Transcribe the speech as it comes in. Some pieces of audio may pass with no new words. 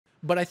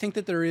But I think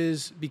that there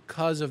is,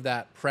 because of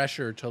that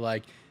pressure to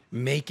like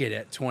make it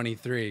at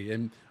 23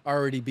 and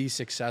already be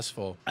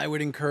successful, I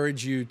would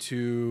encourage you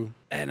to,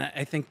 and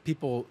I think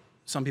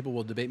some people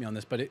will debate me on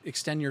this, but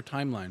extend your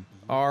timeline.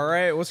 All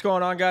right, what's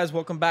going on, guys?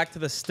 Welcome back to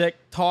the Stick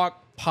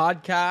Talk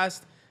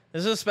podcast.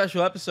 This is a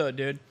special episode,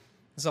 dude.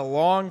 It's a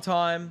long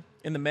time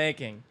in the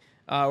making.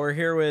 We're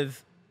here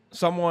with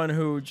someone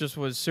who just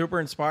was super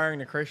inspiring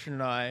to Christian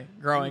and I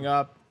growing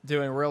up,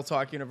 doing Real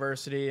Talk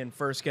University and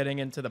first getting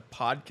into the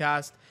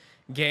podcast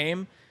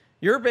game.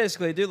 You're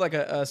basically, dude, like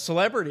a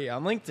celebrity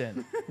on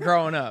LinkedIn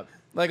growing up,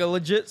 like a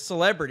legit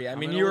celebrity. I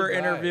mean, you were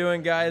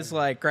interviewing guys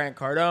like Grant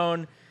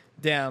Cardone,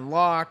 Dan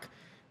Locke,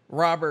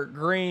 Robert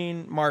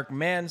Greene, Mark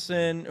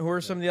Manson. Who are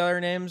some of the other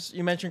names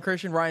you mentioned,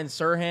 Christian? Ryan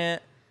Serhant.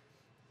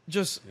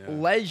 Just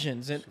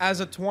legends. And as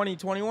a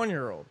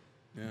 21-year-old,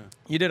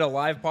 you did a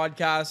live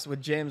podcast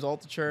with James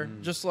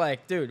Altucher. Just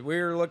like, dude, we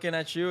were looking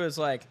at you as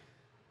like,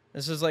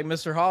 this is like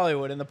Mr.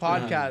 Hollywood in the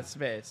podcast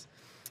space.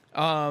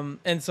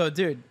 And so,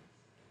 dude,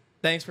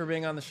 thanks for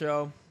being on the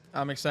show.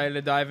 I'm excited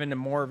to dive into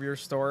more of your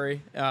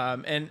story.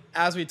 And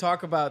as we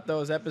talk about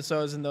those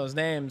episodes and those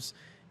names,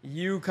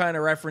 you kind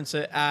of reference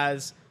it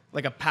as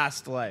like a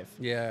past life.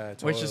 Yeah,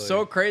 totally. Which is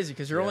so crazy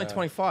because you're only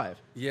 25.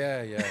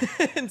 Yeah.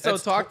 And so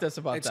talk to us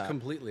about that. It's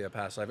completely a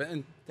past life.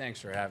 And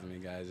thanks for having me,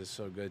 guys. It's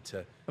so good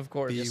to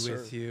be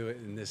with you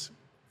in this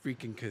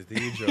freaking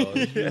cathedral.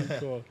 It's really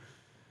cool.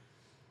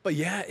 But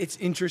yeah, it's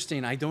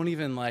interesting. I don't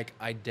even like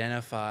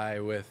identify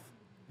with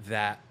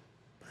that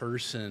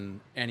person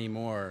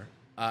anymore.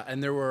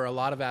 And there were a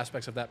lot of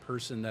aspects of that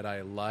person that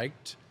I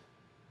liked.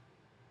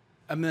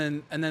 And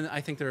then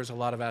I think there's a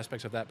lot of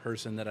aspects of that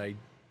person that I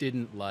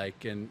didn't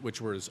like, and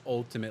which was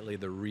ultimately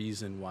the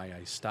reason why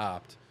I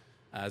stopped,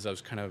 as I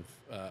was kind of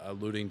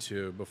alluding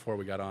to before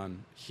we got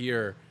on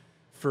here.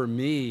 For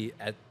me,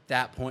 at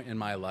that point in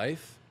my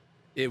life,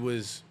 it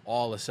was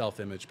all a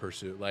self-image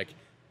pursuit. Like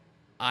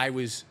I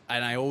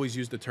always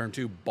use the term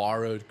too,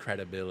 borrowed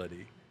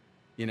credibility,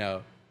 you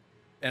know,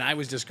 and I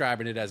was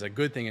describing it as a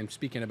good thing and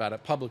speaking about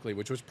it publicly,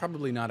 which was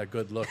probably not a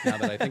good look now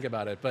that I think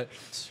about it. But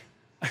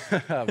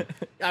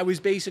I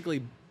was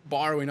basically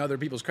borrowing other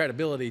people's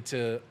credibility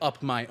to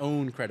up my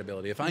own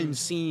credibility. If I'm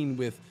seen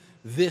with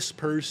this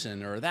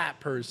person or that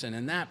person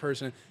and that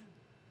person,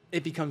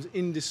 it becomes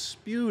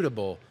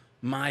indisputable,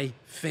 my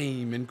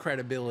fame and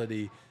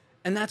credibility.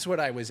 And that's what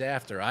I was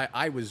after.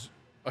 I was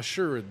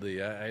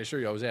assuredly, I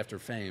assure you, I was after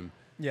fame.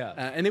 Yeah.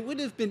 And it would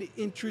have been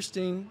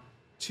interesting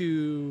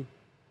to,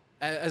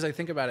 as I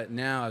think about it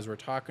now, as we're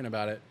talking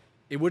about it,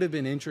 it would have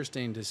been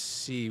interesting to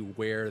see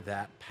where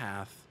that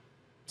path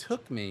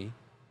took me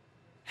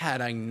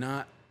had I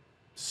not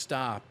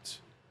stopped.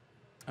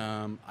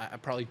 I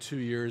probably 2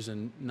 years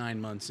and 9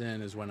 months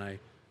in is when I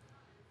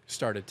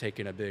started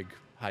taking a big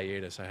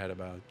hiatus. I had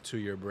about a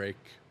 2-year break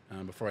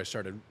before I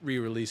started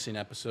re-releasing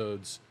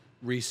episodes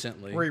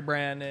recently.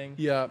 Rebranding.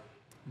 Yeah.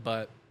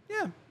 But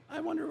yeah, I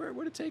wonder where it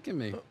would have taken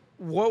me.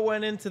 What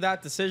went into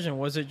that decision?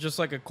 Was it just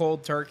like a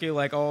cold turkey,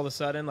 like all of a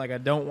sudden, like I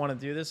don't want to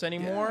do this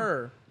anymore? Yeah.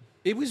 Or?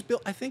 It was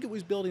I think it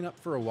was building up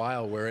for a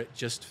while where it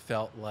just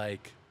felt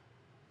like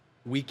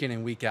week in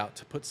and week out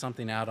to put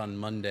something out on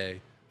Monday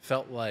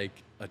felt like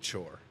a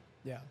chore.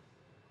 Yeah.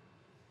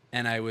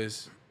 And I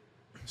was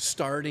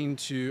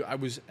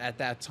at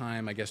that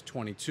time, I guess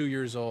 22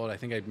 years old. I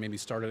think I maybe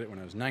started it when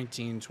I was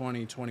 19,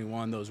 20,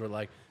 21. Those were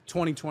like,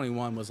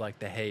 2021 was like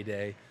the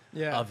heyday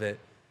of it.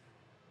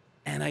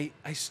 And I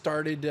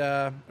started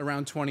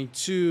around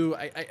 22.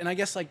 And I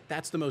guess like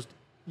that's the most,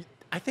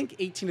 I think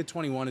 18 to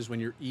 21 is when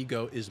your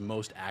ego is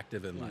most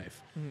active in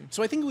life.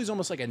 So I think it was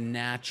almost like a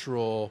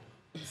natural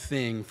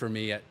thing for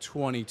me at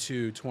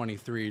 22,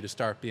 23 to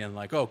start being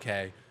like,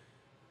 okay,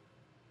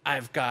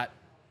 I've got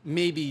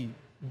maybe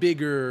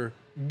bigger,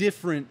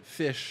 different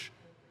fish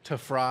to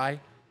fry.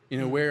 You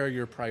know, where are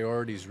your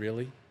priorities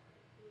really?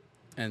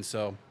 And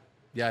so,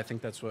 yeah, I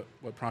think that's what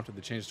prompted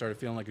the change. I started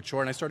feeling like a chore,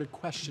 and I started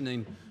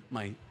questioning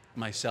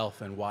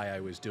myself and why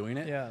I was doing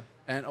it. Yeah.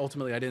 And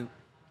ultimately, I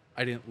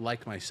didn't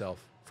like myself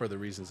for the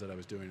reasons that I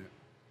was doing it.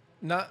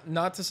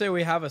 Not to say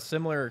we have a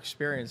similar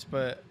experience,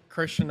 but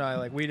Christian and I,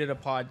 like, we did a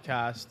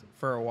podcast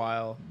for a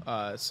while,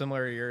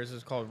 similar to yours.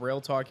 It's called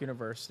Real Talk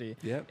University.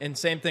 Yep. And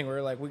same thing, we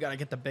were like, we got to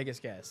get the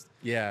biggest guest.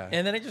 Yeah.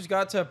 And then it just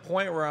got to a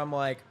point where I'm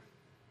like,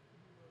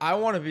 I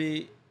want to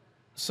be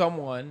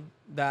someone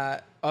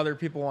that other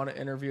people want to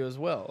interview as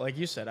well. Like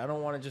you said, I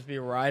don't want to just be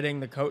riding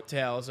the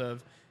coattails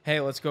of, hey,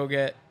 let's go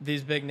get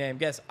these big name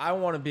guests. I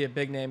want to be a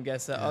big name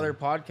guest that other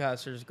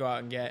podcasters go out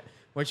and get,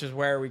 which is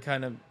where we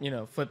kind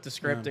of, flip the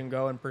script and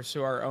go and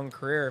pursue our own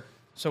career.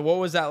 So what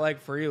was that like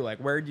for you? Like,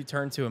 where did you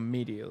turn to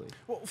immediately?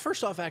 Well,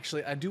 first off,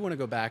 actually, I do want to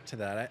go back to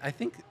that. I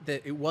think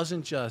that it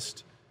wasn't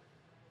just,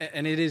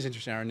 and it is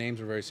interesting, our names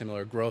were very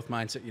similar, Growth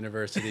Mindset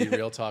University,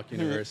 Real Talk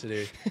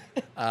University.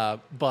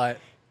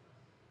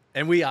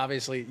 And we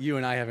obviously, you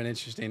and I have an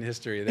interesting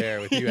history there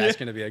with you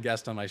asking to be a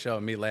guest on my show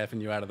and me laughing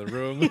you out of the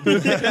room.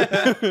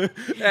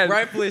 And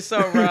rightfully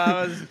so,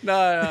 bro.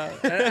 No.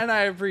 And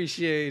I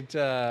appreciate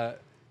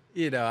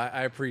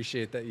I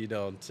appreciate that you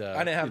don't.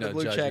 I didn't have the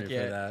blue judge check me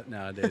yet. for that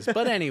nowadays.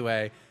 But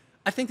anyway,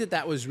 I think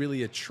that was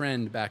really a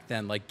trend back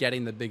then, like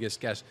getting the biggest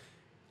guest.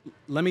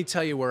 Let me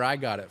tell you where I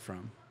got it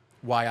from,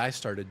 why I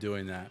started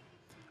doing that.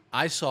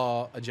 I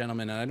saw a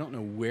gentleman, and I don't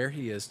know where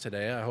he is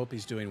today. I hope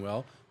he's doing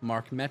well.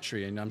 Mark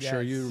Metry, and I'm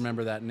sure you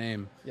remember that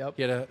name. Yep.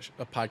 He had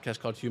a podcast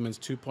called Humans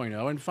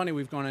 2.0. And funny,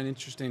 we've gone on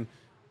interesting.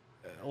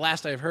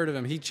 Last I've heard of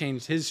him, he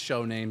changed his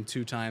show name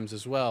 2 times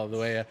as well. The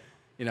way,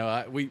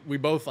 we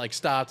both like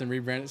stopped and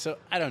rebranded. So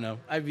I don't know.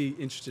 I'd be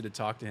interested to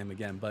talk to him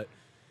again. But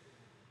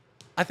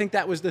I think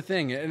that was the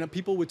thing. And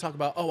people would talk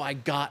about, I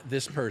got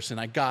this person.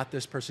 I got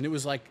this person. It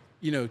was like,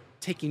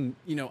 taking,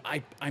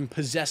 I'm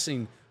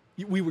possessing.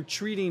 We were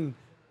treating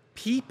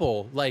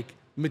people like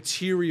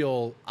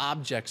material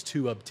objects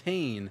to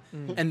obtain.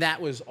 And that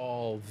was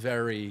all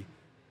very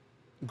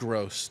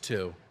gross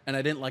too. And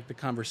I didn't like the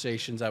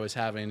conversations I was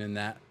having in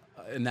that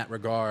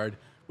regard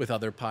with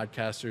other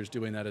podcasters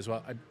doing that as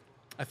well.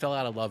 I fell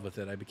out of love with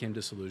it. I became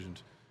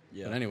disillusioned.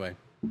 Yeah. But anyway,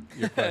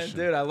 your question.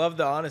 Dude, I love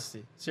the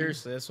honesty.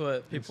 Seriously, that's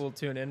what people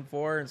tune in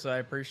for. And so I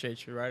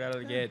appreciate you right out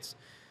of the gates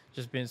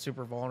just being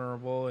super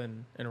vulnerable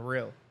and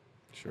real.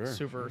 Sure.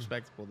 Super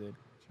respectable, dude.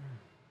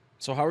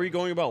 So how are you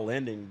going about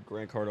landing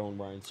Grant Cardone and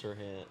Brian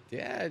Serhant?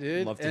 Yeah,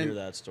 dude. Love to hear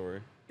that story.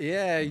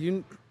 Yeah,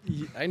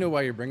 I know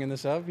why you're bringing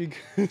this up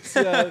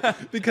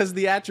because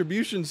the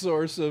attribution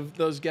source of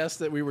those guests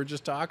that we were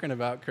just talking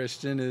about,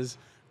 Christian, is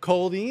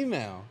cold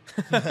email.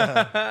 Let's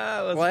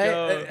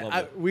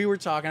go. We were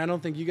talking. I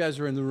don't think you guys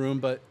were in the room,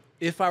 but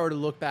if I were to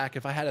look back,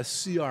 if I had a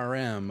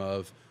CRM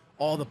of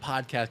all the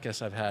podcast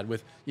guests I've had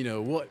with,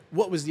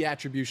 what was the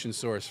attribution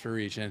source for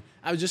each, and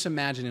I was just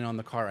imagining on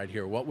the car right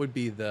here, what would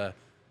the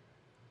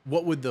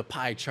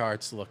pie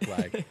charts look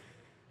like?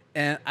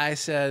 And I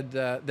said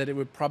that it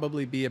would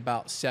probably be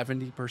about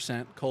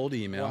 70% cold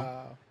email.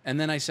 Wow. And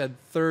then I said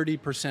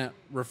 30%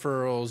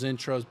 referrals,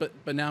 intros, but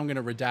now I'm going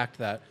to redact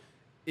that.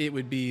 It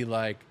would be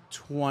like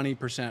 20%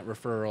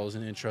 referrals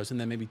and intros,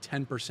 and then maybe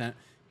 10%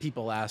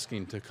 people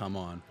asking to come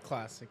on.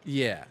 Classic.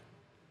 Yeah.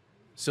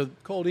 So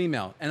cold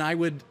email. And I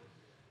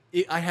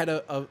had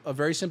a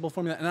very simple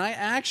formula. And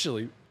I'm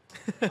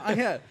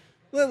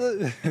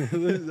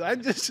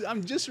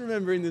just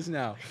remembering this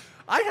now.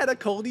 I had a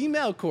cold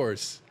email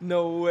course.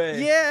 No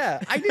way.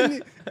 Yeah, I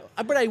didn't,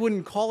 but I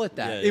wouldn't call it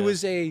that. Yeah, it yeah.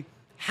 was a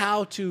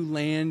how to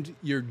land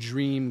your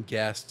dream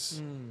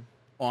guests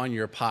on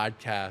your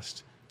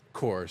podcast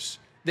course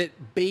that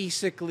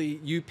basically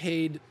you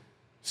paid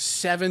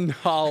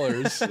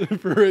 $7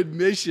 for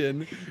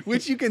admission,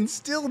 which you can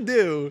still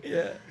do.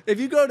 Yeah. If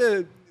you go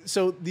to,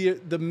 so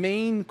the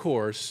main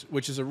course,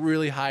 which is a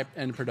really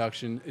high-end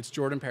production, it's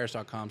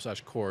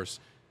jordanparis.com/course,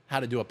 how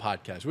to do a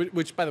podcast,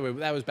 which, by the way,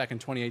 that was back in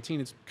 2018.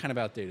 It's kind of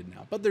outdated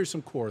now, but there's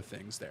some core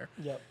things there.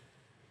 Yep.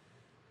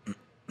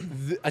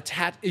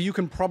 You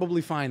can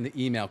probably find the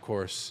email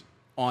course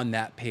on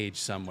that page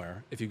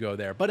somewhere if you go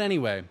there. But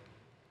anyway,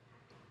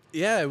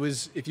 yeah, it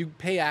was, if you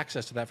pay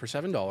access to that for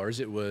 $7,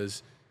 it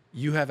was,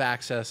 you have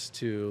access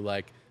to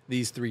like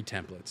these 3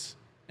 templates.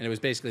 And it was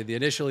basically the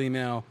initial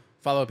email,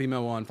 follow-up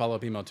email 1,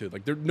 follow-up email 2.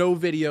 Like there's no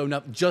video,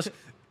 just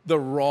the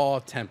raw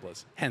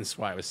templates, hence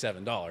why it was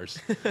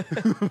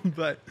 $7.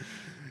 But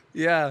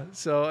yeah,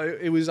 so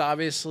it was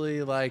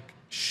obviously like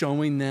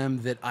showing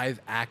them that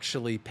I've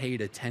actually paid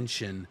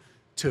attention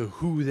to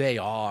who they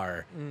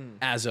are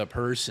as a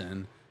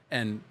person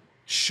and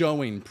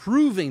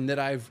proving that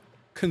I've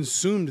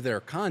consumed their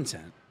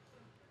content.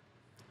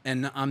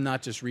 And I'm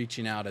not just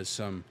reaching out as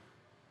some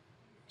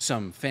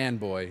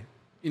fanboy.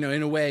 In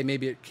a way,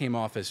 maybe it came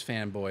off as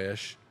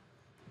fanboyish,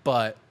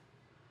 but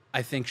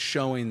I think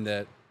showing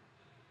that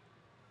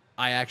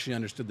I actually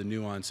understood the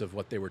nuance of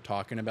what they were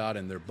talking about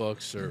in their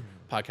books or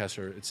podcasts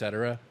or et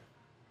cetera.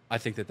 I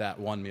think that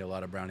won me a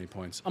lot of brownie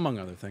points, among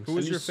other things. Who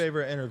was your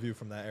favorite interview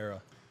from that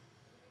era?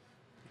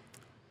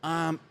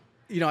 I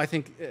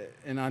think,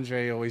 and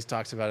Andre always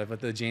talks about it, but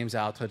the James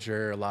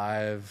Altucher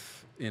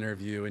live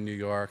interview in New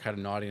York had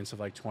an audience of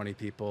like 20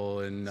 people.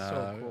 And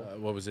So cool.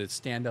 What was it?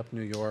 Stand Up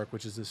New York,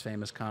 which is this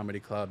famous comedy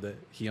club that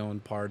he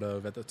owned part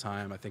of at the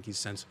time. I think he's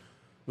since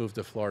moved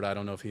to Florida. I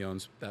don't know if he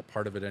owns that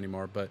part of it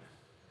anymore, but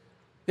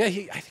yeah,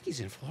 I think he's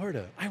in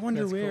Florida. I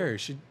wonder That's where.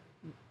 cool.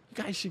 You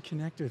guys should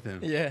connect with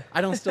him. Yeah.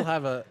 I don't still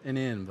have an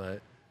in,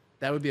 but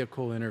that would be a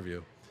cool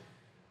interview.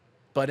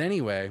 But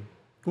anyway,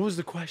 what was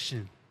the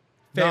question?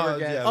 Favorite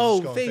guest. Yeah, I was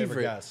just going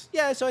favorite. guest.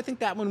 Yeah, so I think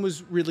that one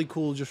was really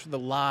cool just for the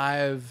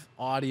live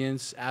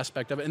audience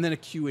aspect of it. And then a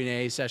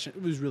Q&A session.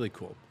 It was really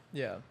cool.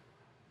 Yeah.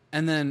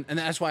 And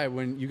that's why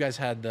when you guys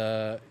had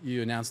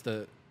you announced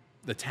the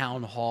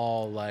town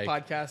hall, like,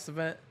 Podcast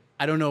event.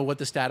 I don't know what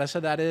the status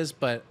of that is,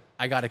 but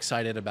I got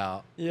excited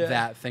about Yeah.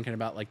 that, thinking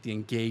about like the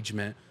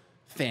engagement,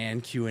 fan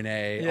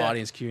Q&A, Yeah.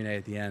 audience Q&A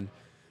at the end.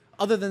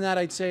 Other than that,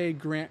 I'd say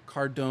Grant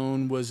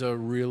Cardone was a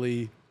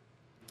really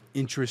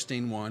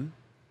interesting one,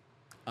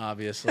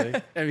 obviously.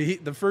 I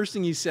mean, the first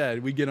thing he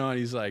said, we get on,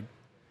 he's like,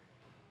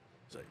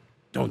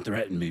 don't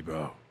threaten me,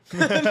 bro.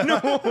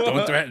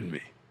 Don't threaten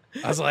me.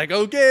 I was like,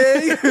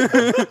 okay.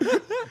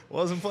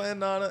 Wasn't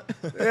planning on it.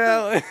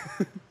 Yeah.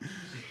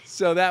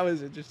 So that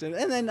was interesting.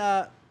 And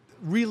then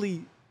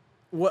really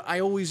what I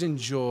always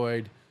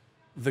enjoyed,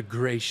 the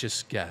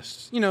gracious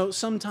guests. You know,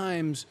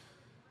 sometimes,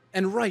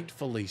 and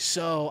rightfully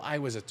so, I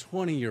was a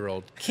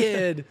 20-year-old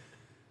kid,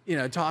 you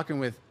know, talking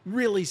with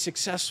really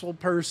successful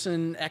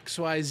person,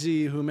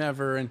 XYZ,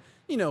 whomever, and,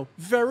 you know,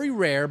 very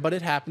rare, but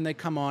it happened. They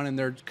come on and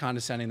they're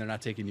condescending. They're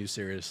not taking you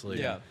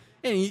seriously. Yeah.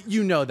 And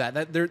you know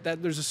that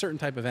there's a certain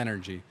type of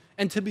energy.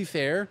 And to be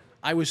fair,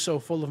 I was so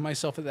full of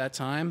myself at that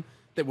time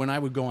that when I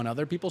would go on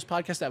other people's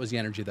podcasts, that was the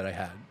energy that I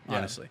had,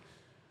 honestly.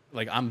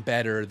 Like, I'm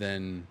better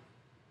than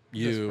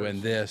you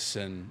and this,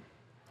 and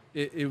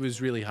it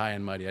was really high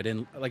and mighty. I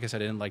didn't like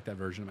that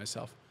version of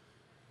myself.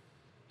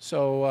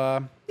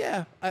 So,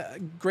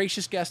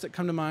 gracious guests that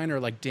come to mind are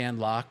like Dan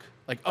Locke.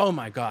 Like, oh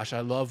my gosh,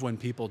 I love when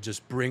people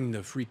just bring the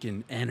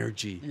freaking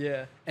energy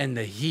and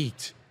the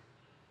heat.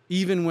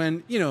 Even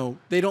when, you know,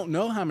 they don't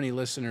know how many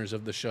listeners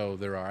of the show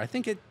there are. I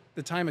think at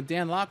the time of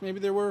Dan Locke, maybe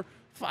there were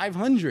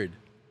 500.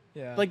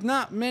 Yeah. Like,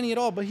 not many at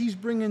all, but he's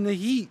bringing the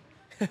heat.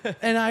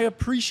 And I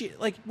appreciate,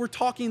 like, we're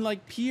talking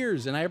like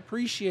peers, and I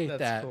appreciate that.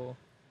 That's cool.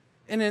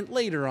 And then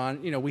later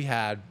on, you know, we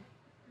had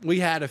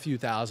a few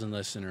thousand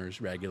listeners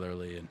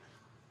regularly, and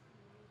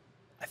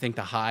I think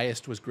the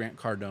highest was Grant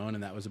Cardone,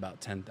 and that was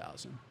about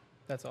 10,000.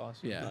 That's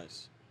awesome. Yeah.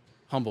 Nice.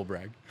 Humble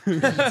brag.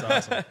 That's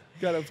awesome.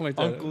 Gotta point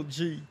that Uncle out.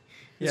 G.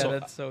 Yeah, So,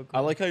 that's so cool. I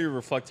like how you're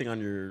reflecting on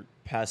your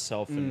past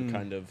self and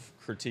kind of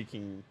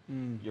critiquing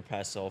your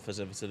past self as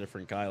if it's a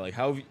different guy. Like,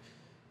 how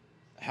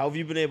have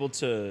you been able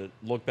to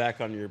look back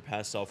on your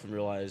past self and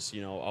realize,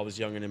 you know, I was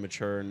young and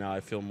immature, and now I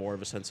feel more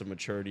of a sense of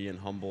maturity and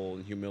humble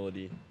and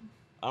humility?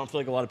 I don't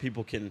feel like a lot of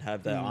people can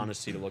have that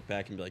honesty to look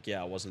back and be like,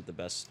 yeah, I wasn't the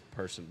best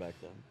person back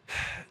then.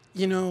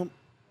 You know,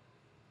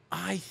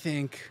 I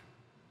think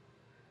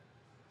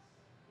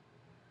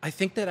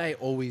that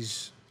I've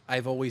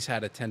always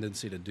had a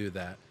tendency to do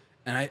that.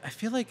 And I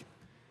feel like,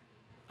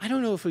 I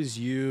don't know if it was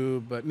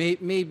you, but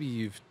maybe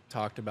you've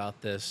talked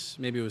about this.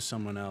 Maybe it was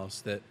someone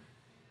else, that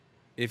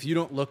if you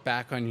don't look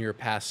back on your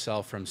past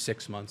self from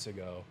 6 months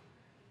ago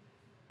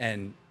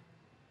and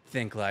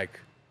think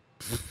like,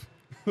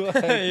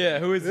 yeah,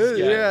 who is this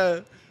guy? yeah,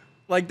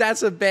 like,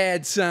 that's a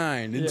bad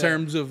sign in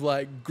terms of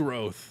like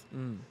growth,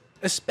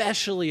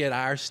 especially at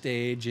our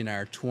stage in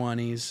our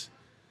 20s.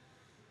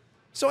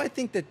 So I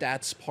think that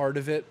that's part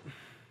of it.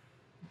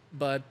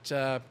 But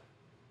I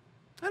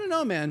don't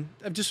know, man.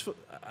 I'm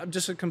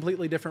just a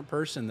completely different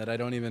person that I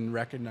don't even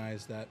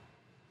recognize that.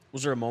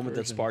 Was there a moment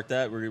that sparked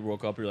that where you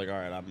woke up and you're like, all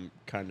right, I'm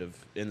kind of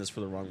in this for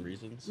the wrong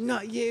reasons? No,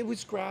 yeah, it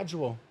was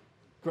gradual.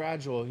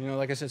 You know,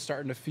 like I said,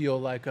 starting to feel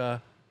like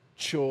a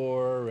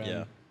chore,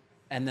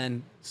 and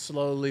then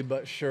slowly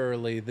but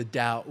surely the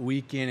doubt,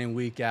 week in and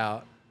week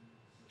out,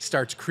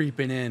 starts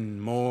creeping in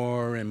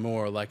more and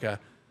more, like a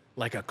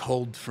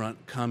cold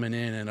front coming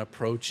in and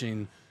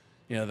approaching,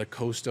 you know, the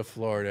coast of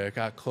Florida. It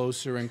got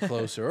closer and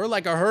closer, or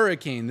like a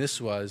hurricane.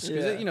 This was,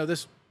 'cause you know,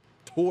 this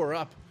tore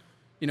up,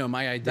 you know,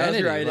 my identity. That was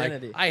your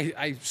identity. Like,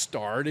 I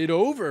started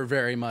over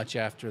very much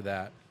after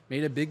that.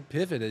 Made a big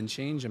pivot and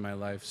change in my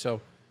life.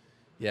 So,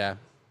 yeah,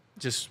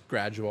 just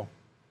gradual.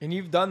 And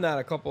you've done that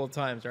a couple of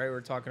times, right? We're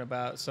talking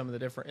about some of the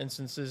different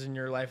instances in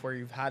your life where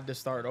you've had to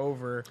start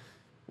over.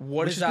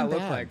 What Which does has that been look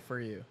bad. like for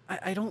you?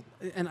 I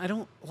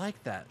don't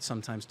like that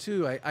sometimes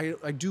too.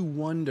 I do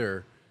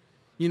wonder,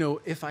 you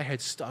know, if I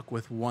had stuck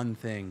with one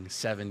thing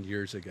 7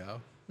 years ago.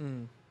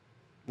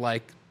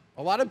 Like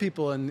a lot of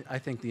people in, I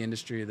think, the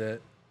industry that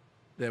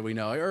we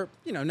know, or,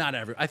 you know,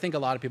 I think a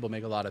lot of people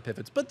make a lot of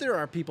pivots, but there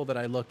are people that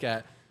I look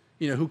at,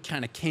 you know, who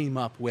kind of came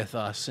up with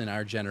us in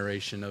our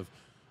generation of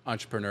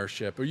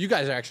entrepreneurship. Or you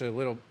guys are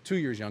actually 2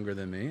 years younger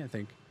than me, I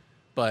think.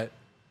 But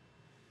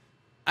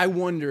I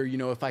wonder, you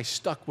know, if I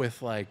stuck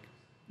with like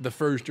the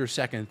first or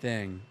second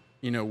thing,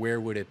 you know, where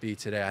would it be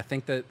today? I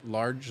think that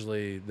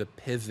largely the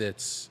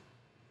pivots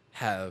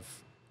have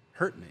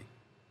hurt me.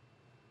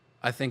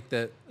 I think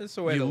that That's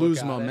the way you to look lose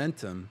at it.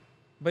 momentum.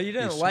 But you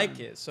didn't Yes, like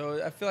sir. it,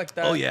 so I feel like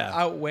that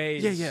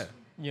outweighs,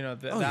 you know,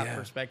 that yeah.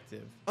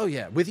 perspective. Oh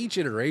yeah, with each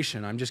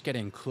iteration, I'm just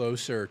getting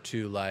closer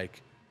to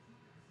like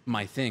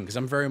my thing, because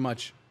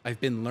I've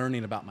been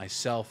learning about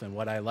myself and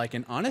what I like.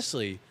 And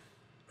honestly,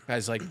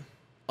 guys, like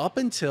up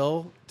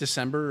until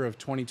December of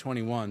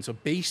 2021, so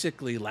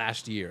basically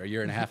last year, a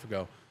year and a half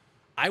ago,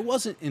 I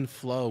wasn't in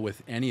flow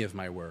with any of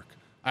my work.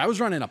 I was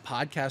running a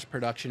podcast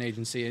production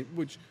agency,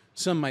 which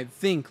some might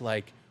think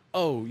like,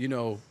 oh, you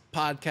know,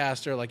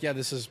 podcaster, like, yeah,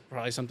 this is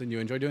probably something you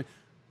enjoy doing.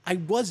 I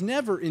was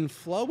never in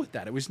flow with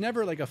that. It was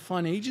never like a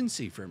fun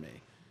agency for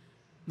me.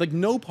 Like,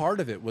 no part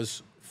of it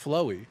was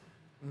flowy.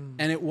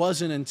 And it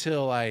wasn't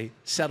until I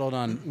settled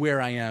on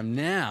where I am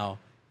now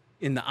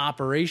in the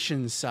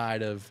operations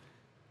side of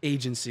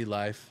agency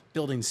life,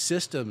 building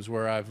systems,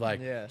 where I've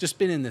like just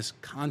been in this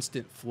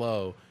constant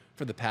flow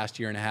for the past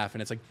year and a half.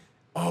 And it's like,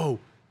 oh,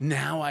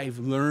 now I've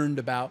learned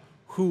about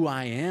who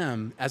I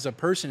am as a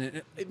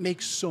person. It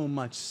makes so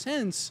much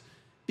sense,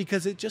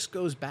 because it just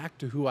goes back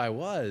to who I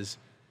was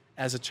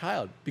as a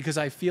child, because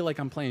I feel like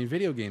I'm playing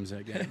video games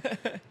again.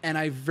 And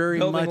I very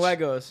Building much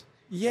Legos.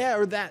 Yeah,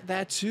 or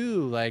that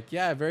too. Like,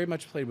 yeah, I very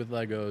much played with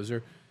Legos,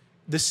 or,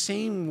 the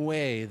same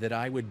way that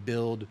I would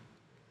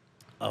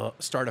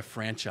start a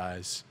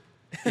franchise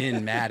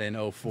in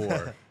Madden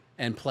 04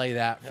 and play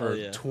that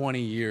for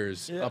 20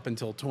 years up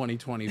until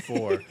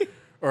 2024,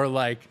 or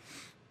like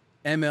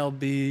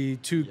MLB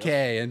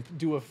 2K and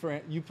do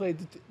you played,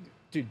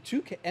 dude,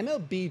 2K,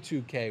 MLB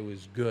 2K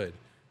was good.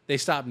 They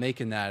stopped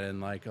making that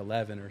in like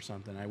 11 or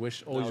something. I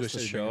wish always wish the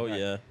they'd show, bring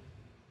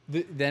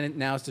it back.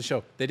 Now it's the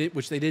show.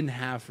 Which they didn't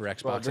have for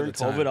Xbox at During the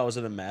time. COVID, I was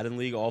in a Madden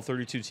league. All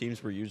 32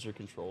 teams were user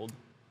controlled.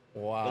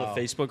 Wow. A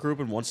Facebook group,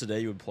 and once a day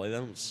you would play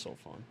them. It was so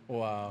fun.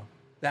 Wow.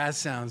 That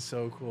sounds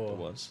so cool. It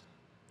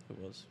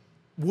was.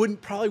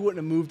 Probably wouldn't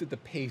have moved at the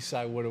pace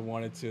I would have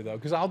wanted to, though,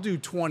 because I'll do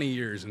 20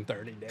 years in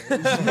 30 days.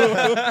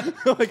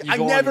 Like, I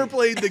never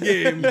played the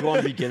game. You go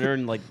on beginner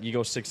and like you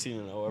go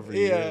 16-0 every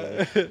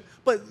year.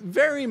 But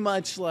very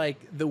much like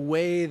the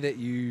way that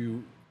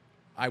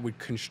I would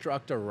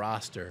construct a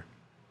roster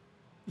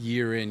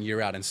year in,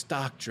 year out, and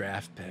stock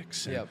draft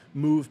picks and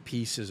move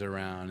pieces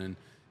around and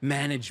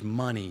manage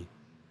money.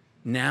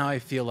 Now I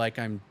feel like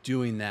I'm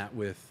doing that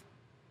with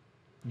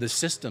the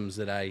systems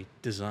that I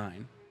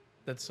design.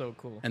 That's so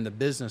cool. And the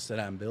business that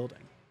I'm building.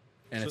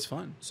 And it's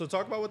fun. So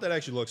talk about what that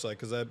actually looks like,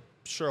 because I'm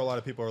sure a lot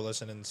of people are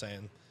listening and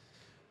saying,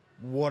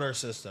 what are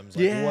systems?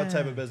 Like, what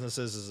type of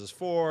businesses is this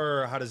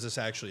for? How does this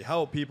actually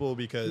help people?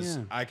 Because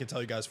I can tell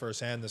you guys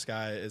firsthand, this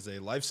guy is a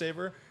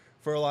lifesaver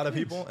for a lot of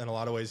people. In a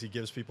lot of ways, he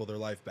gives people their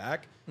life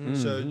back.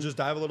 So just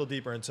dive a little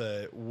deeper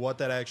into what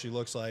that actually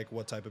looks like,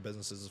 what type of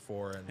businesses is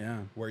for,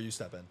 and where you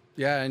step in.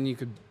 Yeah, and you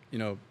could,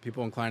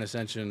 people in Client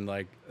Ascension,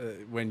 like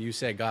when you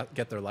say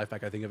get their life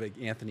back, I think of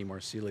Anthony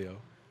Marsilio,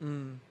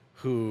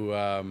 who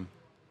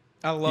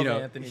I love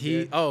Anthony.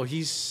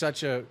 He's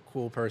such a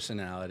cool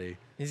personality.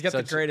 He's got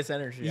the greatest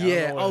energy.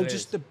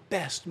 Just the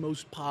best,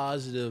 most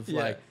positive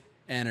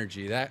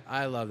energy.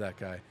 I love that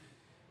guy.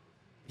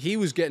 He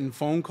was getting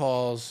phone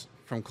calls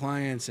from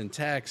clients and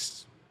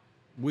texts,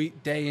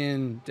 day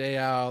in, day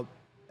out,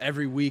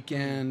 every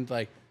weekend,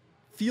 like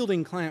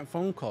fielding client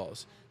phone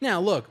calls.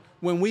 Now, look,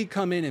 when we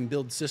come in and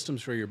build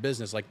systems for your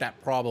business, like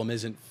that problem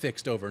isn't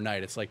fixed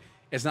overnight.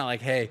 It's not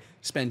like, hey,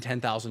 spend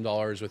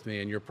 $10,000 with me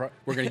and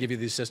we're going to give you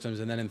these systems,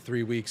 and then in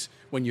 3 weeks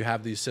when you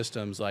have these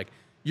systems, like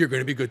you're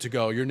going to be good to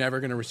go. You're never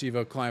going to receive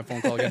a client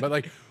phone call again. But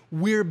like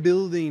we're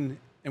building,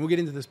 and we'll get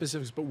into the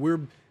specifics, but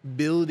we're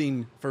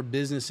building for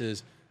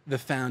businesses the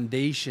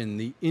foundation,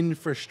 the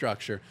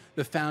infrastructure,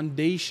 the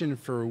foundation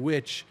for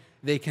which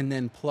they can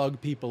then plug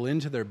people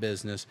into their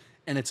business.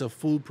 And it's a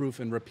foolproof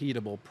and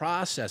repeatable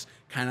process,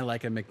 kind of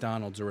like a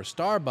McDonald's or a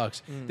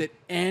Starbucks, that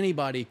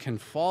anybody can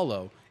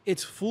follow.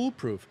 It's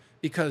foolproof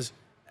because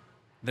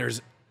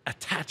there's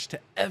attached to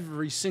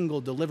every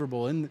single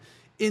deliverable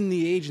in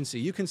the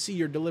agency. You can see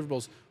your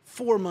deliverables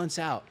 4 months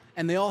out,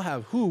 and they all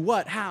have who,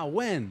 what, how,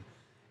 when.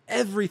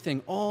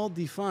 Everything all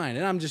defined.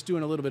 And I'm just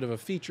doing a little bit of a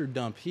feature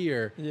dump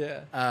here.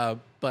 Yeah.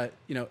 But,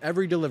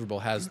 every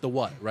deliverable has the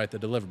what, right? The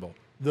deliverable.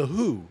 The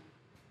who.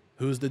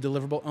 Who's the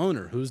deliverable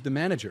owner? Who's the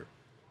manager?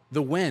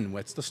 The when.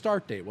 What's the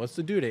start date? What's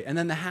the due date? And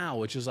then the how,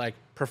 which is like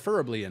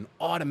preferably an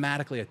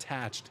automatically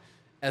attached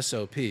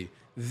SOP.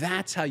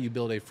 That's how you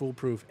build a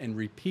foolproof and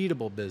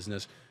repeatable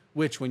business,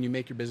 which when you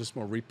make your business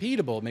more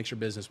repeatable, makes your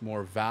business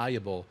more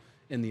valuable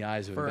in the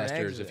eyes of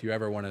investors if you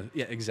ever want to.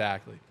 Yeah,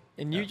 exactly.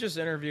 And you just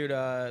interviewed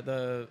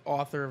the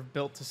author of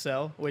Built to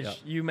Sell, which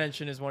you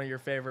mentioned is one of your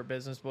favorite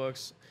business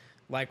books.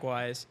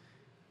 Likewise,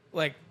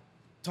 like,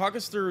 talk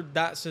us through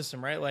that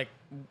system, right? Like,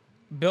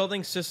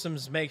 building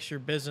systems makes your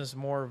business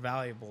more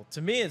valuable.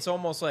 To me, it's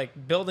almost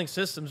like building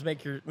systems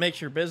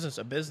makes your business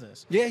a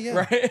business. Yeah.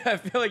 Right? I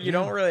feel like you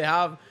don't really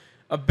have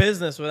a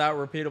business without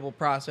repeatable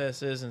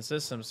processes and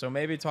systems. So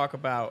maybe talk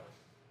about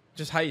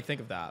just how you think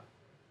of that.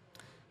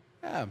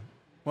 Yeah.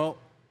 Well,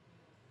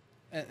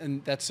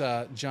 and that's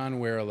John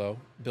Werlow,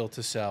 Built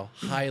to Sell.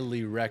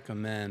 Highly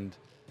recommend.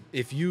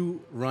 If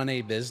you run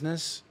a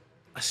business,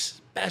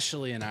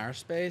 especially in our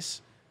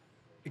space,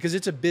 because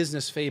it's a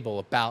business fable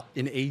about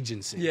an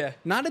agency. Yeah.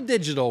 Not a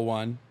digital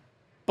one,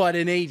 but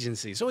an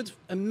agency. So it's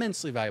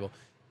immensely valuable.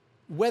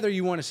 Whether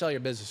you want to sell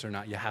your business or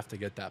not, you have to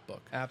get that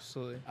book.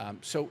 Absolutely.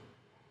 So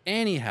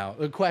anyhow,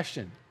 the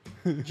question.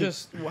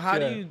 Just how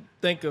do you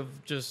think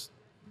of just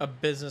a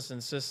business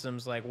and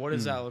systems? Like, what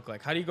does that look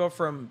like? How do you go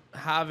from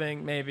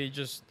having maybe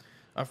just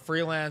a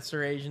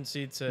freelancer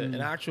agency to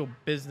an actual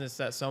business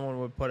that someone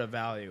would put a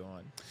value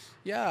on?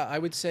 Yeah, I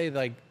would say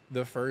like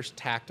the first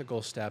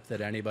tactical step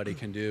that anybody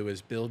can do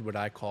is build what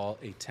I call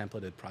a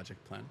templated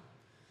project plan.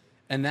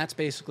 And that's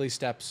basically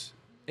steps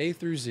A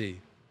through Z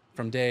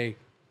from day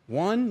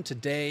 1 to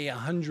day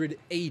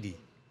 180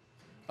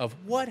 of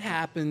what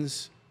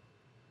happens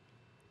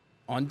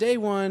on day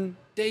 1,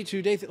 day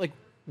 2, day 3, like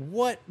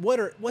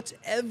what's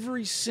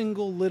every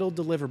single little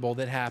deliverable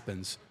that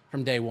happens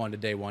from day 1 to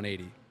day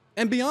 180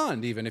 and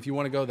beyond, even if you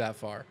want to go that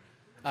far.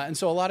 And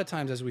so a lot of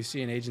times, as we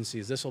see in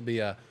agencies, this will be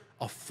a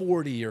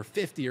 40 or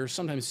 50 or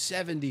sometimes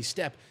 70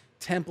 step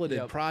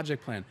templated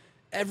project plan.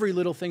 Every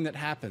little thing that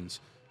happens.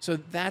 So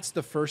that's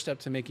the first step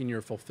to making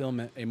your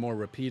fulfillment a more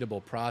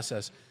repeatable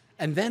process.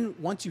 And then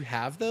once you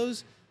have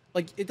those,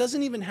 like it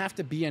doesn't even have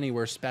to be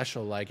anywhere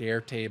special like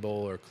Airtable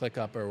or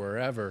ClickUp or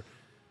wherever.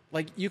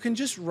 Like you can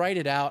just write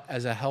it out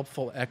as a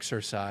helpful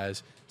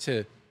exercise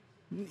to,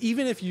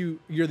 even if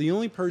you're the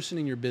only person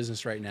in your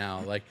business right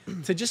now, like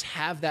to just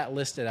have that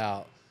listed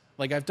out.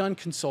 Like I've done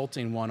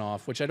consulting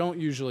one-off, which I don't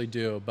usually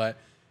do, but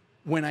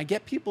when I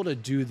get people to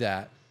do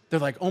that, they're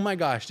like, oh my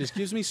gosh, this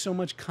gives me so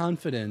much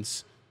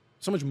confidence,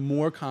 so much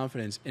more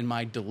confidence in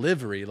my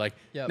delivery. Like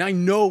now I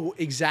know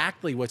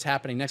exactly what's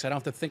happening next. I don't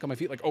have to think on my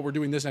feet like, oh, we're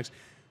doing this next.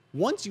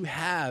 Once you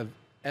have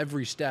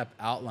every step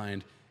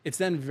outlined, it's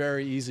then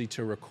very easy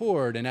to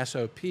record an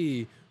SOP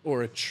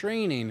or a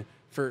training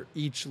for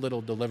each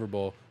little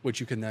deliverable, which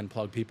you can then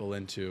plug people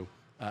into,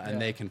 and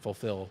they can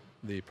fulfill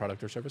the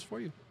product or service for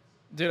you.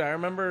 Dude, I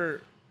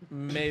remember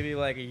maybe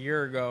like a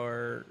year ago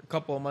or a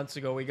couple of months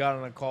ago, we got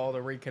on a call to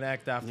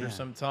reconnect after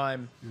some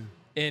time.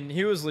 And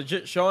he was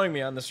legit showing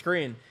me on the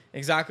screen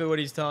exactly what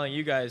he's telling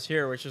you guys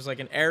here, which is like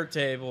an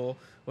Airtable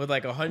with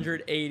like a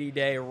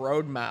 180-day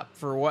roadmap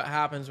for what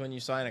happens when you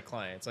sign a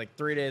client. It's like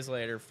 3 days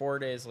later, 4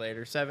 days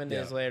later, 7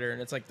 days later.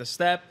 And it's like the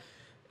step.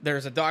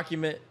 There's a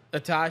document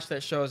attached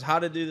that shows how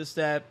to do the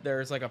step.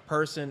 There's like a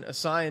person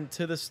assigned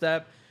to the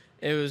step.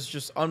 It was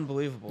just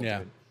unbelievable,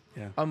 dude.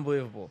 Yeah.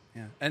 Unbelievable.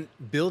 Yeah. And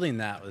building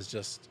that was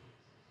just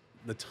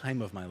the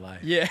time of my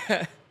life.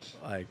 Yeah.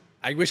 Like,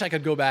 I wish I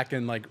could go back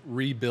and like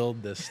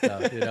rebuild this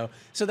stuff, you know?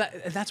 So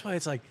that's why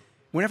it's like,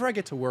 whenever I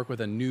get to work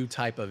with a new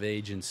type of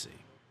agency,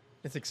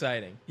 It's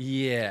exciting.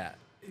 yeah,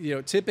 you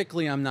know,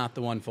 typically I'm not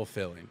the one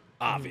fulfilling,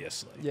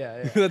 obviously.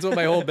 Yeah. That's what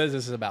my whole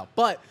business is about.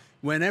 But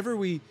whenever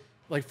we,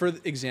 like for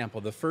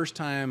example, the first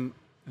time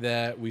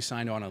that we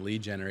signed on a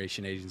lead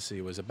generation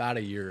agency was about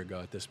a year ago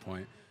at this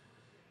point.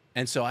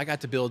 And so I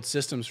got to build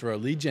systems for a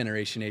lead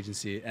generation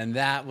agency. And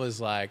that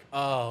was like,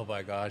 oh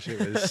my gosh, it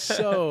was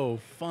so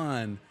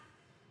fun.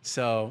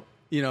 So,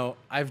 you know,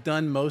 I've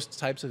done most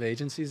types of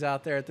agencies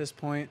out there at this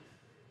point.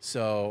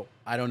 So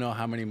I don't know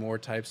how many more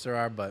types there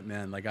are, but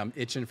man, like I'm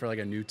itching for like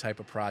a new type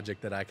of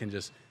project that I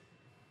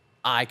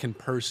can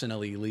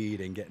personally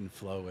lead and get in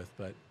flow with.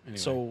 But anyway.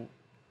 So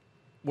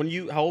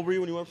how old were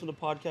you when you went from the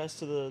podcast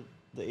to the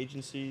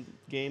agency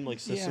game, like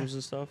systems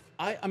and stuff?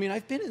 I mean,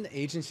 I've been in the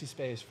agency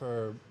space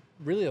for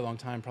really a long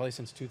time, probably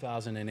since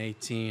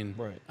 2018.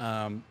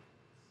 Right.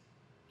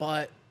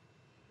 But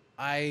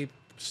I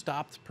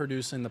stopped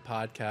producing the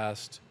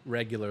podcast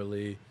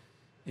regularly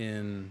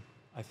in,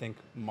 I think,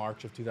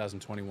 March of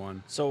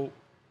 2021. So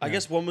I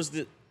guess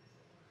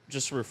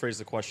just to rephrase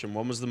the question,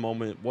 when was the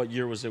moment, what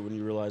year was it when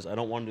you realized, I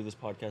don't want to do this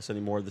podcast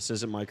anymore, this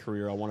isn't my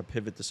career, I want to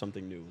pivot to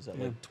something new? Was that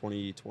like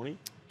 2020?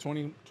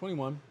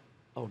 2021.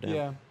 Oh, damn.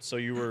 Yeah. So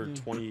you were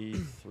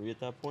 23 at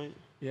that point?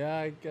 Yeah,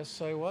 I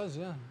guess I was,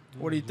 yeah.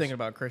 What are you thinking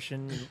about,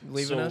 Christian? You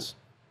leaving us?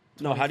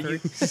 No, how do you...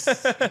 She's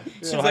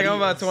like, I'm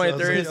about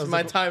 23.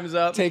 My time's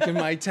up. Taking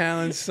my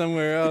talents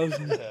somewhere else.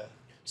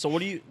 So what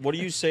do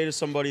you say to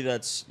somebody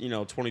that's,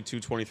 22,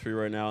 23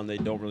 right now and they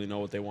don't really know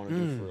what they want to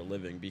do for a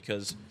living?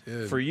 Because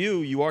for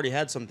you already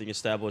had something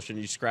established and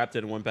you scrapped it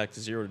and went back to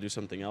zero to do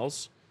something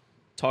else.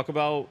 Talk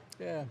about,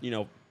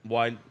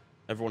 why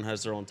everyone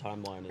has their own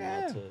timeline and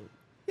not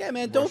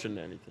to rush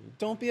into anything.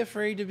 Don't be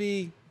afraid to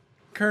be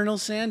Colonel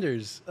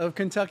Sanders of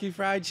Kentucky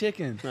Fried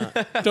Chicken.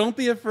 Don't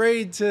be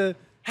afraid to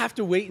have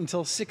to wait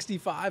until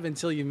 65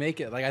 until you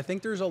make it. Like, I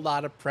think there's a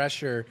lot of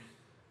pressure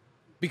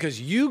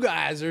because you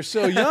guys are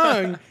so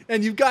young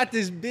and you've got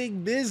this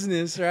big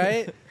business,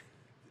 right?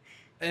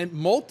 And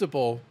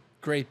multiple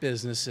great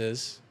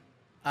businesses.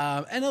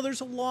 And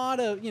there's a lot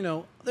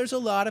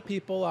of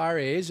people our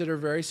age that are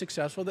very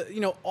successful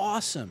that,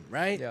 awesome,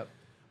 right? Yep.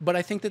 But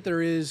I think that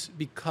there is,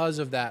 because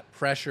of that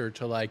pressure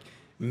to like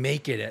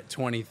make it at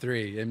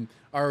 23 and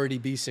already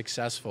be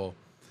successful.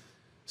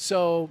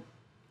 So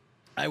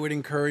I would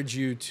encourage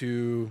you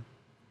to,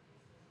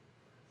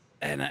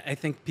 and I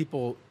think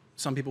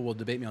some people will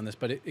debate me on this,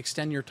 but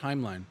extend your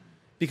timeline,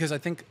 because I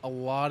think a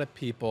lot of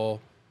people,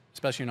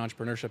 especially in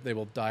entrepreneurship, they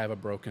will die of a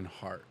broken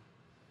heart.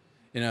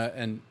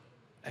 And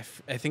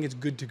I think it's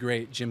good to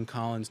great. Jim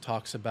Collins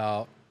talks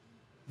about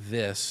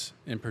this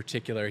in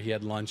particular. He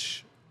had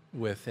lunch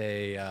with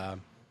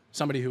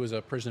somebody who was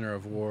a prisoner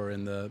of war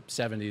in the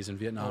 70s in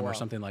Vietnam or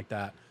something like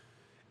that.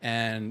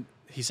 And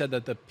he said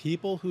that the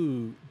people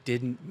who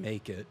didn't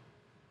make it,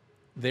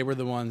 they were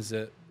the ones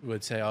that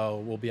would say, oh,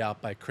 we'll be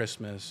out by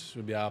Christmas,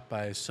 we'll be out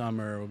by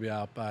summer, we'll be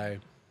out by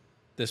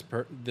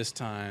this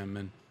time.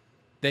 And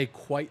they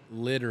quite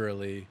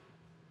literally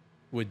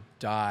would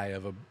die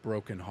of a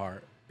broken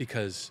heart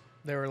because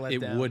they were let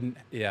down.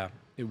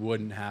 It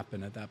wouldn't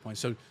happen at that point.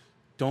 So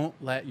don't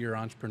let your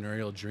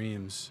entrepreneurial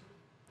dreams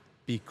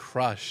be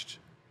crushed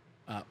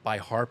by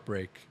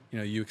heartbreak.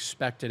 You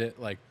expected it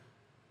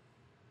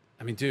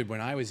dude, when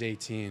I was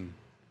 18,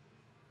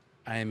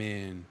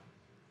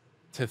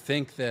 to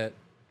think that,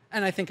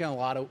 and I think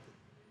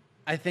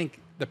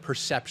the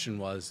perception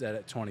was that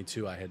at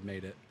 22 I had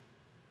made it.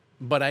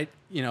 But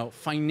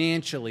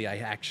financially I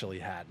actually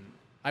hadn't.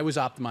 I was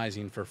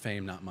optimizing for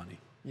fame, not money.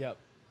 Yep.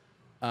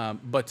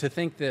 But to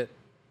think that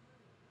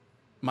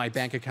my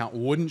bank account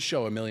wouldn't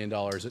show $1 million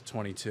at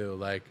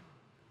 22,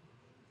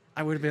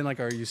 I would have been like,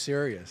 are you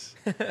serious?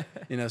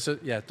 So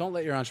yeah, don't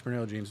let your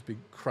entrepreneurial dreams be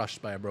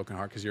crushed by a broken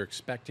heart because you're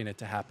expecting it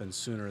to happen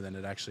sooner than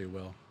it actually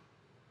will.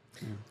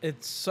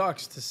 It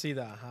sucks to see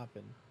that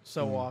happen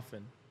so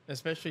often,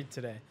 especially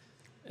today.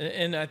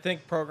 And I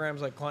think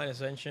programs like Client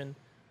Ascension,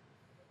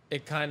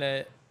 it kind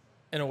of,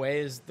 in a way,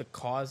 is the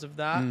cause of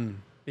that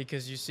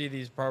because you see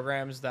these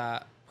programs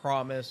that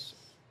promise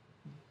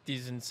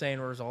these insane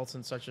results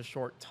in such a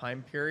short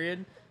time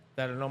period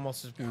that it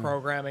almost is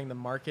programming the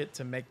market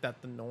to make that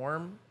the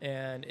norm.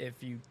 And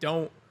if you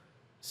don't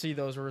see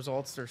those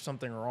results, there's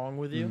something wrong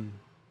with you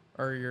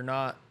or you're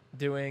not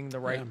doing the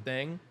right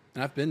thing.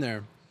 And I've been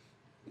there.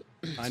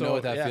 I know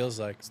what that feels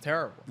like. It's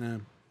terrible. Yeah.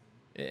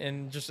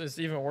 And just it's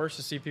even worse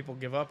to see people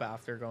give up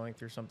after going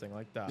through something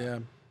like that. Yeah.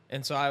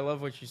 And so I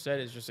love what you said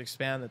is just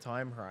expand the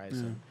time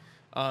horizon.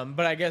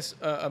 But I guess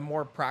a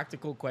more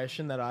practical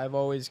question that I've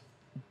always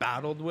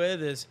battled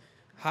with is,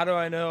 how do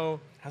I know?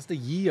 How's the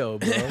YEO,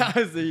 bro?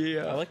 How's the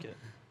YEO? I like it.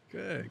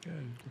 Good.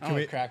 Can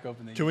we crack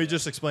open the Can we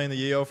just explain the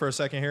YEO for a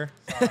second here?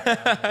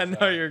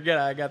 No, you're good.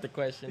 I got the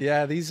question.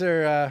 Yeah, these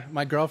are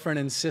my girlfriend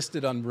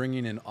insisted on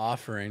bringing an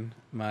offering.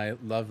 My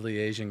lovely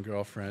Asian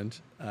girlfriend,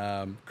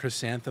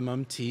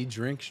 chrysanthemum tea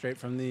drink straight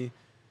from the.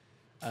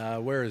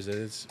 Where is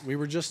it? We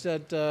were just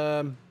at.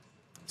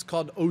 It's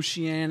called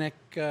Oceanic.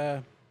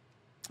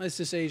 It's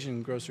this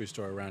Asian grocery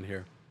store around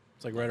here.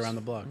 It's like right around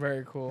the block.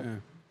 Very cool. Yeah.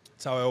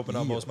 That's how I open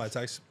up most of my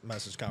text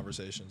message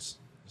conversations.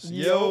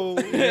 Yo.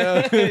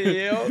 Yo.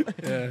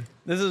 Yeah.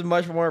 This is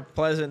much more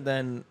pleasant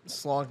than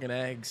slonking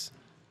eggs.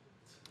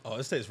 Oh,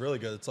 this tastes really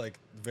good. It's like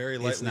very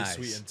lightly nice.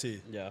 sweetened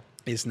tea. Yeah.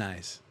 It's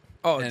nice.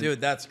 Oh, And-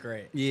 dude, that's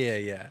great.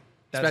 Yeah.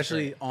 That's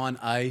Especially great. on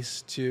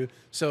ice too.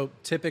 So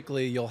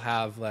typically you'll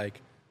have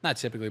not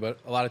typically, but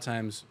a lot of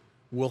times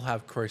we'll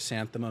have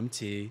chrysanthemum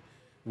tea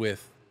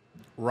with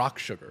rock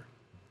sugar.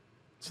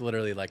 It's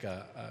literally like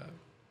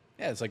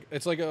it's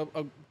like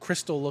a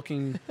crystal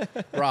looking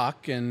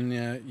rock, and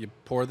you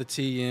pour the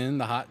tea in,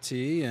 the hot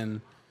tea,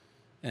 and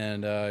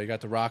you got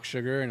the rock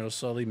sugar, and it'll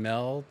slowly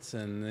melt,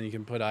 and then you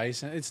can put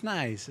ice in. It's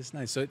nice.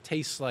 So it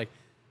tastes like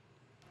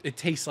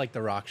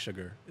the rock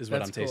sugar is what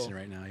That's I'm tasting cool.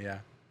 right now. Yeah.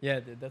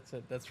 Yeah, dude,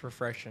 that's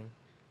refreshing.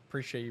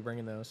 Appreciate you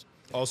bringing those.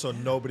 Also,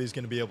 nobody's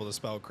going to be able to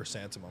spell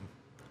chrysanthemum.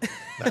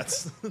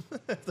 That's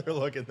if they're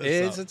looking this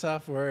It's up. a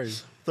tough word.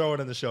 Throw it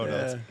in the show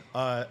notes.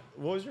 Yeah.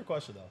 What was your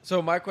question though?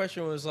 So my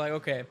question was like,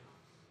 okay,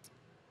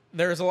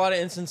 there's a lot of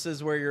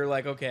instances where you're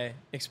like, okay,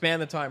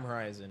 expand the time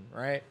horizon,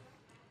 right?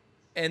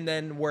 And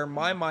then where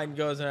my mind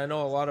goes, and I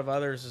know a lot of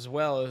others as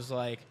well, is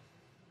like,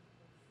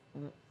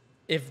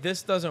 if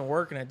this doesn't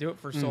work and I do it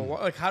for so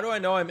long, like, how do I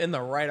know I'm in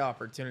the right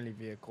opportunity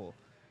vehicle?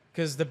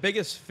 Because the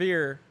biggest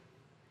fear,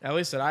 at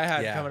least that I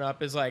had coming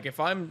up, is like, if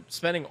I'm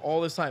spending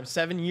all this time,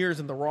 7 years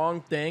in the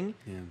wrong thing,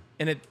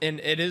 and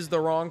it is the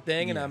wrong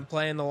thing, and I'm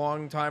playing the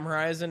long time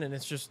horizon, and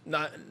it's just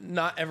not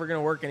ever going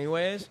to work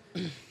anyways.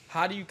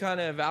 How do you kind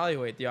of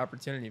evaluate the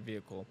opportunity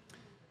vehicle?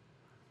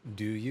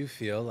 Do you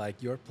feel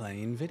like you're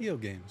playing video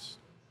games?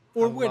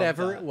 Or love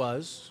whatever that. it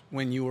was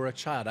when you were a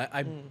child.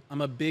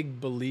 I'm a big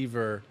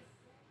believer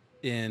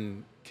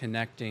in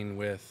connecting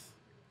with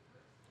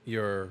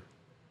who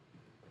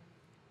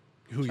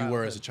you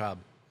were as a child.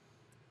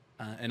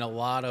 And a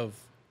lot of,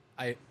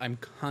 I'm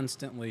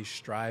constantly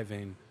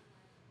striving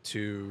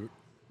to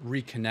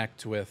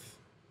reconnect with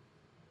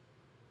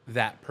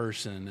that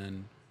person.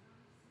 And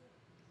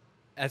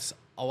that's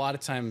a lot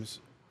of times,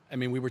 I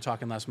mean, we were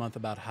talking last month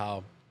about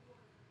how,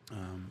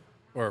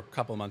 or a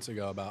couple of months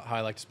ago, about how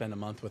I like to spend a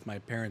month with my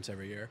parents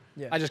every year.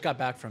 Yeah. I just got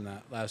back from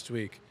that last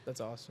week.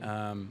 That's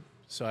awesome.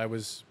 So I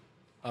was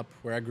up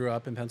where I grew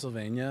up in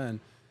Pennsylvania, and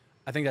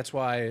I think that's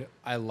why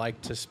I like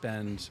to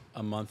spend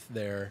a month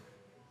there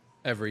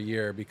every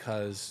year,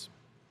 because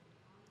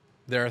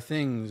there are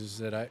things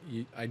that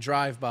I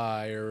drive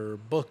by, or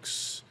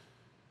books,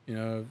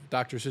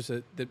 Dr.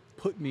 Seuss, that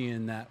put me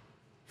in that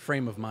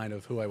frame of mind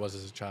of who I was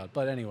as a child.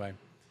 But anyway,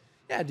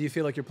 yeah, do you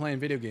feel like you're playing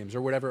video games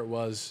or whatever it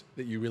was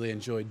that you really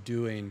enjoyed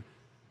doing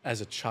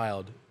as a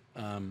child?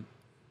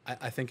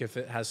 I think if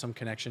it has some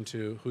connection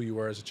to who you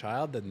were as a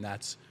child, then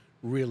that's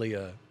really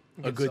a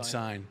good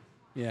sign.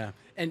 Yeah.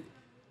 And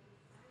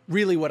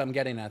really what I'm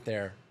getting at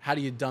there, how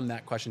do you dumb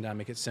that question down,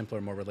 make it simpler,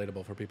 more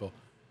relatable for people?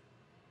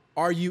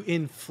 Are you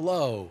in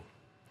flow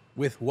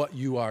with what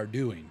you are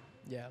doing?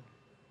 Yeah.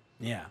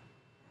 Yeah.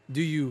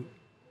 Do you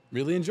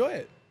really enjoy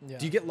it? Yeah.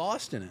 Do you get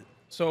lost in it?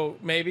 So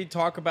maybe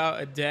talk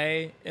about a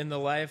day in the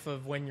life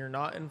of when you're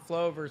not in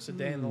flow versus a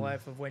day in the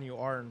life of when you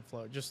are in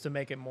flow, just to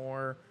make it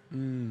more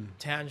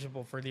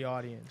tangible for the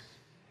audience.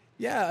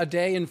 Yeah, a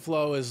day in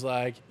flow is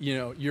like,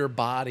 your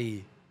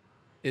body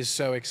is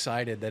so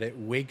excited that it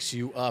wakes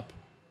you up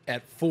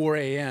at 4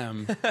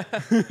 a.m.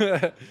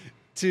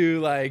 to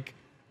like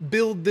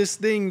build this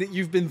thing that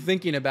you've been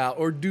thinking about,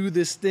 or do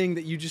this thing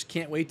that you just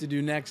can't wait to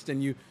do next.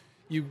 And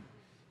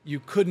you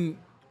couldn't,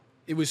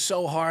 it was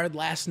so hard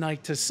last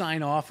night to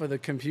sign off of the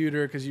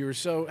computer because you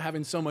were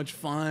having so much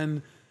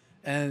fun,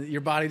 and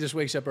your body just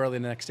wakes up early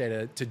the next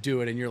day to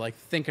do it. And you're like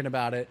thinking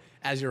about it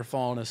as you're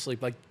falling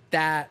asleep. Like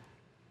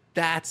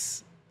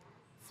that's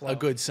Flow. a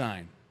good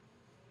sign.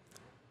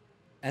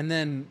 And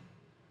then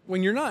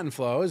when you're not in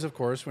flow is, of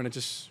course, when it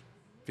just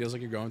feels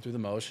like you're going through the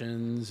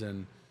motions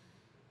and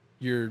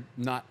you're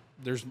not,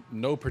 there's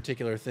no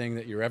particular thing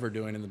that you're ever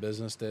doing in the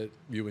business that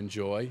you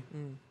enjoy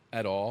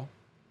at all.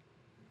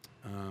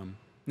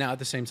 Now, at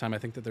the same time, I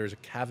think that there's a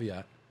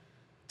caveat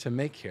to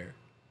make here,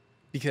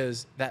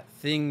 because that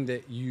thing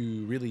that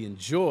you really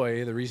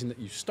enjoy, the reason that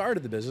you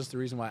started the business, the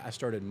reason why I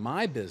started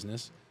my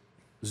business,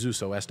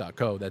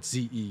 ZeusOS.co, that's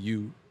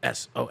ZEUSOS.co.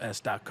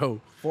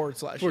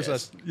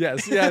 /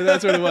 Yes, yeah,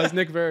 that's what it was.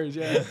 Nick Verge,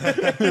 yeah.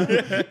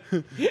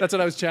 That's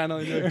what I was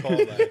channeling there. Call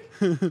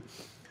that.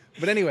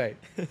 But anyway,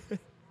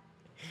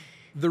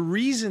 the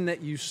reason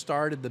that you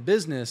started the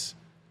business,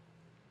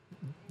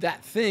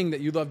 that thing that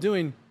you love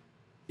doing,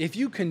 if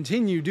you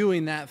continue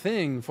doing that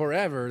thing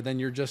forever, then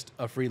you're just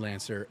a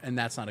freelancer, and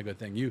that's not a good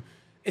thing.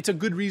 It's a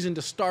good reason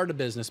to start a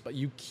business, but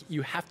you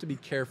have to be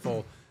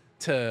careful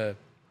to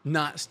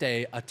not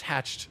stay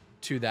attached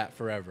to that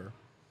forever.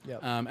 Yep.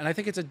 And I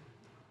think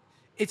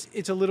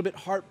it's a little bit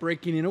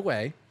heartbreaking in a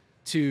way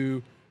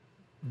to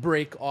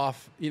break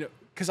off,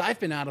 because I've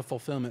been out of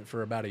fulfillment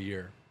for about a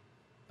year.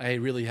 I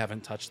really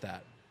haven't touched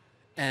that.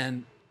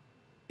 And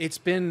it's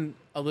been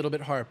a little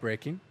bit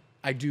heartbreaking.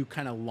 I do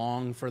kind of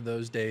long for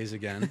those days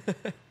again.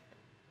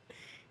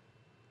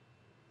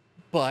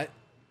 But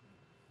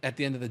at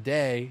the end of the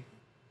day,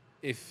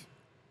 if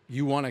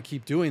you want to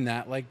keep doing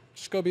that, like,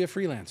 just go be a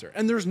freelancer.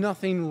 And there's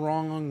nothing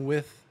wrong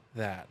with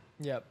that.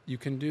 Yep. You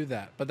can do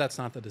that. But that's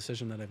not the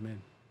decision that I've made.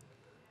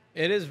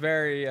 It is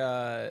very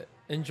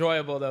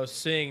enjoyable, though,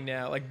 seeing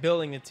now, like,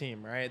 building a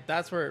team, right?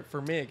 That's where,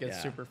 for me, it gets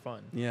Yeah. super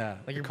fun. Yeah.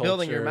 Like, you're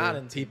building your Culture,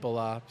 Madden team, people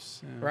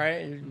ops. Yeah.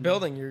 right? You're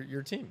building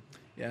your team.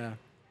 Yeah.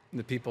 And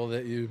the people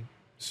that you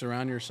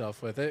surround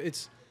yourself with.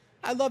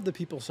 I love the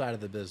people side of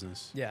the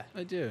business. Yeah.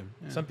 I do.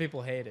 Yeah. Some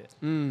people hate it.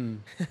 Mm.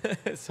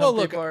 Some Well,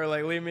 look, people are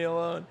like, leave me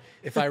alone.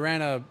 If I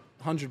ran a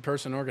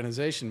 100-person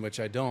organization, which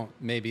I don't,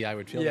 maybe I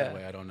would feel that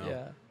way. I don't know.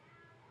 Yeah.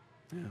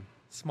 Yeah.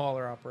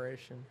 Smaller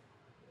operation.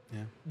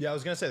 Yeah. Yeah, I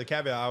was going to say the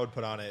caveat I would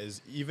put on it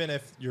is even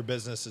if your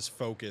business is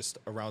focused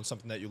around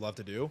something that you love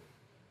to do,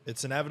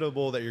 it's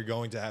inevitable that you're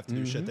going to have to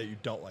do shit that you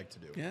don't like to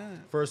do Yeah.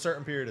 for a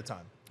certain period of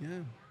time. Yeah.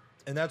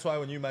 And that's why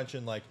when you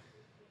mentioned, like,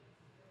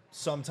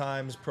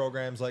 sometimes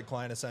programs like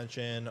Client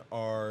Ascension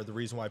are the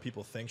reason why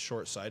people think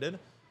short-sighted.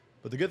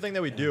 But the good thing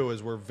that we do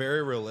is we're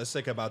very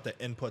realistic about the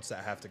inputs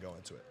that have to go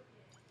into it.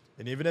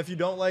 And even if you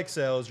don't like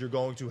sales, you're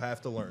going to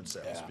have to learn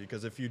sales. Yeah.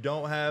 Because if you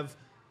don't have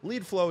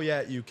lead flow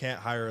yet, you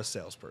can't hire a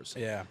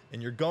salesperson. Yeah.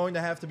 And you're going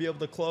to have to be able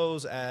to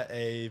close at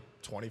a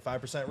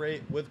 25%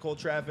 rate with cold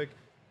traffic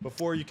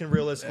before you can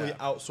realistically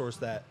outsource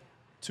that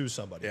to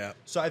somebody. Yeah.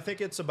 So I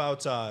think it's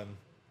about...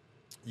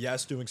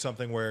 yes, doing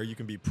something where you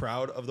can be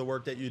proud of the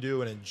work that you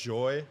do and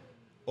enjoy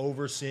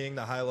overseeing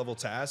the high-level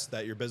tasks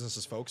that your business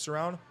is focused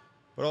around,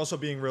 but also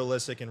being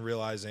realistic and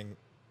realizing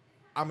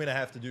I'm going to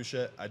have to do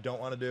shit I don't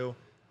want to do.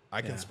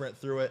 I can sprint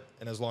through it,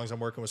 and as long as I'm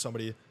working with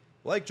somebody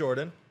like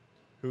Jordan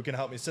who can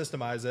help me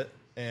systemize it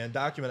and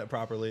document it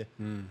properly,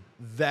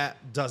 that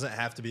doesn't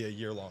have to be a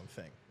year-long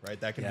thing, right?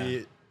 That can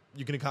be,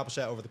 you can accomplish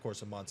that over the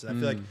course of months. And I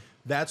feel like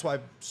that's why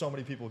so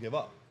many people give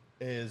up,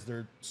 is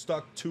they're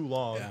stuck too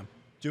long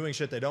doing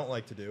shit they don't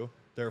like to do.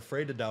 They're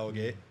afraid to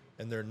delegate,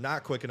 and they're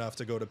not quick enough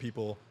to go to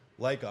people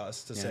like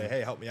us to say,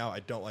 hey, help me out.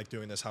 I don't like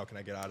doing this. How can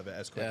I get out of it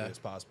as quickly as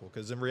possible?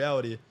 Because in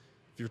reality,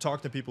 if you're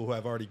talking to people who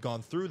have already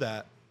gone through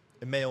that,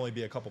 it may only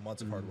be a couple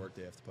months of hard work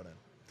they have to put in.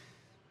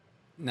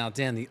 Now,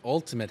 Dan, the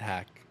ultimate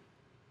hack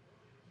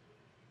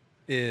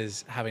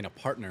is having a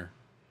partner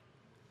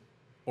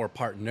or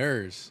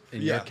partners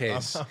in your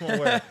case. I'm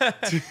aware.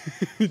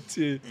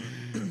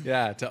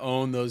 to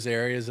own those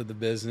areas of the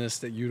business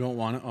that you don't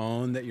want to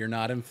own, that you're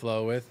not in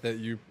flow with, that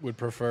you would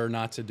prefer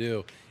not to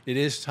do. It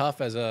is tough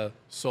as a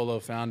solo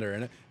founder.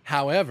 And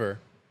however,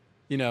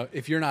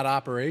 if you're not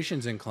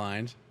operations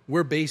inclined,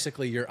 we're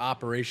basically your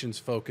operations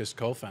focused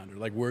co-founder.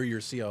 Like, we're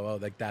your COO.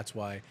 Like, that's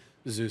why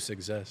Zeus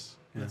exists.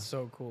 Yeah. That's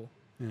so cool.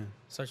 Yeah.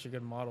 Such a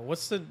good model.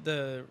 What's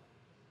the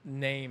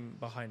name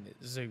behind it?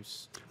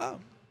 Zeus. Oh,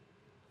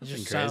 It nothing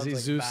just sounds crazy.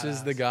 like Zeus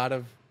is the badass. god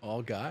of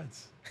all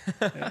gods.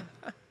 Yeah.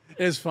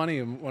 It was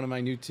funny. One of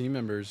my new team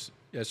members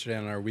yesterday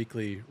on our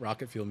weekly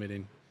rocket fuel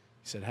meeting,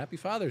 he said, "Happy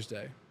Father's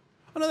Day."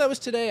 Oh no, that was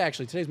today.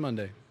 Actually, today's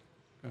Monday.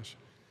 Gosh,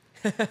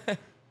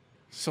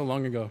 so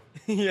long ago.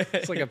 Yeah.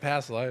 It's like a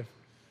past life,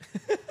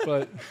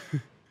 but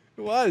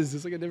it was.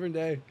 It's like a different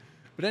day.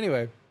 But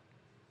anyway,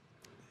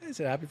 I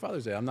said, "Happy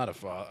Father's Day." I'm not a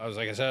father.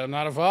 I said, "I'm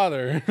not a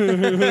father."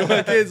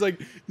 My kid's like,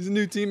 he's a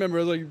new team member.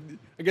 I was like,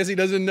 I guess he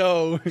doesn't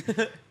know.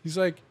 He's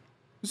like,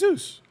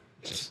 Zeus.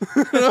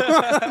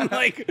 I'm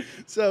like,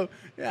 so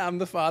yeah, I'm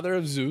the father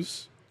of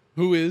Zeus,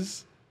 who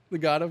is the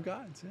god of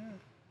gods.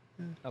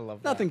 Yeah. I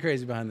love Nothing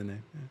crazy behind the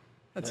name. Yeah.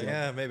 That's it.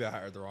 Yeah, maybe I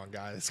hired the wrong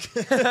guy.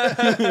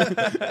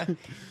 that.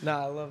 No,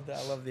 I love that.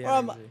 I love the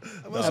energy.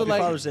 I'm also Happy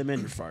like Father's Day, man,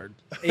 you're fired.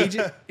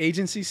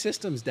 agency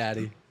systems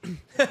daddy.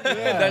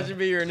 That should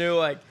be your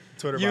new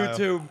Twitter bio.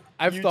 YouTube.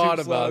 I've YouTube thought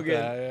slogan.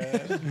 about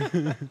that.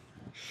 Yeah.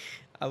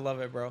 I love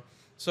it, bro.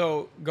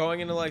 So going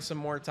into some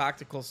more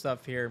tactical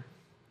stuff here,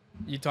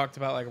 you talked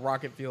about like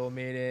rocket fuel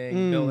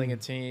meeting, building a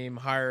team,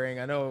 hiring.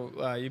 I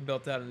know you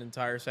built out an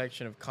entire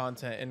section of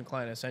content in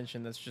Client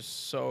Ascension that's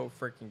just so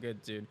freaking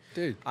good, dude.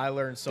 Dude, I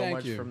learned so thank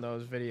much you. from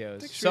those videos.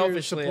 Thanks for your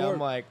Selfishly, support. I'm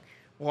like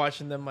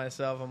watching them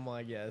myself. I'm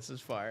like, yeah, this is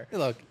fire. Hey,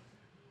 look,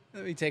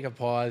 let me take a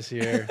pause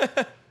here.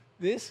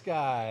 This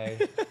guy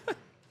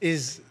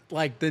is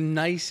like the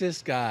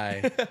nicest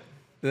guy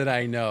that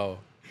I know.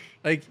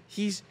 Like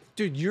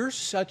dude, you're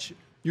such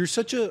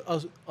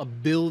a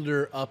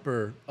builder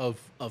upper of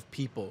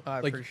people. I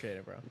like, appreciate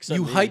it, bro. Except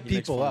you me, hype he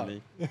makes people fun up. of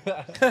me.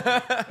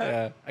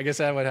 Yeah, I guess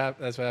that's what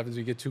happens when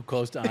you get too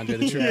close to Andre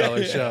the True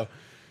Color show.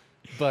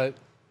 But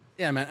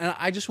yeah, man, and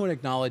I just want to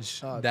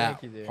acknowledge that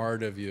thank you, dude.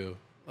 part of you.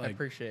 I Like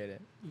appreciate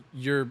it.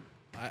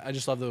 I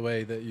just love the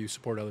way that you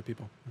support other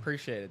people.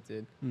 Appreciate it,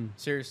 dude.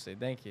 Seriously,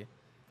 thank you.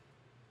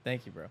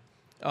 Thank you, bro.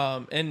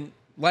 And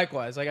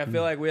likewise, like I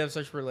feel like we have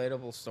such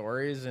relatable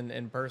stories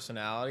and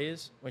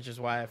personalities, which is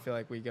why I feel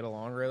like we get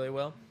along really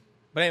well.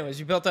 But anyways,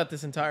 you built out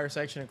this entire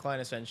section of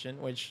Client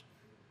Ascension, which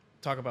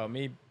talk about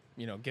me,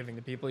 giving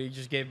to people. You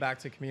just gave back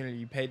to the community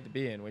you paid to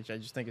be in, which I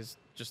just think is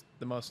just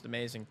the most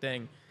amazing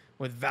thing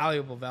with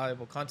valuable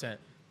content.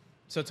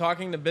 So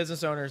talking to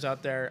business owners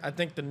out there, I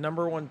think the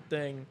number one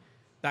thing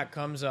that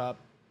comes up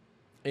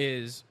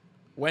is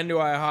when do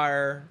I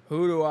hire?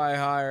 Who do I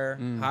hire?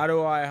 How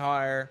do I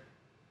hire?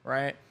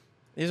 Right?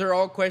 These are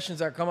all questions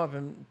that come up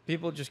and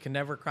people just can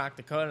never crack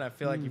the code, and I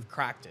feel like you've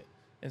cracked it.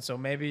 And so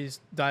maybe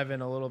dive in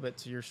a little bit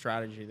to your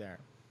strategy there.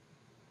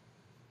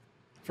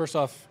 First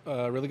off,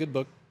 a really good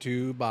book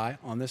to buy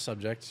on this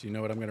subject. You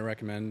know what I'm going to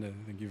recommend. I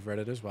think you've read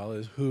it as well.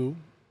 Is Who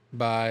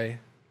by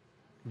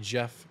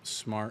Jeff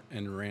Smart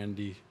and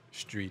Randy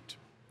Street.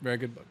 Very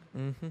good book.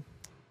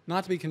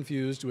 Not to be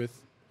confused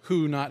with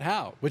Who Not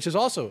How, which is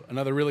also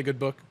another really good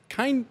book,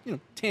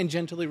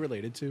 tangentially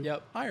related to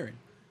hiring.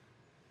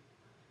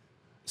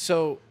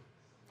 So,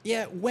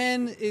 yeah,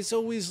 when it's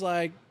always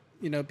like,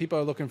 people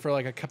are looking for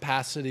like a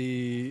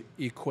capacity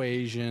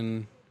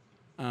equation.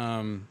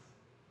 Yeah,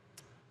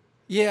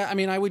 I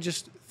mean, I would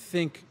just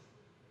think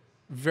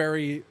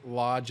very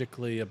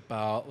logically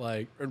about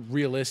or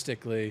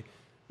realistically,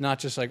 not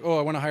just like, oh,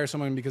 I want to hire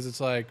someone because it's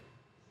like,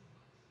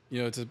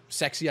 it's a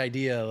sexy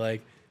idea.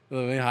 Like,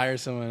 let me hire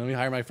someone. Let me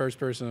hire my first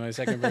person, my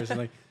second person.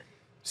 Like,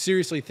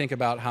 seriously think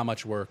about how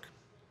much work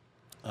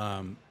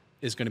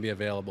is going to be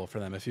available for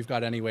them. If you've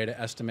got any way to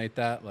estimate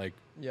that,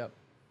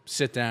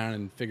 sit down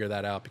and figure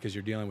that out, because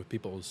you're dealing with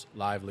people's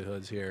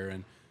livelihoods here.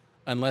 And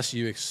unless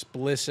you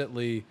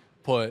explicitly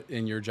put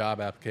in your job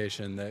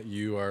application that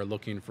you are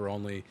looking for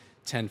only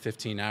 10,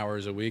 15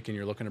 hours a week and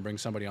you're looking to bring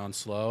somebody on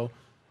slow,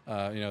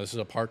 this is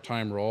a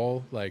part-time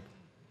role, like,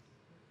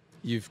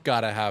 you've got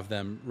to have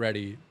them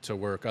ready to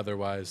work.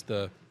 Otherwise,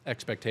 the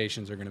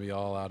expectations are going to be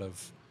all out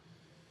of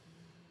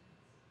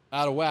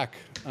whack.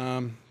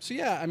 So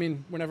yeah, I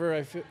mean,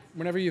 whenever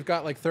you've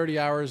got like 30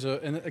 hours,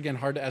 and again,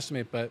 hard to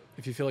estimate, but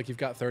if you feel like you've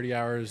got 30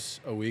 hours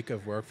a week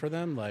of work for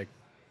them, like,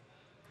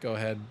 go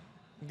ahead,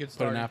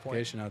 put an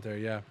application out there.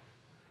 Yeah.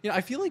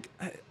 I feel like,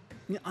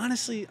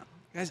 honestly,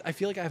 guys, I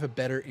feel like I have a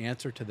better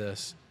answer to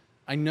this.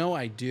 I know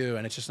I do,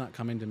 and it's just not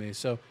coming to me.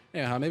 So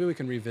anyhow, maybe we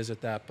can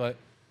revisit that. But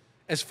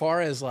as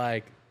far as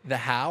like the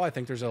how, I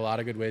think there's a lot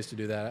of good ways to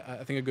do that.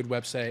 I think a good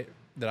website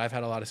that I've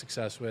had a lot of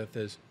success with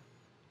is,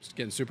 just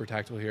getting super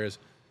tactical here, is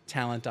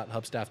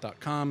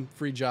talent.hubstaff.com,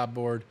 free job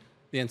board.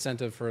 The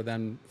incentive for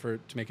them to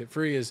make it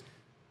free is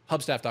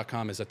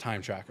hubstaff.com is a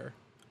time tracker.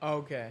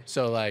 Okay.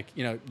 So like,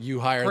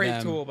 you hire them.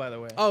 Great tool, by the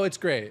way. Oh, it's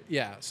great.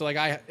 Yeah. So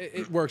like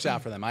it works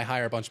out for them. I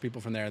hire a bunch of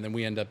people from there, and then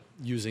we end up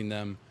using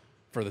them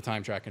for the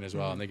time tracking as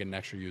well, and they get an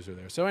extra user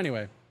there. So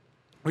anyway,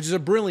 which is a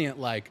brilliant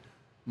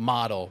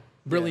model,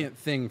 brilliant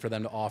thing for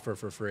them to offer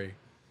for free.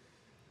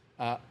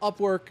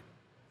 Upwork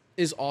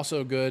is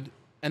also good.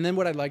 And then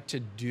what I'd like to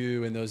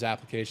do in those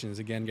applications,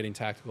 again, getting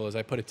tactical, is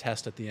I put a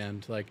test at the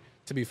end. Like,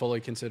 to be fully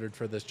considered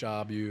for this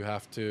job, you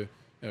have to,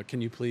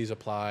 can you please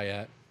apply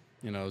at,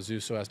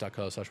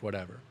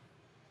 ZeusOS.co/whatever.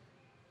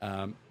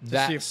 To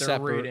see if they're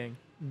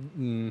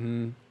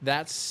reading.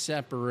 That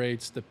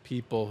separates the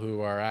people who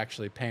are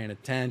actually paying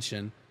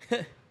attention,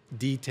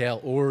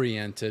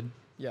 detail-oriented,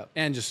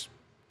 and just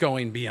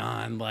going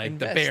beyond, like,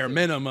 the bare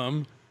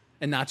minimum,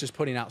 and not just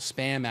putting out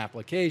spam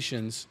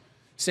applications.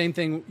 Same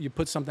thing, you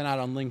put something out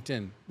on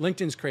LinkedIn.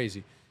 LinkedIn's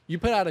crazy. You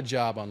put out a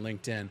job on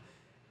LinkedIn,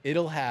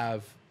 it'll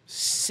have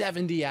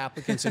 70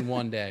 applicants in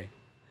one day.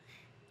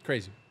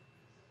 Crazy.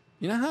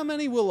 You know how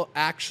many will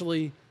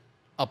actually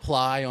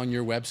apply on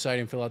your website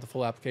and fill out the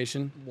full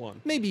application? One.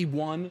 Maybe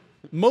one.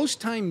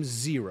 Most times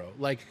 0.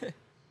 Like,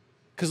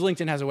 because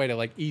LinkedIn has a way to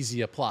like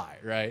easy apply,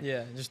 right?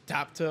 Yeah, just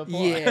tap to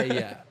apply.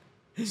 Yeah.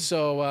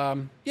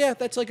 So,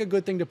 that's like a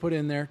good thing to put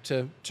in there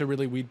to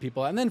really weed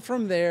people out. And then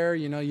from there,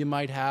 you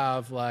might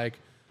have like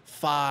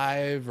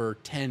 5 or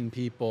 10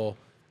 people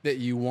that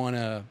you want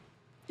to,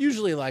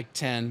 usually like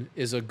 10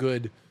 is a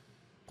good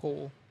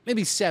pool.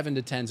 Maybe 7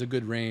 to 10 is a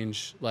good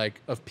range,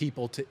 like, of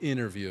people to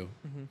interview.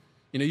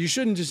 You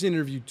shouldn't just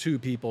interview 2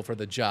 people for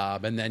the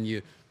job and then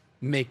you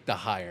make the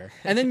hire.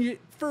 And then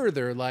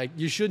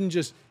you shouldn't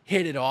just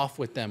hit it off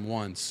with them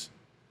once.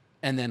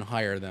 and then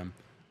hire them.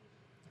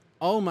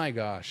 Oh my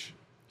gosh.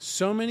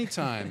 So many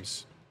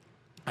times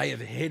I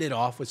have hit it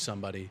off with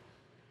somebody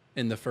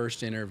in the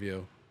first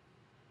interview.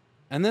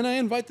 And then I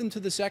invite them to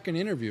the second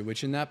interview,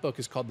 which in that book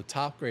is called the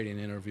top grading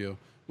interview,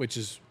 which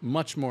is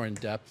much more in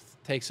depth,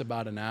 takes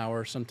about an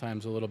hour,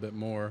 sometimes a little bit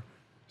more,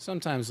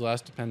 sometimes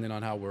less, depending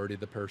on how wordy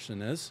the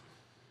person is.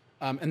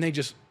 And they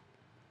just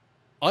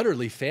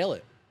utterly fail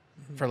it,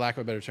 for lack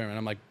of a better term. And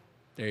I'm like,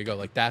 there you go.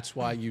 Like, that's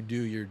why you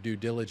do your due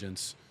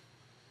diligence.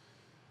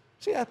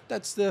 So yeah,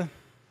 that's the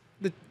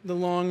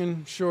long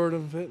and short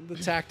of it, the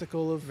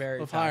tactical of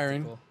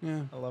hiring. Tactical.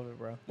 Yeah. I love it,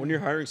 bro. When you're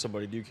hiring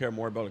somebody, do you care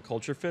more about a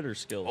culture fit or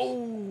skills?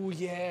 Oh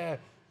yeah,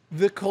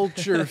 the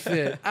culture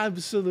fit.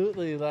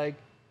 Absolutely. Like,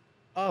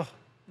 oh,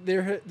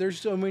 there's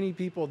so many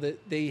people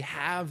that they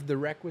have the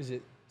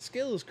requisite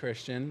skills,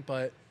 Christian,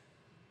 but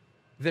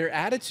their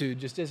attitude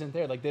just isn't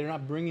there. Like, they're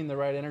not bringing the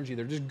right energy.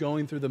 They're just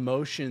going through the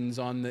motions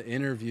on the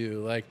interview.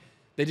 Like,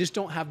 they just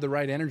don't have the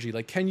right energy.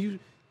 Like, can you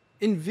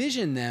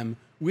envision them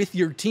with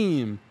your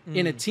team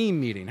in a team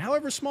meeting,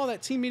 however small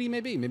that team meeting may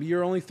be? Maybe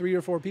you're only 3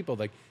 or 4 people.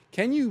 Like,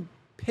 can you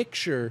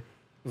picture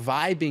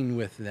vibing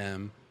with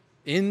them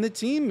in the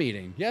team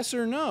meeting? Yes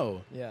or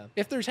no? Yeah.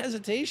 If there's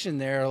hesitation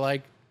there,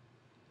 like,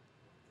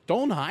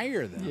 don't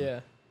hire them. Yeah.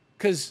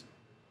 Because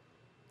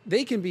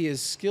they can be as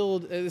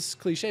skilled, this is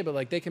cliche, but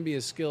like, they can be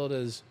as skilled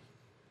as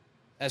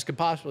could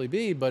possibly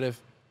be. But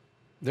if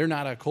they're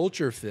not a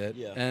culture fit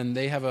and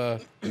they have a,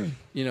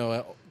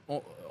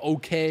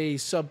 okay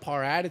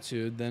subpar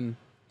attitude, then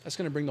that's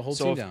going to bring the whole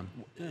team down.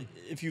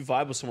 If you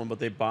vibe with someone but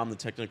they bomb the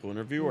technical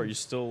interview, are you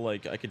still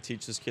like, I could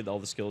teach this kid all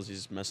the skills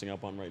he's messing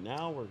up on right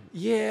now? Or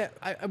Yeah,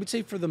 I would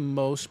say for the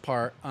most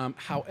part.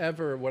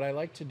 However, what I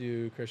like to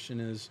do, Christian,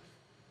 is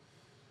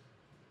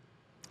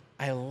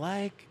I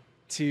like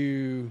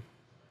to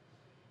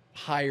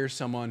hire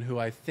someone who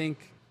I think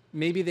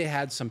maybe they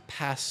had some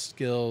past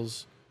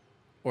skills,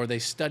 or they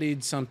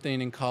studied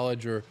something in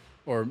college, or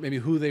maybe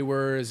who they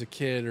were as a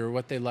kid or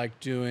what they liked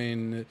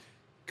doing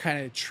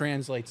kind of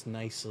translates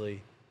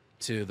nicely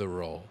to the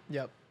role.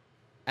 Yep.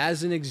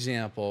 As an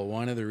example,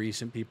 one of the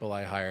recent people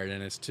I hired,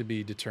 and it's to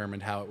be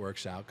determined how it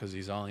works out because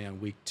he's only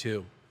on week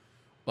 2,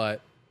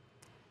 but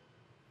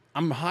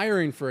I'm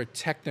hiring for a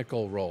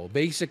technical role,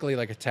 basically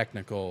like a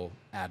technical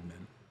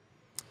admin.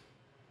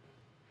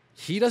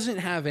 He doesn't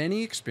have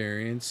any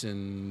experience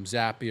in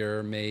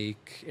Zapier,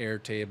 Make,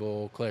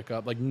 Airtable,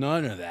 ClickUp, like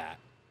none of that.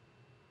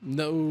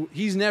 No,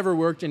 he's never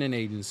worked in an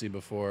agency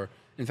before.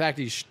 In fact,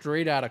 he's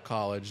straight out of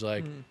college.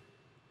 Like,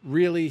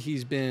 really,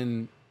 he's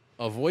been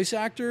a voice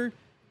actor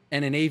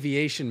and an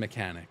aviation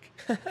mechanic.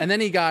 And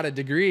then he got a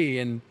degree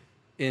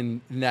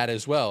in that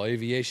as well,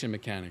 aviation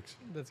mechanics.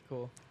 That's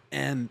cool.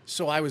 And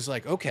so I was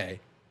like, okay,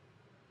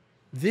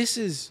 and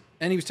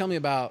he was telling me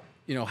about,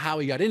 how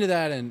he got into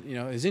that and,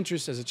 his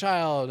interest as a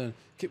child and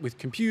with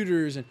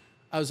computers. And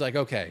I was like,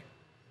 okay,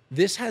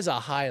 this has a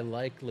high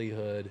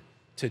likelihood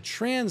to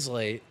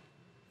translate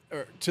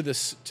or to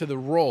the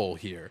role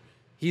here.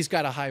 He's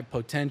got a high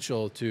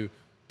potential to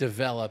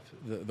develop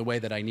the way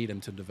that I need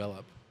him to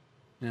develop.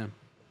 Yeah.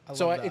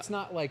 So it's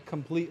not like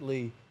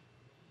completely,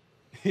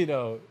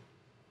 irrelevant.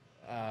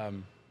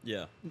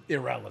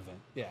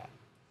 Yeah.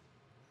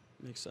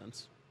 Makes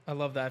sense. I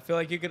love that. I feel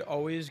like you could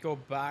always go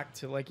back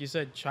to, like you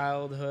said,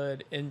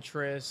 childhood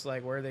interests,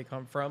 like where they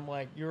come from.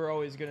 Like, you're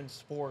always good in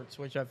sports,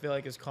 which I feel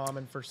like is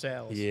common for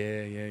sales.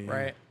 Yeah.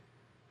 Right?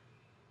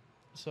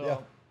 So Yeah,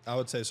 I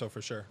would say so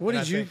for sure. What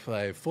did you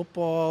play?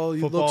 Football?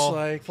 You looks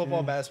like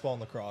football, basketball,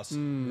 and lacrosse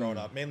growing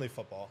up. Mainly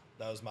football.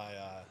 That was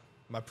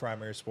my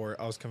primary sport.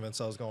 I was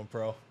convinced I was going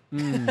pro.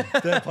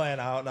 Didn't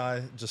plan out, and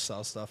I just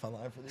sell stuff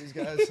online for these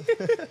guys.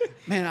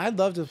 Man, I'd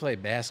love to play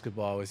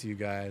basketball with you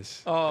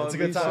guys. Oh, it's a It'd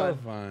good be time.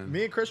 So fun.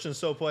 Me and Christian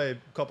still play a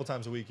couple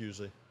times a week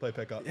usually. Play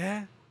pickup.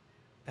 Yeah,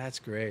 that's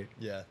great.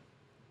 Yeah.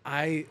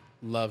 I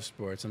love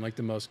sports. I'm like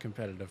the most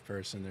competitive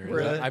person there is.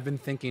 Really? I've been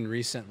thinking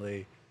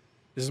recently,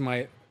 this is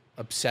my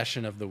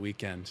obsession of the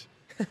weekend.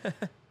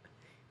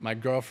 My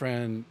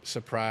girlfriend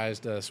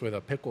surprised us with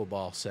a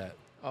pickleball set.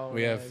 Oh,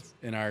 we have nice.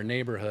 in our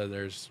neighborhood,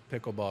 there's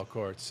pickleball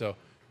courts. So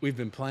we've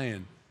been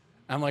playing.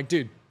 I'm like,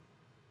 dude,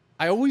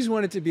 I always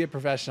wanted to be a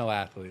professional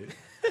athlete.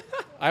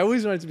 I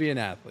always wanted to be an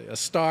athlete, a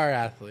star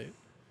athlete.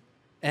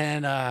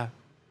 And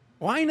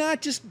why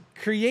not just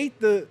create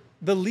the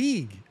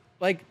league?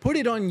 Like, put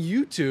it on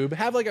YouTube,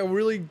 have like a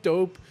really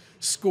dope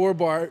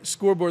scoreboard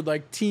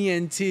like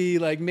TNT,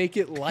 like make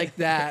it like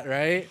that,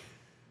 right?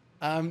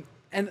 And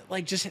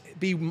like just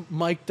be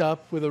mic'd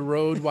up with a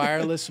Rode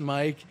wireless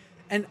mic.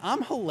 And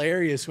I'm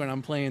hilarious when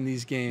I'm playing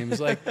these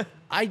games. Like,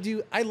 I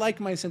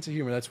like my sense of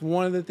humor. That's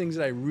one of the things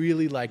that I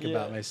really like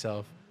about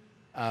myself.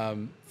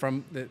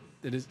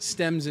 It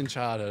stems in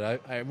childhood.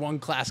 I won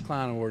class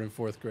clown award in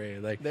 4th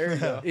grade. Like, there you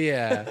go.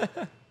 Yeah.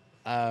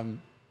 I'm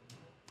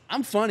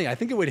funny. I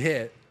think it would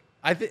hit.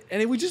 And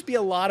it would just be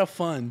a lot of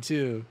fun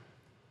too.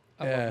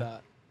 I love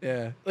that.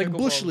 Yeah. Like Pickleball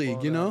Bush is League,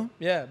 blowing you know? up.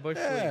 Yeah, Bush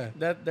Yeah.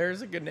 League.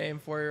 There's a good name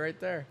for you right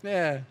there.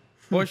 Yeah.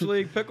 Bush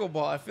League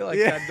pickleball. I feel like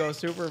Yeah. that'd go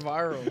super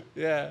viral.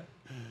 Yeah.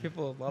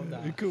 People would love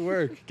that. It could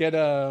work. Get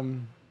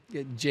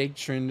Get Jake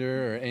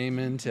Trinder or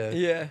Eamon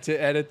Yeah. to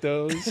edit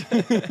those.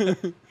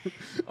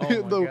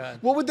 Oh my God.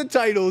 What would the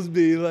titles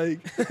be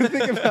like?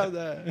 Think about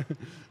that.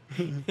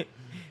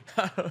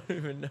 I don't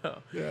even know.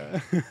 Yeah.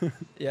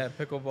 Yeah,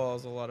 pickleball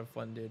is a lot of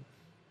fun, dude.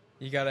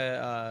 You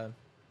gotta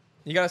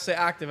stay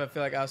active. I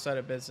feel like outside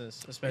of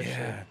business, especially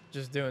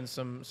just doing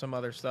some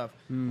other stuff.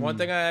 One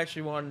thing I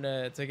actually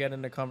wanted to get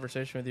into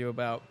conversation with you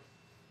about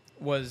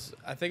was,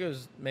 I think it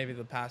was maybe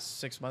the past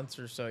 6 months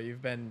or so,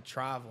 you've been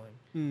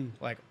traveling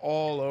like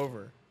all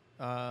over,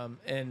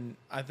 and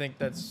I think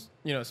that's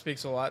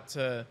speaks a lot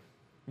to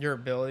your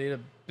ability to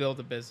build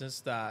a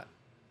business that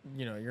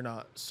you're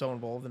not so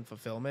involved in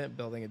fulfillment,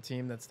 building a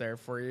team that's there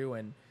for you,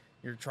 and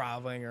you're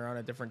traveling or on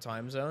a different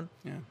time zone.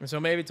 Yeah. And so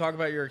maybe talk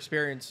about your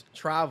experience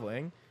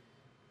traveling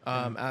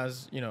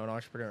as an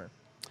entrepreneur.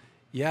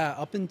 Yeah,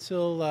 up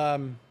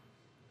until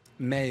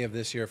May of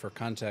this year, for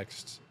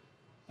context,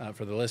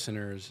 for the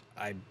listeners,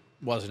 I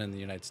wasn't in the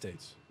United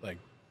States. Like,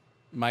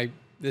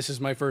 this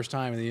is my first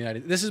time in the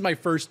United. This is my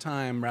first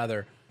time,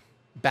 rather,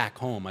 back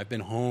home. I've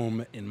been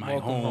home in my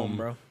home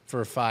bro,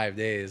 for 5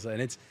 days,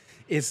 and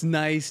it's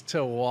nice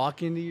to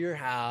walk into your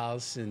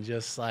house and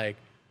just like,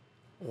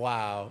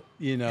 wow,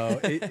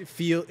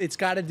 it's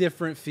got a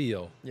different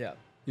feel. Yeah.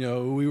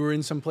 We were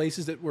in some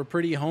places that were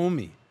pretty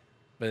homey,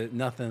 but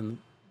nothing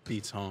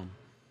beats home.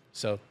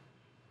 So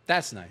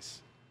that's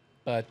nice.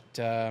 But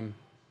where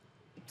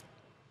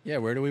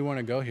do we want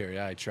to go here?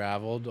 Yeah, I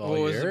traveled all year.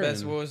 What was the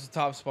best? What was the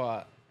top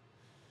spot?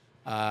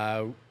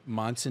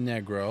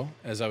 Montenegro.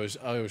 As I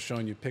was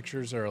showing you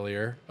pictures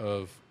earlier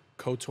of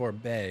Kotor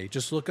Bay.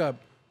 Just look up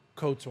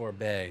Kotor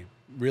Bay.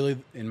 Really,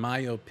 in my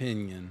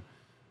opinion,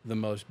 the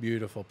most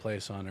beautiful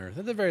place on earth.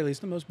 At the very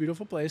least, the most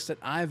beautiful place that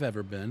I've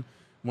ever been.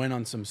 Went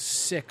on some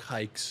sick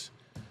hikes.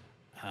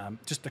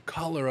 Just the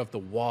color of the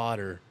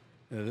water,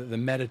 the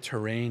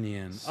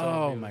Mediterranean. So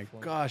beautiful. My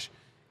gosh.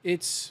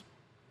 It's,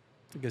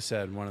 like I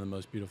said, one of the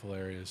most beautiful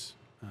areas.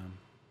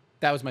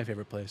 That was my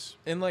favorite place.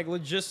 And like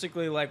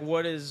logistically, like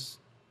what is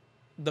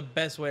the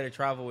best way to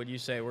travel, would you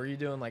say? Were you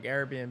doing like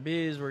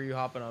Airbnbs? Were you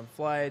hopping on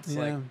flights?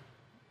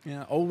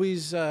 Yeah,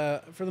 always,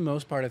 for the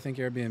most part, I think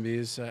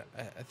Airbnbs.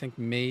 I think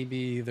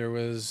maybe there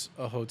was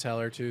a hotel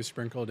or two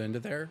sprinkled into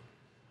there.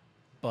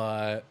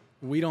 But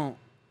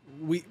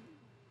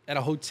at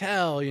a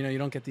hotel, you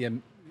don't get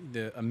the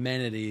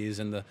amenities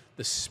and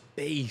the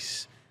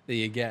space that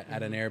you get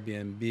at an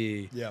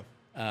Airbnb. Yeah.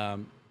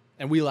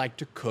 And we like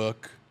to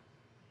cook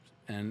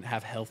and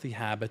have healthy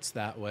habits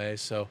that way.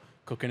 So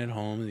cooking at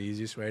home is the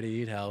easiest way to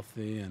eat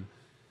healthy. And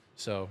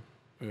so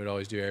we would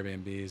always do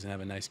Airbnbs and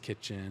have a nice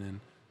kitchen and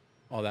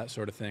all that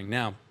sort of thing.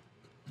 Now,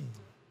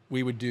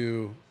 we would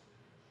do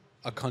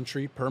a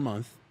country per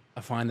month.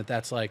 I find that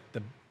that's like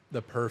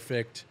the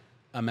perfect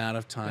amount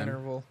of time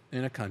interval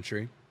in a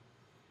country.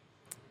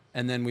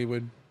 And then we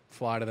would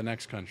fly to the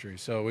next country.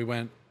 So we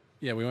went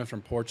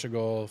from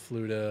Portugal,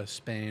 flew to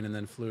Spain, and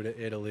then flew to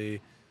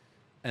Italy,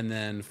 and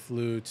then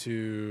flew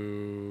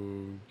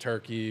to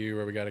Turkey,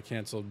 where we got a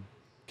canceled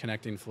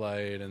connecting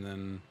flight, and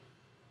then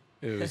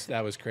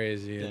that was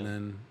crazy. Yeah.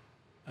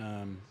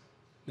 And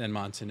then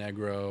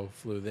Montenegro,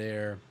 flew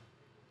there.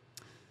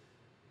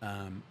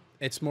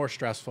 It's more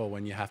stressful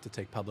when you have to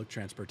take public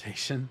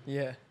transportation.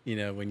 Yeah.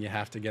 When you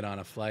have to get on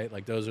a flight,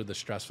 like those are the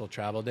stressful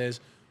travel days.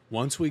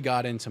 Once we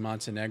got into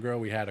Montenegro,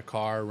 we had a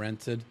car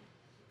rented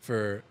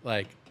for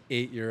like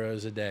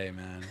 €8 a day,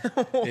 man.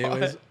 It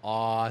was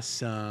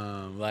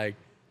awesome. Like,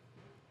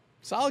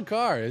 solid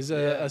car. It was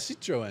a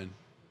Citroën.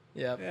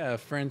 Yeah. Yeah,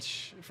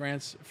 French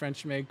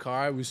made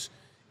car.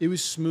 It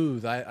was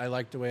smooth. I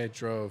liked the way it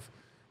drove.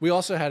 We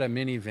also had a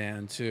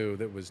minivan too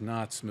that was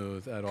not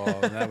smooth at all,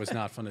 and that was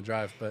not fun to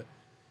drive. But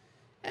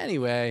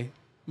anyway,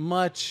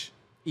 much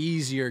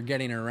easier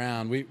getting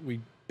around.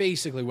 We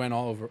basically went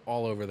all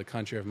over the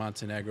country of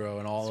Montenegro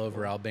and all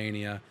over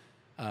Albania.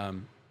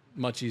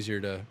 Much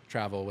easier to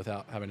travel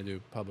without having to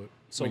do public.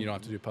 So when you don't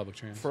have to do public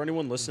transit. For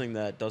anyone listening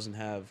that doesn't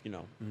have,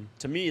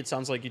 to me it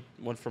sounds like you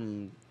went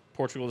from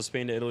Portugal to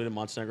Spain to Italy to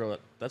Montenegro.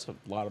 That's a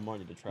lot of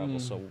money to travel.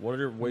 So what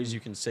are ways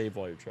you can save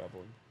while you're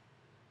traveling?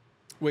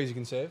 Ways you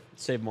can save?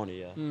 Save money,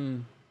 yeah.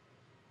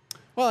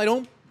 Well, I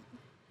don't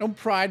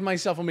pride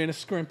myself on being a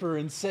scrimper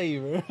and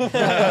saver. No,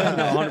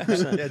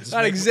 100%. Yeah,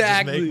 Not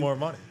exactly. Just make more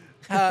money.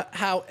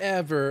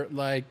 However,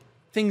 like,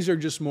 things are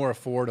just more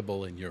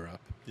affordable in Europe.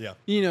 Yeah.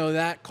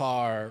 That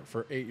car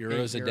for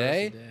 €8 a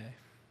day.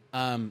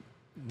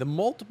 The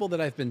multiple that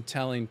I've been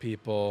telling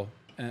people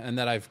and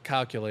that I've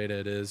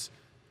calculated is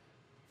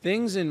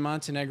things in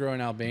Montenegro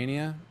and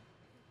Albania,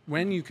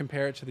 when you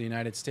compare it to the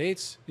United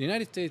States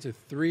are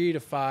 3 to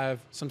 5,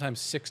 sometimes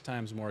 6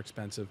 times more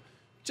expensive.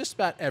 Just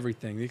about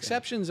everything. The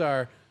exceptions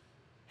are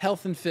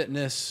health and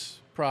fitness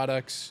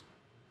products,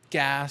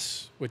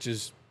 gas, which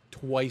is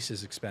twice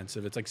as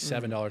expensive. It's like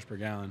 $7 per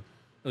gallon.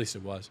 At least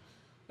it was.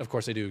 Of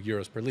course, they do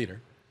euros per liter.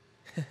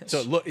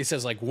 So it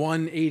says like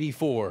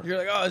 184. You're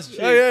like, oh, it's cheap.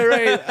 Oh, yeah,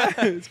 right.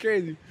 It's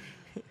crazy.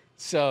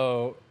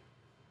 So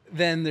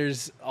then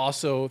there's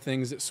also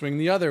things that swing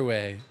the other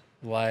way,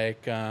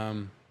 like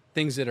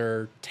things that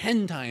are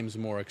 10 times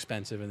more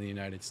expensive in the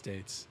United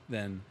States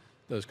than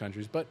those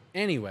countries. But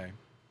anyway,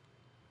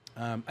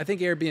 I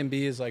think Airbnb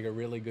is like a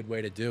really good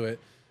way to do it,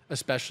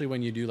 especially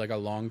when you do like a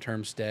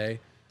long-term stay.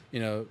 You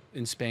know,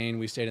 in Spain,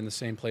 we stayed in the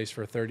same place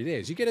for 30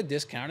 days. You get a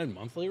discounted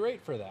monthly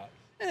rate for that.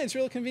 And it's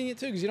really convenient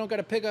too, because you don't got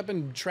to pick up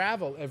and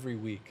travel every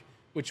week,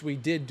 which we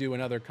did do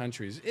in other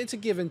countries. It's a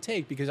give and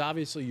take, because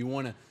obviously you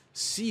want to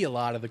see a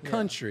lot of the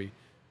country.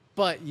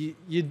 But you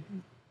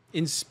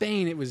in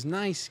Spain, it was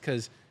nice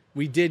because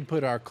we did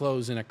put our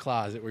clothes in a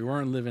closet. We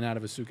weren't living out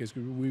of a suitcase.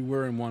 We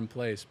were in one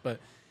place. But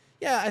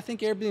yeah, I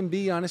think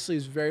Airbnb honestly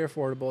is very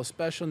affordable,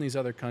 especially in these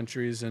other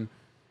countries. And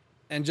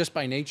just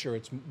by nature,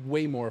 it's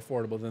way more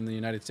affordable than the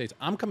United States.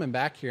 I'm coming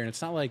back here, and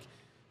it's not like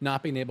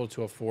not being able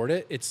to afford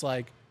it. It's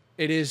like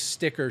it is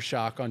sticker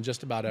shock on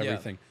just about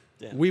everything.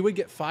 Yeah. We would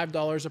get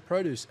 $5 of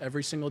produce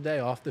every single day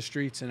off the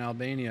streets in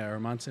Albania or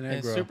Montenegro.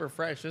 And it's super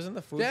fresh. Isn't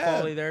the food Yeah.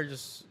 quality there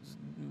just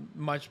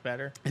much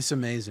better? It's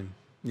amazing.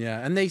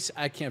 Yeah, and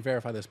I can't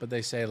verify this, but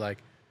they say like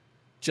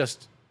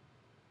just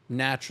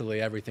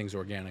naturally everything's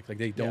organic. Like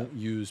they don't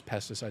use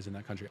pesticides in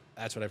that country.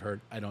 That's what I've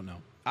heard. I don't know.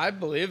 I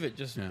believe it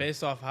just Yeah.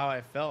 based off how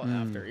I felt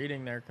after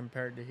eating there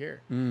compared to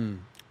here.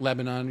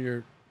 Lebanon,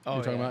 you're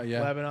talking about?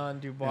 Yeah. Lebanon,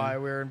 Dubai.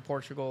 We were in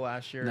Portugal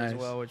last year as Nice.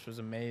 well, which was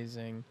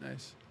amazing.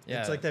 Nice.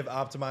 Yeah. It's like they've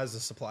optimized the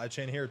supply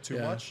chain here too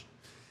Yeah. much,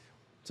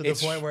 to It's-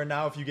 the point where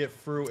now if you get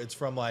fruit, it's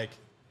from like,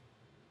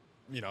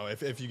 you know,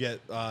 if you get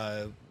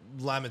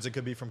lemons, it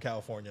could be from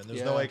California. And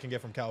there's no Yeah. way it can get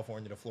from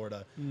California to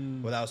Florida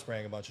without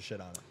spraying a bunch of shit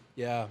on it.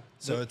 Yeah.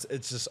 So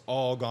it's just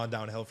all gone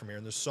downhill from here.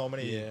 And there's so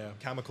many Yeah.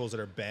 chemicals that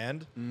are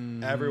banned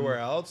everywhere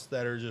else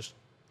that are just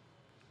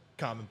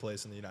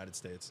commonplace in the United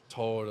States.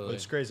 Totally.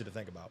 It's crazy to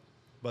think about.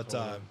 But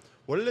Totally.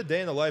 what did a day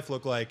in the life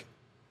look like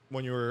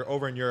when you were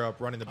over in Europe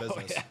running the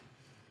business?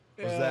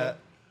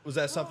 Was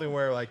that something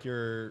where like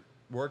you're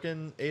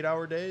working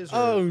 8-hour days? Or?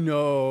 Oh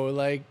no,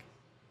 like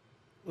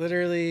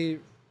literally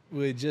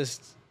would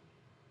just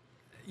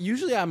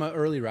usually I'm an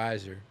early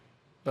riser,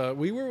 but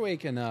we were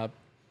waking up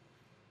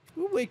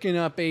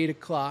 8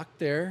 o'clock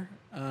there,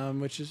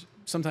 which is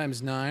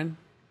sometimes 9.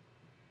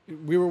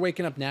 We were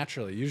waking up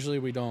naturally. Usually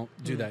we don't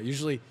do that.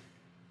 Usually,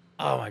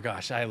 oh my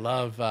gosh, I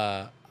love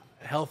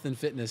health and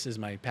fitness is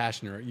my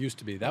passion, or it used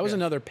to be. That was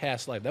another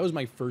past life. That was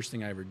my first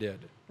thing I ever did.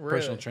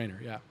 Personal Really?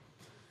 trainer, yeah.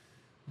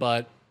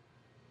 But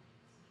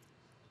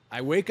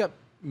I wake up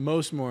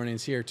most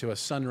mornings here to a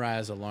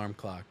sunrise alarm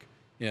clock.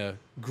 You know,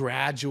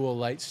 gradual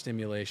light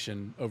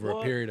stimulation over a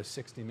What? period of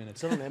 60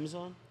 minutes. Is that on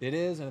Amazon? It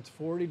is, and it's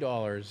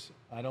 $40.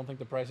 I don't think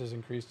the price has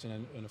increased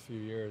in a few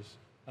years.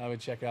 I would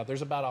check it out.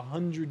 There's about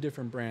 100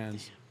 different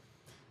brands.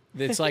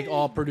 It's like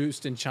all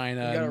produced in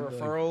China. You got a and, like,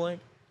 referral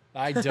link?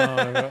 I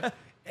don't.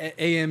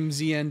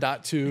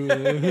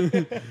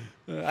 AMZN.2.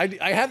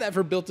 I have that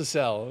for built to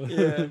sell.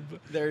 Yeah,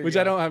 there you which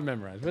go. I don't have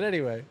memorized. But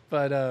anyway,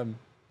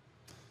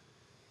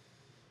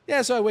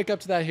 yeah, so I wake up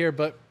to that here,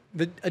 but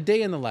a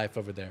day in the life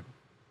over there.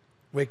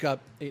 Wake up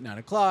 8, 9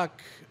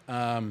 o'clock,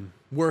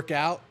 work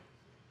out,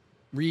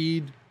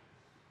 read,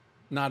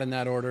 not in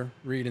that order,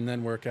 read and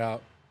then work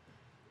out.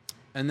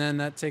 And then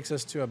that takes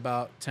us to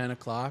about 10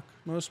 o'clock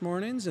most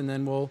mornings. And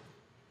then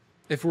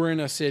if we're in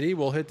a city,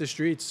 we'll hit the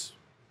streets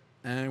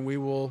and we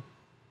will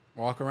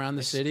walk around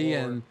the city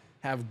Explore. and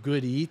have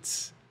good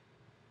eats.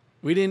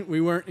 We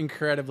weren't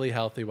incredibly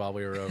healthy while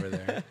we were over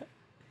there.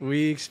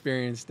 We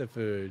experienced the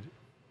food.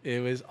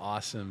 It was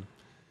awesome.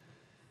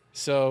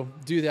 So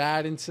do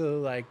that until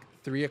like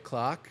 3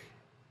 o'clock.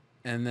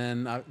 And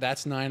then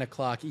that's 9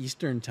 o'clock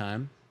Eastern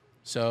time.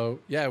 So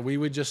yeah, we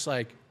would just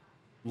like,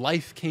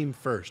 life came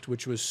first,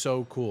 which was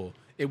so cool.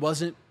 It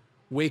wasn't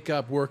wake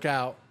up, work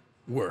out,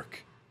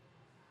 work.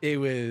 It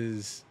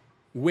was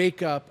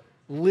wake up,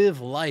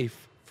 live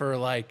life for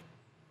like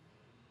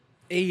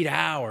 8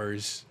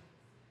 hours,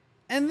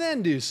 and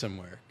then do some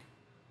work.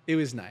 It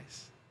was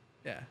nice.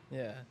 Yeah.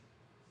 Yeah.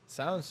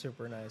 Sounds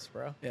super nice,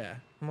 bro. Yeah.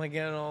 I'm like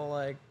getting all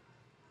like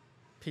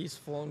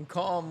peaceful and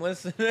calm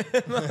listening.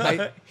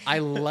 I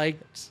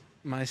liked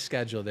my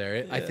schedule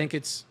there. I Yeah. think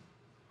it's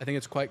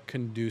quite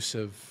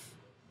conducive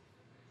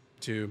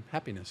to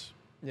happiness.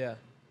 Yeah.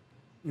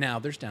 Now,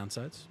 there's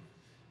downsides.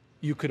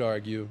 You could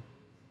argue,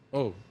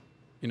 oh,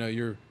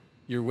 you're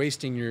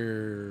wasting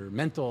your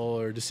mental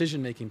or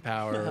decision-making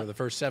power the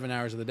first 7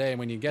 hours of the day, and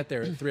when you get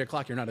there at 3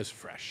 o'clock, you're not as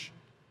fresh.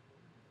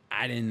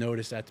 I didn't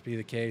notice that to be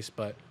the case,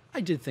 but I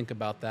did think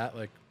about that.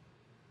 Like,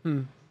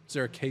 is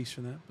there a case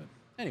for that? But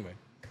anyway,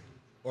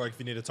 Or if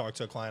you need to talk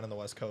to a client on the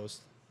West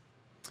Coast,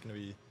 it's going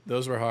to be,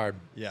 those were hard.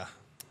 yeah.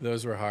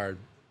 Those were hard.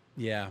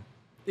 Yeah.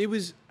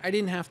 I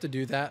didn't have to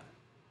do that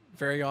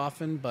very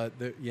often, but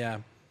yeah.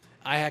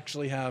 I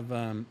actually have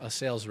a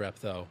sales rep,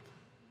 though,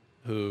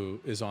 who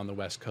is on the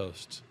West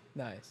Coast.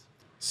 Nice.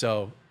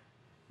 So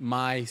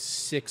my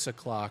 6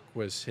 o'clock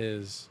was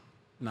his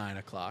 9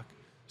 o'clock.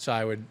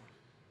 So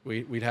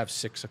we'd have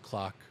 6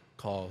 o'clock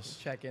calls.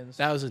 Check-ins.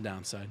 That was a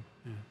downside.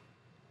 Yeah.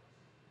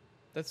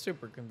 That's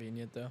super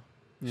convenient though.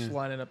 Yeah. Just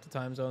lining up the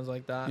time zones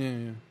like that. Yeah,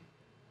 yeah.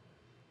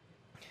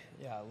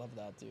 Yeah, I love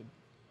that, dude.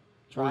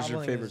 Where's your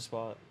Traveling favorite is-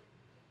 spot?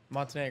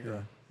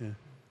 Montenegro. Yeah.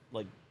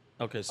 Like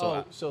Okay,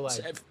 so so like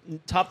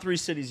top 3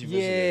 cities you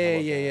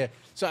visited. yeah.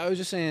 So I was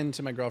just saying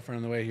to my girlfriend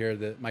on the way here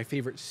that my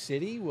favorite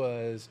city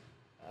was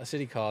a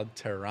city called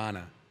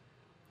Tirana.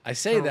 I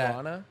say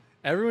Tirana?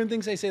 that everyone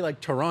thinks I say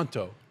like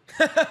Toronto.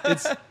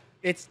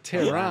 It's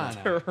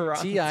Tirana. Tirana.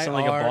 Sound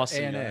like a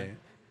Boston Tirana. guy.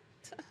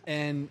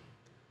 And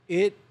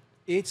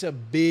it's a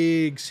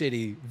big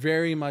city,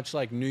 very much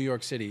like New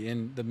York City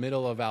in the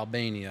middle of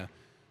Albania.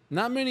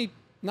 Not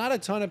a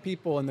ton of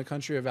people in the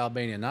country of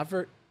Albania,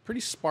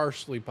 pretty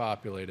sparsely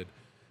populated.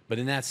 But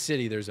in that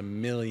city, there's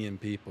 1 million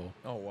people.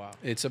 Oh, wow.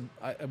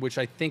 Which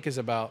I think is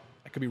about,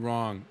 I could be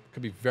wrong,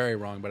 could be very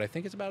wrong, but I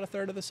think it's about a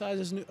third of the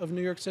size of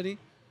New York City.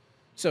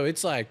 So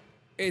it's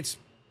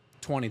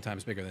 20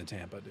 times bigger than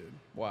Tampa, dude.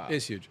 Wow.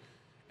 It's huge.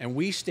 And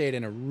we stayed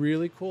in a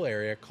really cool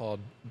area called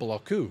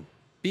Bloku.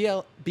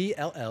 Bllokku.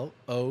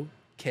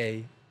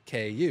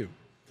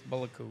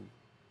 Balaku.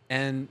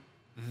 And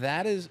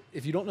that is,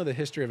 if you don't know the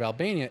history of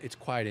Albania, it's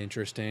quite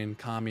interesting.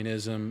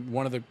 Communism,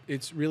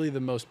 it's really the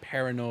most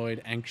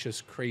paranoid,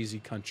 anxious, crazy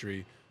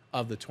country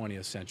of the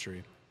 20th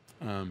century.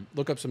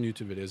 Look up some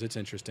YouTube videos. It's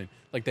interesting.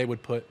 Like they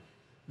would put,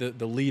 the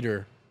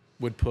leader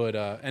would put,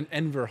 and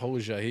Enver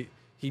Hoxha,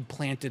 he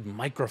planted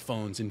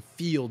microphones in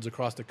fields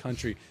across the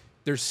country.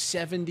 There's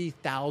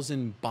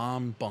 70,000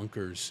 bomb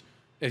bunkers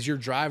as you're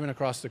driving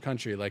across the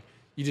country. Like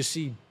you just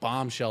see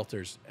bomb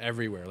shelters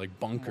everywhere, like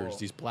bunkers,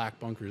 these black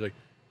bunkers. Like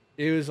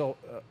it was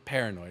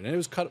paranoid, and it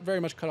was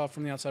very much cut off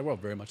from the outside world,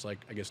 very much like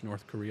I guess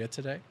North Korea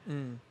today.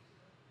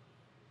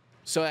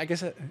 So I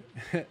guess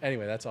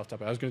anyway, that's off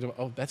topic. I was going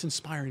to that's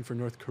inspiring for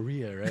North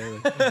Korea,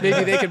 right? Like,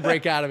 maybe they could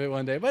break out of it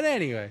one day. But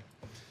anyway,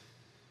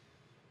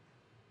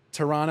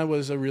 Tirana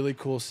was a really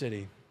cool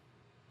city.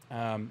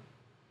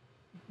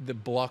 The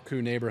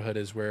Bloku neighborhood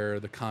is where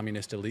the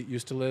communist elite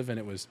used to live, and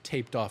it was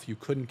taped off. You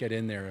couldn't get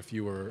in there if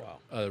you were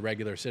a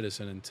regular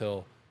citizen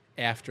until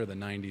after the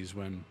 90s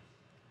when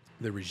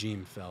the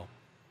regime fell.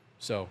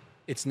 So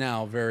it's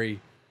now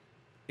very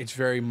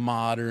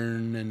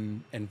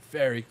modern and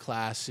very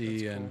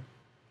classy. That's cool.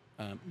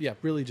 And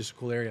really just a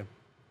cool area.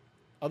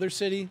 Other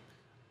city,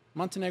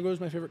 Montenegro is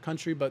my favorite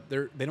country, but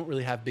they don't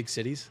really have big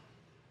cities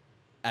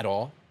at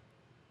all.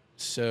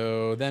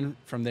 So then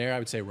from there, I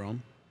would say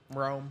Rome.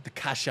 The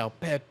cacio e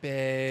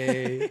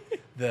pepe,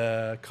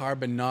 the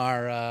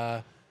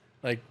carbonara.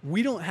 Like,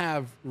 we don't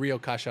have real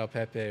cacio e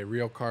pepe,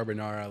 real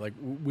carbonara. Like,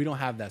 we don't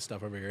have that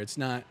stuff over here.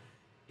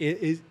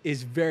 It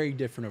is very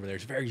different over there.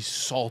 It's very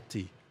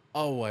salty.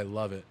 Oh, I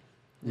love it.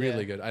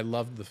 Really good. I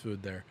loved the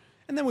food there.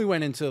 And then we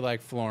went into,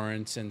 like,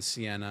 Florence and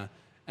Siena.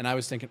 And I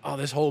was thinking,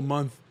 this whole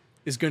month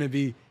is going to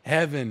be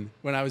heaven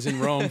when I was in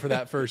Rome for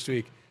that first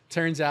week.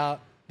 Turns out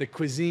the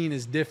cuisine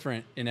is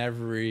different in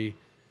every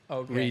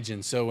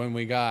region. So when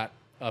we got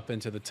up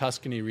into the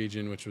Tuscany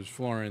region, which was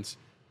Florence,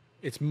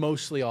 it's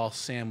mostly all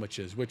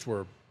sandwiches, which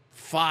were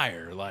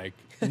fire, like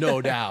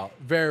no doubt,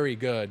 very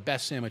good,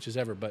 best sandwiches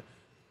ever. But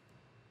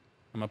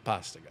I'm a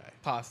pasta guy.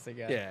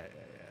 Yeah.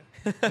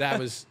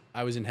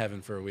 I was in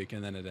heaven for a week,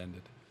 and then it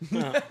ended.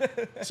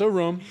 So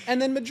Rome,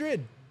 and then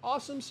Madrid,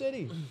 awesome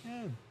city.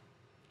 Yeah.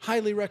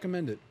 Highly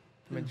recommend it.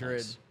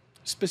 Madrid,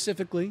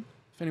 specifically,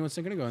 if anyone's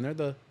thinking of going there,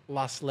 the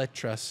Las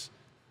Letras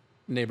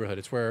neighborhood.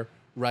 It's where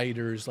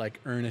writers like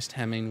Ernest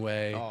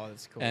Hemingway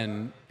that's cool.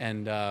 and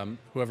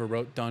whoever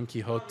wrote Don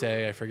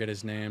Quixote, I forget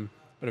his name,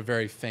 but a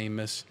very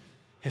famous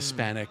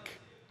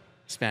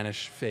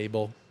Spanish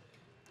fable,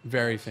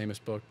 very famous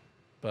book.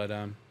 But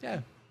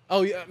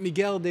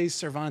Miguel de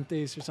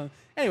Cervantes or something.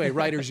 Anyway,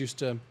 writers used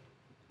to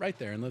write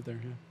there and live there.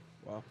 Yeah.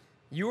 Wow.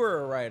 You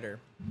were a writer.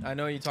 I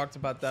know you talked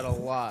about that a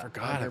lot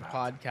on your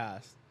about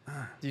podcast.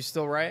 Do you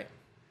still write?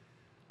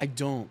 I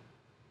don't.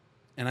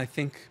 And I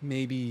think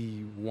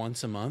maybe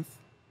once a month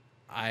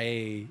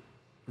I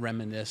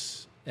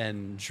reminisce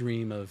and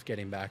dream of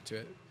getting back to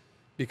it,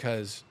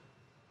 because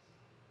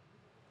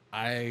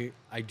I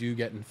do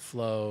get in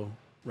flow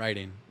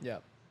writing.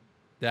 Yep.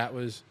 That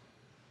was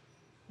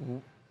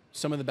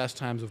some of the best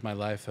times of my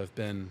life have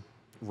been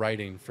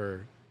writing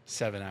for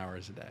 7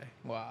 hours a day.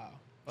 Wow.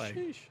 Like,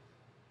 Sheesh.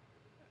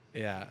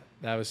 yeah,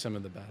 that was some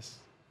of the best.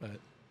 But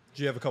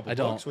Do you have a couple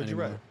books? What'd you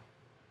write?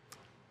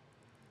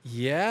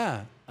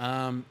 Yeah.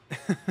 Andre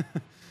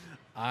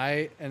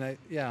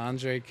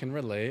can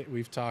relate.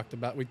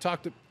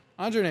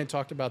 Andre and I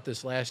talked about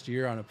this last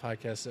year on a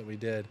podcast that we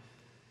did.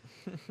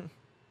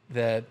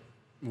 That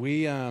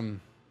we,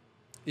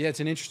 it's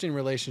an interesting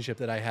relationship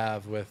that I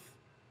have with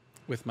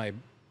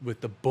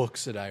the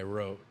books that I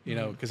wrote, you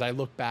know, because I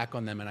look back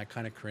on them and I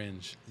kind of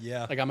cringe.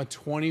 Yeah. Like, I'm a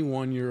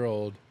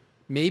 21-year-old.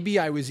 Maybe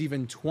I was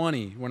even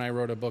 20 when I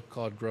wrote a book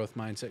called Growth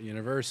Mindset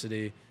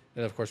University.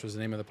 That, of course, was the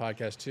name of the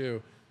podcast,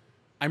 too.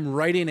 I'm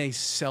writing a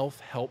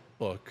self-help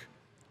book,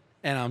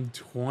 and I'm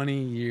 20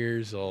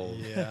 years old.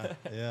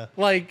 Yeah.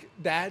 Like,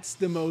 that's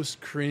the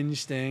most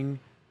cringe thing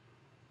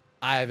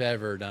I've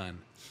ever done.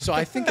 So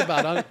I think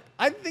about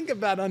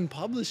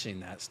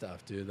unpublishing that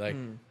stuff, dude. Like,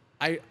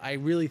 I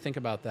really think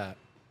about that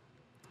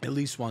at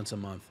least once a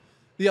month.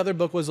 The other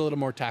book was a little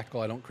more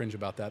tactical. I don't cringe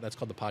about that. That's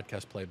called the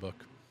Podcast Playbook.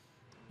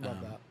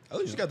 Love that. At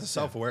least you got the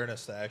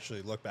self-awareness to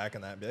actually look back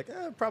on that and be like,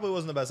 it probably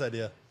wasn't the best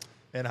idea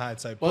in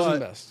hindsight. Wasn't but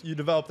the best. You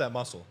develop that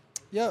muscle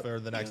Yep. for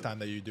the next time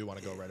that you do want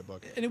to go write a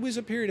book. And it was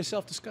a period of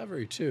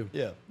self-discovery too.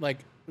 Yeah. Like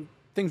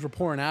things were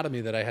pouring out of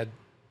me that I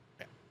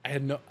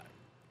had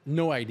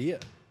no idea.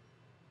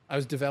 I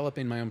was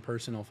developing my own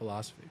personal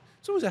philosophy.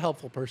 So it was a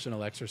helpful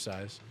personal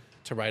exercise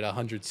to write a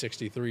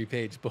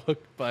 163-page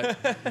book, but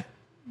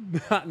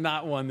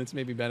not one that's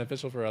maybe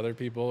beneficial for other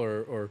people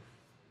or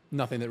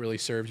nothing that really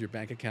serves your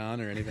bank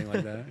account or anything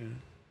like that.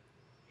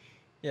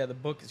 Yeah, the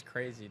book is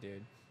crazy,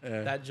 dude.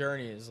 Yeah. That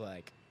journey is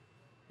like,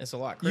 it's a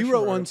lot. You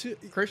wrote one too?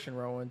 Christian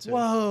wrote one too.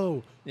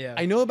 Whoa. Yeah.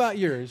 I know about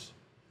yours.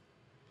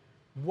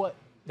 What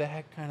the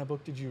heck kind of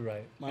book did you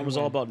write? Mine was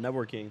all about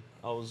networking.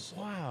 I was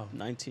Wow.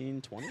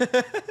 19, 20.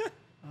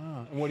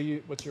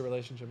 And what's your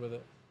relationship with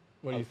it?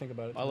 What do you think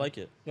about it? I like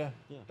it. Yeah.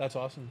 Yeah. That's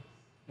awesome.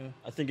 Yeah.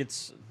 I think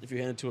it's, if you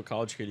hand it to a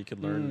college kid, he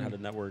could learn how to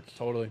network.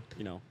 Totally.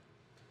 You know,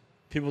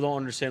 people don't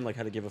understand like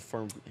how to give a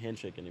firm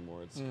handshake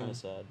anymore. It's kind of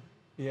sad,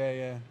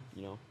 Yeah.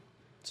 you know.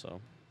 So,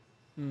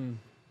 and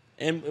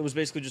it was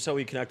basically just how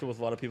we connected with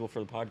a lot of people for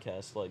the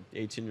podcast, like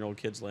 18-year-old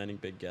kids landing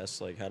big guests,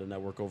 like how to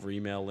network over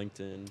email,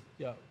 LinkedIn,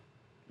 Yeah.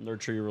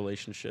 nurture your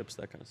relationships,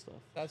 that kind of stuff.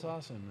 That's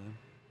awesome,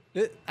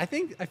 man. I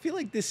feel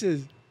like this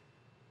is,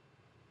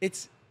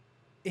 it's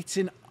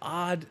an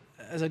odd,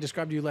 as I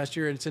described to you last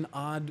year, it's an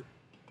odd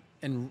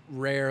and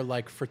rare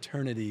like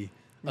fraternity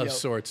of Yep.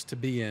 sorts to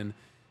be in.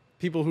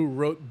 People who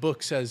wrote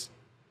books as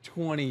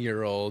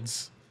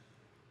 20-year-olds.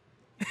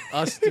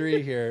 Us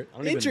three here. I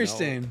don't even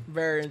Interesting.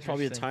 Very interesting.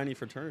 Probably a tiny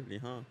fraternity,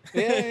 huh?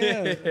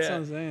 Yeah. That's what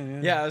I'm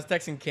saying. Yeah, I was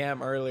texting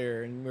Cam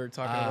earlier, and we were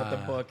talking about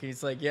the book.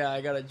 He's like, "Yeah, I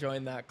gotta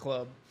join that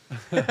club."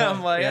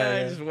 I'm like,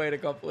 Yeah. Just wait a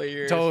couple of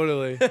years.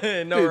 Totally.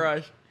 No Dude,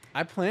 rush.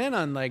 I plan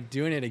on like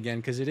doing it again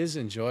because it is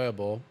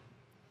enjoyable.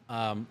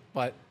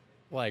 But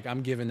like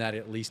I'm giving that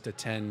at least a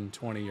 10,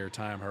 20-year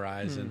time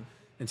horizon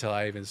until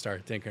I even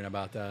start thinking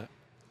about that.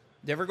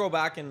 Do you ever go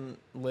back and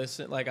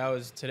listen? Like I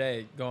was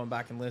today going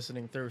back and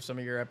listening through some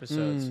of your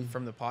episodes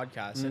from the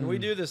podcast. And we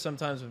do this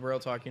sometimes with Real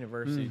Talk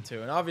University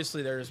too. And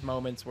obviously there's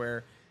moments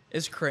where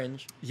it's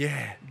cringe.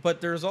 Yeah.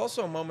 But there's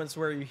also moments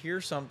where you hear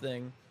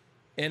something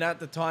and at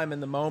the time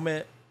in the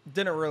moment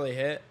didn't really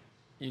hit.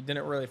 You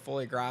didn't really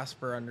fully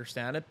grasp or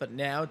understand it. But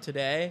now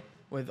today,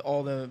 with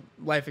all the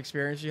life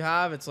experience you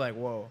have, it's like,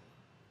 whoa,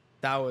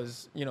 that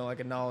was, like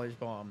a knowledge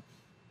bomb.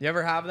 You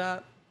ever have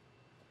that?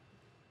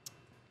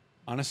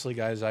 Honestly,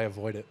 guys, I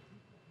avoid it.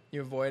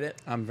 You avoid it?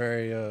 I'm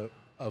very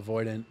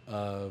avoidant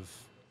of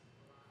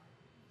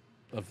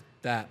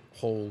that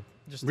whole,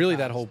 Just really the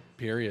that past. whole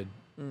period.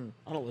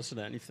 I don't listen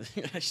to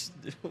anything. I just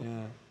do.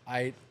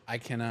 Yeah. I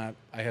cannot.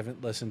 I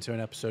haven't listened to an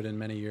episode in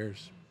many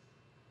years.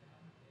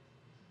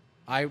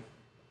 I've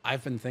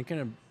been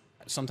thinking.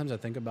 Sometimes I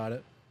think about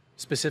it.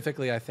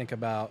 Specifically, I think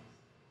about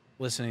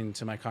listening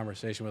to my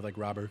conversation with like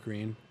Robert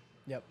Greene.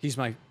 Yep. He's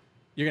my.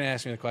 You're gonna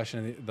ask me the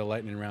question, the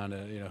lightning round.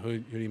 Who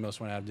do you most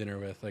want to have dinner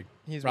with? Like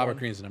He's Robert one.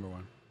 Greene's the number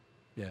one.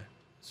 Yeah.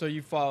 So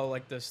you follow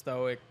like the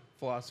Stoic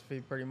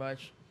philosophy pretty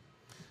much?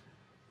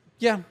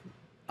 Yeah.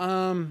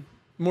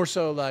 More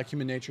so like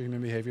human nature,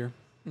 human behavior.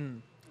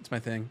 It's my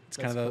thing. It's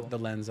kind That's of cool. the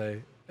lens at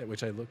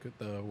which I look at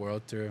the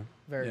world through.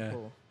 Very Yeah.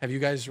 cool. Have you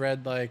guys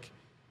read like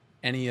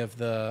any of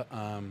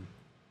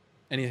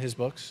his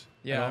books?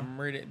 at Yeah, all?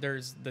 I'm reading.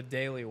 There's the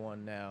daily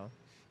one now.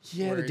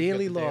 Yeah, where the he's got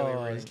daily the daily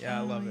laws. reading. Yeah,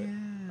 I love it.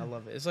 I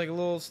love it. It's like a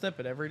little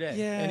snippet every day.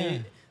 Yeah.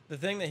 And the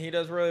thing that he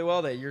does really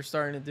well that you're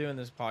starting to do in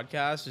this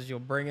podcast is you'll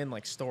bring in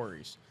like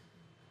stories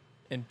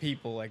and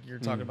people. Like you're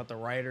talking about the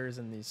writers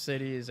in these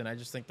cities, and I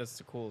just think that's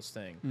the coolest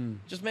thing.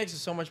 Just makes it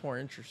so much more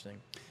interesting.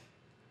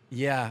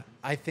 Yeah,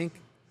 I think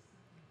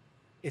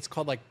it's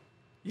called like,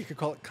 you could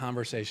call it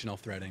conversational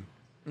threading.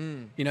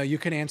 You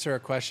can answer a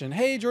question.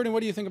 Hey, Jordan,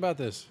 what do you think about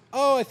this?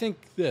 Oh, I think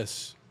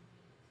this.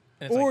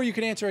 And it's Or like, you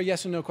can answer a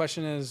yes or no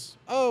question as,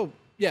 oh,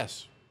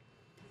 yes.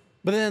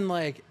 But then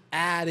like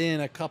add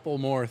in a couple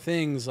more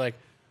things like,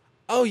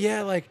 oh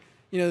yeah, like,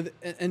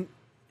 and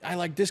I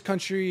like this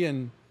country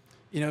and,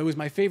 it was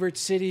my favorite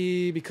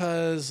city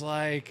because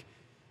like,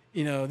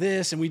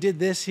 this and we did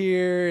this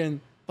here. And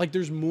like,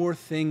 there's more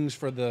things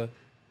for the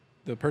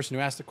person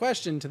who asked the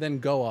question to then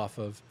go off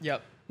of.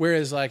 yep.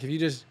 Whereas like, if you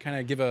just kind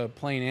of give a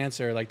plain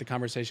answer, like the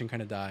conversation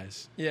kind of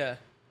dies. Yeah,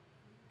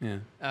 Yeah.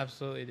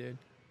 absolutely, dude.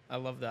 I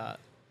love that.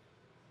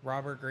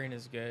 Robert Greene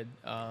is good.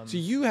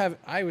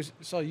 So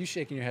saw you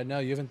shaking your head. No,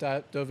 you haven't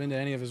dove into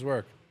any of his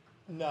work.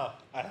 No,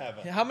 I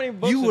haven't. How many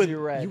books have you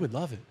read? You would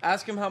love it.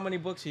 Ask him how many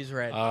books he's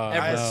read.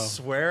 I No.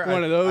 swear,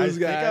 One I, of those I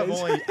think I've guys.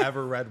 only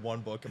ever read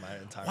one book in my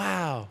entire life.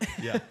 Wow.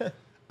 Yeah.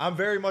 I'm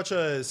very much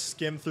a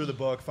skim through the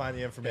book, find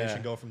the information,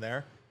 Yeah. go from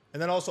there.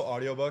 And then also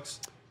audiobooks.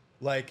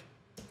 Like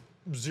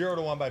 0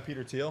 to 1 by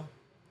Peter Thiel.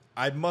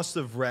 I must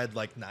have read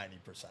like 90%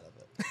 of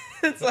it.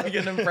 It's like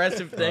an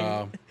impressive thing.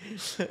 Wow.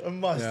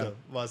 Must Yeah. have.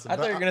 Must have. I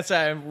thought you were gonna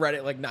say I read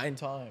it like 9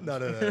 times. No.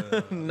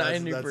 That's not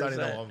even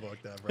 90%. one book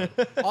that I've read.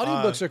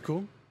 Audiobooks are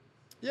cool.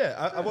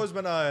 Yeah, I've always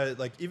been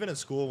like even in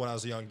school when I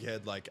was a young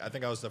kid, like I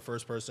think I was the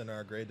first person in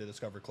our grade to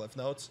discover Cliff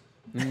Notes.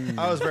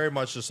 I was very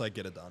much just like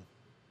get it done.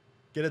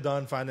 get it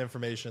done, find the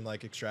information,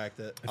 like extract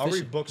it. I'll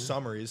read book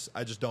summaries.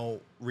 I just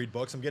don't read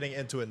books. I'm getting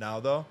into it now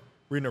though.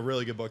 Reading a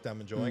really good book that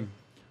I'm enjoying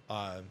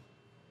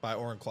by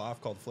Oren Clough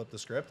called Flip the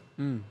Script,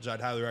 which I'd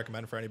highly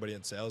recommend for anybody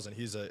in sales. And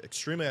he's an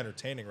extremely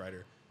entertaining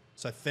writer.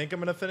 So I think I'm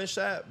going to finish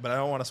that, but I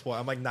don't want to spoil.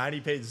 I'm like 90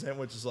 pages in,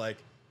 which is like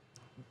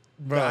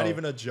not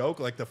even a joke.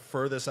 Like the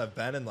furthest I've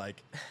been in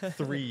like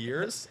 3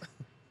 years.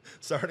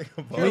 Starting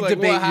a book. We like,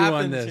 debate what you on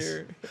happens this.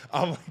 here?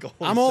 I'm like,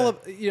 I'm all,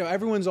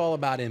 everyone's all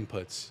about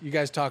inputs. You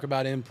guys talk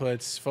about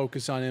inputs,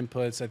 focus on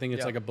inputs. I think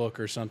it's like a book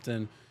or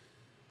something.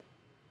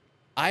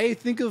 I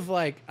think of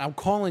like, I'm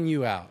calling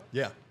you out.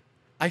 Yeah.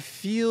 I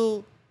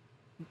feel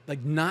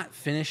like not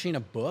finishing a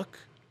book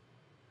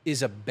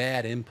is a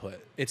bad input.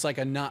 It's like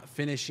a not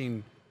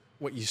finishing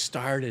what you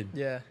started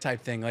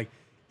type thing. Like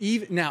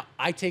even now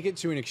I take it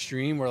to an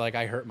extreme where like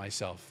I hurt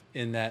myself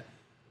in that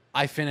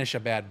I finish a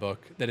bad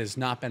book that is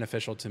not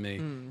beneficial to me.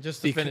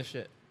 Just to finish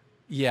it.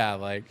 Yeah,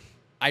 like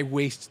I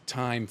waste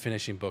time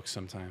finishing books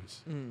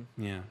sometimes.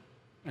 Yeah.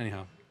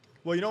 Anyhow.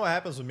 Well, you know what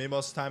happens with me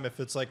most of the time?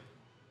 If it's like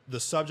the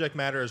subject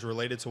matter is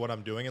related to what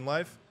I'm doing in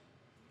life,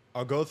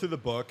 I'll go through the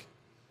book,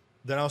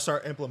 then I'll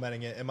start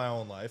implementing it in my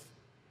own life,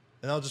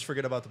 and I'll just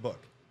forget about the book.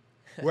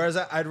 Whereas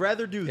I'd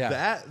rather do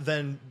that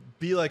than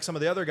be like some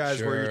of the other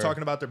guys where you're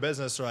talking about their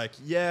business. They're like,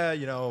 yeah,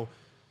 you know,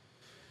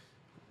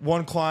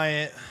 one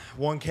client,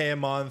 1K a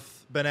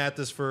month, been at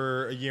this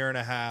for a year and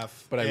a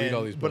half. But I read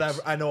all these books.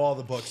 But I know all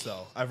the books,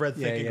 though. I've read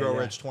Think and Grow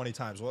Rich 20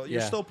 times. Well,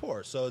 you're still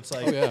poor. So it's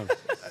like,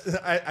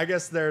 I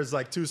guess there's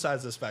like two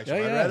sides of the spectrum.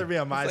 I'd rather be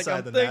on my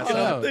side than that side.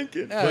 I'm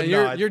thinking.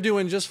 Yeah, you're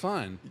doing just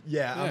fine.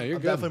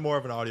 I'm definitely more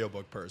of an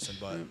audiobook person,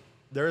 but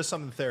there is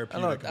something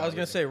therapeutic. I was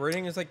going to say,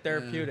 reading is like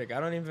therapeutic. I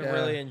don't even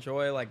really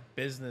enjoy like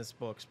business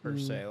books per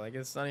se. Like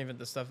it's not even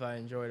the stuff I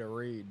enjoy to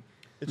read.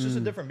 It's just a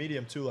different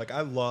medium too. Like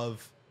I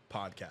love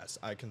podcasts.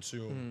 I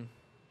consume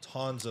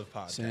tons of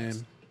podcasts.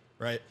 Same.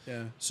 Right?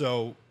 Yeah.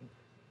 So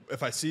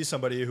if I see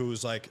somebody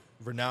who's like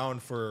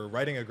renowned for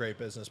writing a great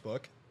business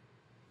book,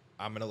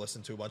 I'm going to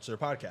listen to a bunch of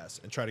their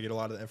podcasts and try to get a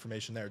lot of the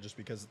information there just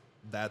because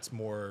that's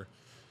more,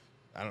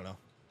 I don't know,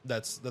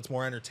 that's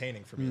more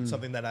entertaining for me. It's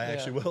something that I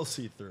actually will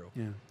see through.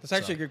 Yeah. That's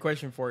actually a good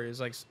question for you. Is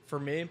like for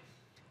me,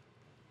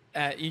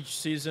 at each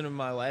season of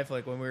my life,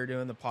 like when we were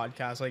doing the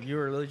podcast, like you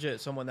were legit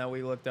someone that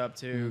we looked up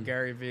to,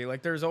 Gary Vee.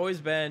 Like there's always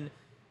been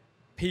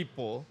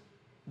people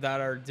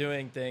that are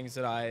doing things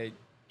that I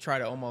try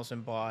to almost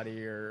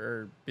embody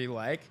or be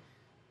like.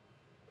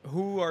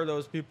 Who are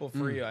those people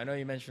for you? I know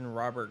you mentioned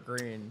Robert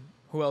Greene.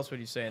 Who else would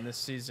you say in this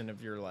season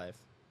of your life?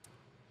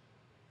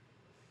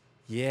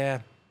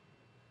 Yeah.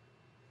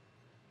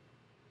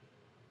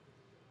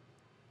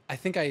 I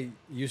think I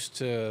used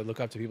to look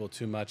up to people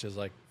too much as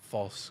like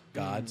false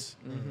gods.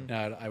 And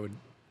I would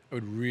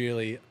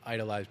really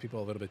idolize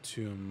people a little bit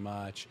too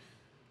much.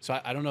 So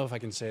I don't know if I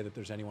can say that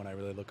there's anyone I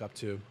really look up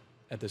to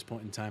at this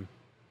point in time.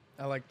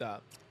 I like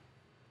that.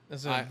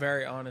 That's a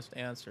very honest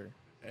answer.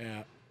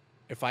 Yeah.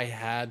 If I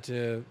had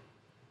to,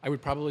 I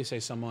would probably say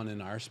someone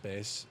in our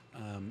space.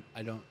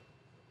 I don't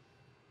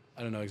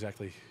know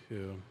exactly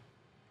who,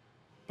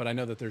 but I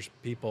know that there's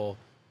people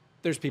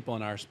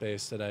in our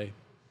space that I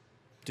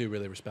do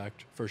really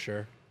respect for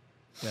sure.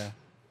 Yeah.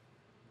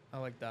 I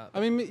like that. I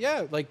mean,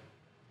 yeah, like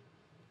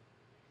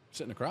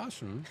sitting across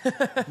from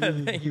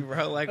him. Thank you,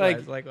 bro.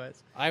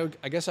 Likewise. I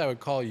guess I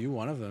would call you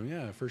one of them.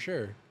 Yeah, for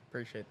sure.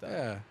 Appreciate that.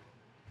 Yeah.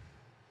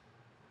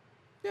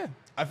 Yeah.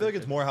 I feel like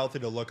it's more healthy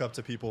to look up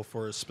to people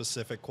for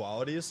specific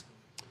qualities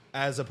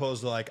as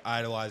opposed to like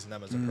idolizing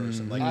them as a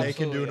person. Like they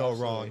can do no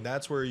wrong.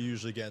 That's where you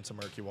usually get into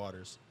murky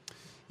waters.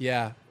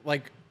 Yeah.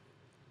 Like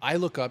I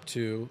look up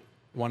to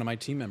one of my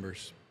team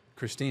members,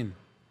 Christine,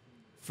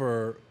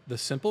 for the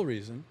simple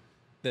reason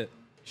that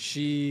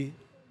she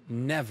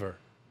never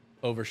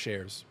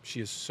overshares. She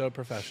is so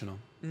professional.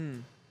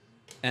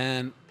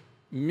 And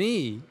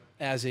me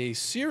as a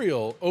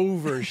serial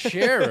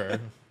oversharer,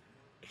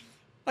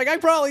 like I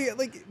probably,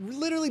 like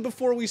literally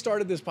before we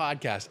started this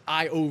podcast,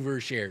 I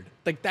overshared.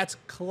 Like that's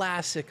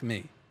classic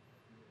me.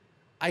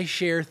 I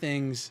share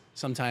things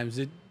sometimes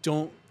that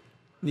don't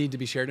need to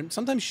be shared and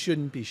sometimes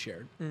shouldn't be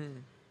shared.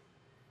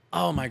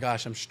 Oh my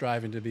gosh, I'm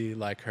striving to be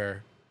like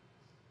her.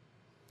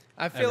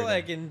 I feel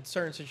like in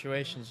certain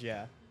situations,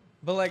 yeah.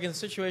 But like in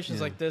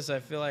situations like this, I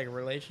feel like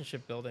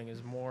relationship building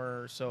is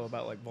more so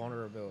about like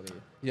vulnerability.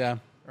 Yeah.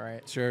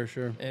 Right? Sure.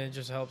 And it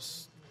just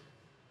helps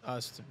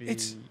us to be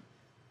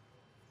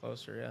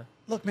closer, yeah.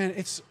 Look, man,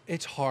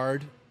 it's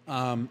hard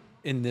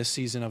in this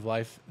season of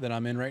life that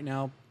I'm in right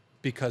now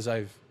because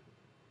I've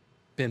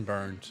been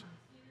burned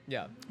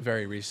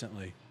very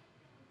recently,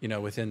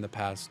 within the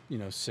past,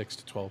 6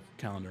 to 12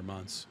 calendar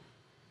months.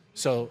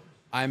 So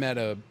I'm at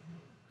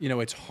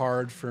it's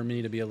hard for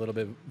me to be a little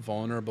bit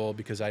vulnerable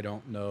because I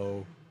don't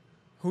know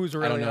who's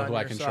really I don't know on who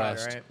your I can side,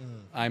 trust. Right?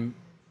 I'm,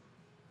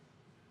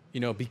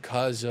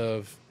 because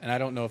of, and I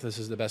don't know if this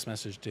is the best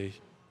message to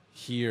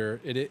hear.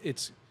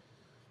 It's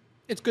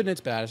good and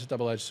it's bad. It's a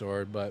double-edged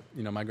sword. But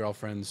my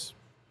girlfriend's,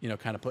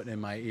 kind of putting in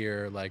my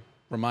ear, like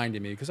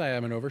reminding me because I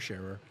am an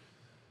oversharer.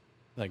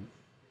 Like,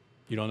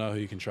 you don't know who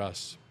you can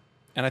trust,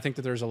 and I think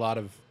that there's a lot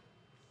of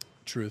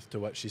truth to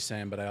what she's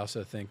saying, but I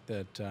also think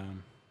that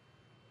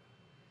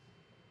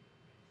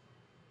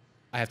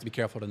I have to be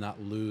careful to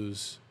not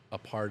lose a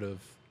part of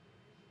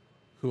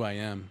who I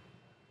am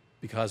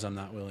because I'm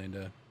not willing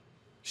to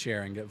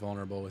share and get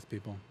vulnerable with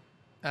people.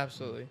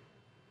 Absolutely.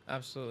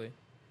 Absolutely.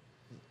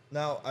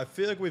 Now, I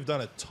feel like we've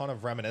done a ton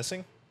of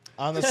reminiscing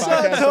on this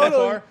podcast so Totally.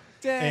 far.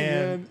 Dang,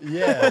 And man.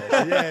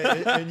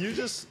 yeah. And you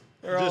just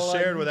all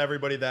shared like- with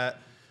everybody that,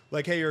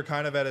 like, hey, you're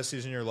kind of at a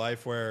season in your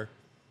life where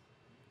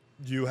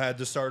you had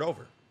to start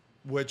over,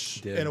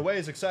 which Did. in a way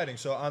is exciting.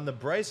 So on the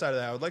bright side of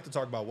that, I would like to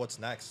talk about what's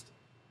next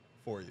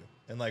for you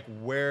and like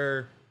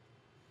where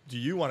do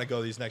you want to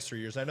go these next 3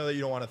 years? I know that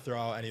you don't want to throw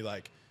out any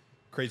like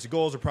crazy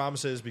goals or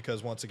promises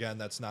because once again,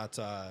 that's not,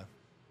 I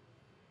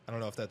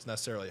don't know if that's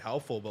necessarily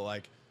helpful, but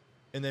like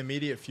in the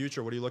immediate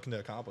future, what are you looking to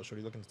accomplish? What are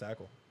you looking to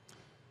tackle?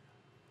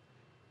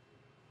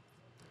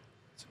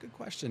 It's a good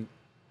question.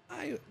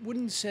 I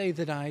wouldn't say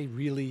that I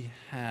really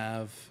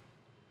have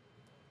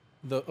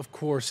of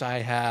course I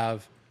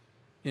have,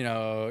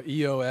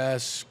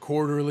 EOS,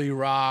 quarterly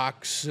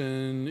rocks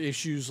and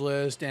issues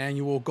list,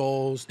 annual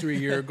goals,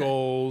 3-year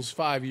goals,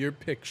 5-year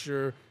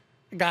picture.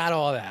 I got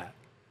all that.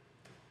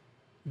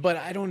 But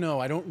I don't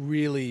know. I don't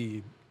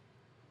really,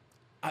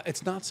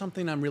 it's not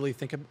something I'm really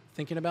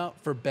thinking about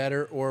for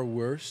better or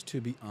worse,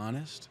 to be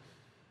honest.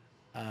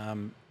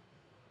 Of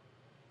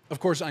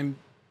course, I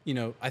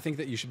think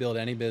that you should build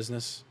any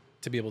business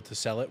to be able to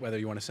sell it, whether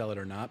you want to sell it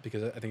or not,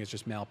 because I think it's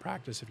just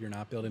malpractice if you're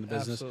not building a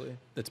business Absolutely.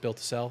 that's built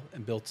to sell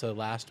and built to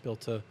last, built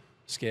to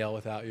scale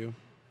without you.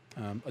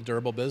 A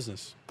durable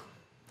business.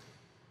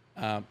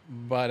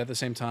 But at the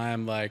same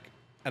time, like,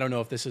 I don't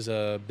know if this is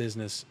a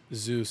business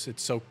Zeus.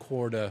 It's so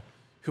core to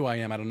who I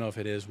am. I don't know if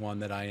it is one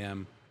that I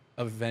am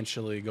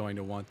eventually going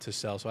to want to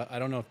sell. So I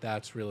don't know if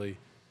that's really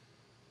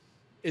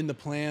in the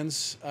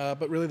plans.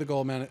 But really the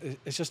goal, man,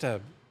 it's just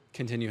to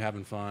continue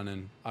having fun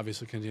and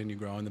obviously continue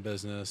growing the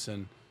business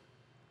and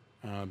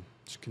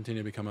just continue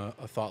to become a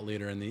thought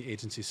leader in the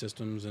agency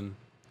systems and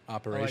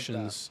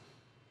operations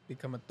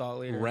Become a thought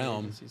leader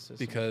realm in the agency system.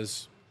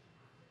 because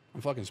I'm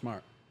fucking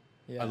smart.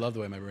 Yeah. I love the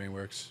way my brain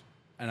works.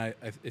 And I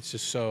it's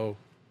just so,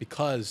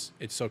 because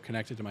it's so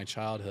connected to my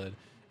childhood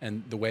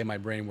and the way my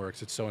brain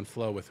works, it's so in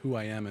flow with who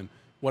I am and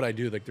what I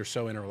do. Like, they're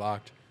so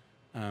interlocked.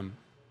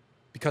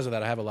 Because of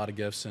that, I have a lot of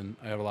gifts and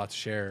I have a lot to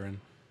share. And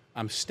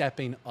I'm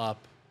stepping up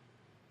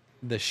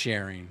the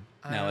sharing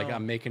now. Like,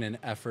 I'm making an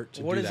effort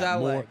to What do is that.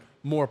 that like?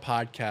 More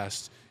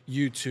podcasts,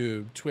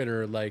 YouTube,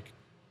 Twitter, like,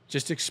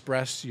 just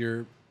express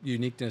your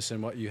uniqueness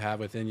and what you have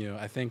within you.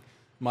 I think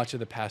much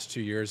of the past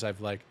 2 years, I've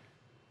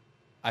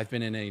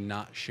been in a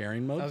not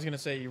sharing mode. I was going to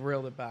say you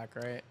reeled it back,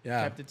 right?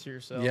 Yeah. Kept it to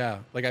yourself. Yeah.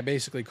 Like, I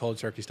basically cold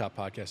turkey stopped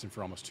podcasting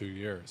for almost 2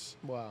 years.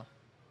 Wow.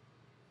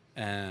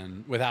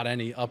 And without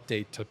any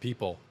update to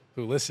people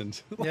who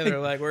listened. Yeah, they're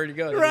like, where'd you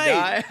go? Did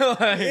Right. you die?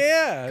 Like,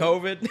 Yeah.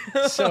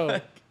 COVID?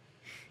 So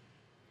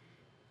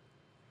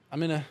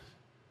I'm in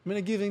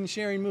a giving,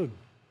 sharing mood.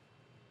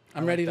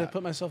 I'm like ready to that.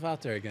 put myself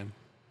out there again.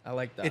 I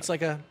like that. It's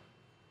like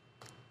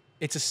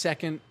it's a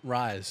second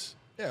rise.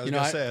 Yeah, I was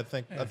gonna say,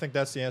 I think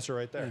that's the answer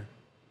right there.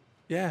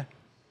 Yeah.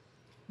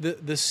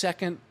 The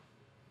second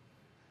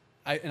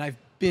I've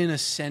been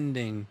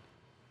ascending,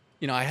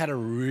 I had a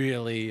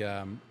really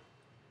I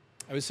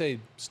would say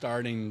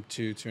starting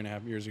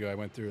 2.5 years ago, I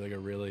went through like a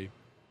really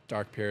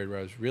dark period where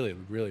I was really,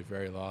 really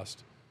very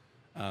lost.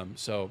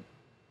 So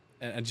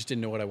I just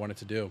didn't know what I wanted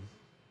to do.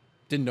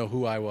 Didn't know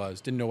who I was,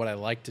 didn't know what I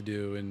liked to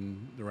do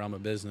in the realm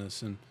of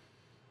business. And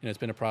it's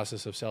been a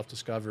process of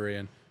self-discovery.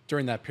 And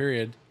during that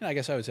period, I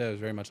guess I would say I was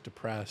very much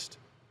depressed.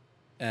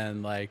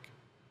 And like,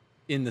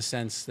 in the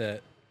sense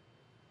that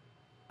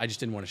I just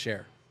didn't want to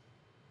share.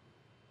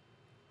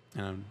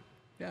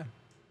 Yeah.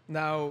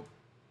 Now,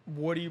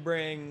 what do you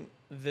bring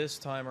this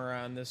time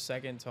around, this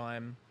second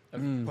time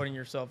of putting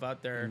yourself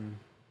out there,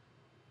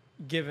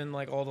 given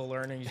like all the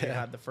learnings you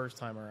had the first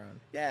time around?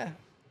 Yeah.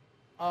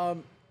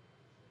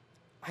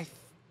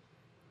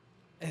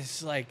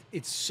 It's like,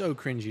 it's so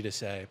cringy to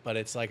say, but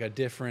it's like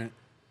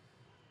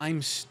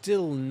I'm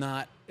still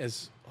not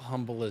as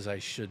humble as I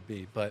should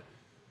be, but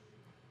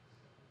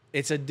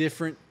there's a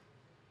different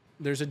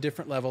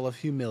level of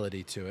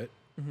humility to it.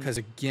 Because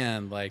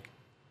again, like,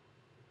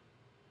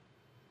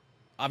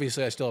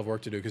 obviously I still have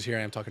work to do because here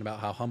I am talking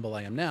about how humble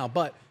I am now,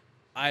 but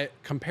I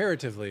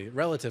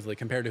relatively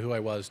compared to who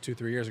I was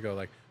 2-3 years ago,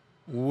 like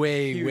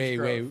way, Huge way,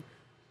 growth. way,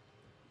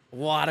 a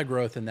lot of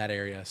growth in that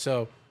area.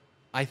 So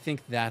I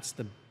think that's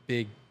the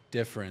big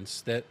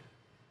difference that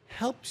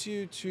helps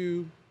you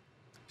to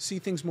see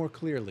things more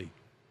clearly,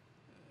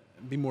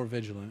 be more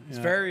vigilant. It's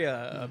very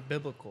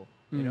biblical.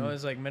 You know,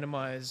 it's like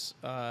minimize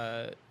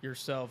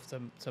yourself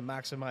to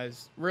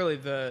maximize really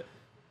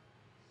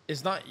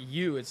it's not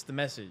you, it's the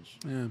message.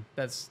 Yeah.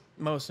 That's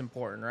most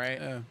important, right?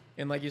 Yeah.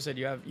 And like you said,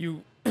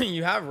 you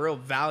have real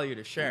value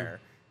to share.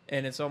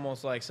 And it's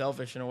almost like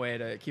selfish in a way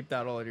to keep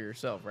that all to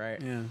yourself,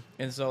 right? Yeah.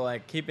 And so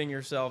like keeping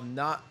yourself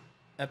not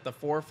at the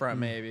forefront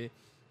maybe,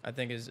 I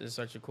think is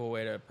such a cool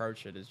way to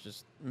approach it. Is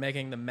just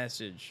making the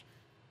message,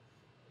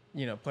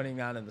 putting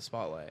that in the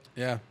spotlight.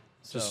 Yeah.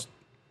 So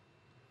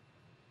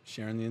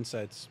sharing the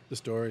insights, the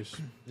stories.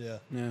 Yeah.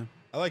 Yeah,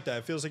 I like that.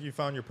 It feels like you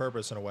found your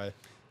purpose in a way.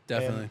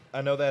 definitely. And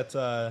I know that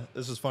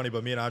this is funny,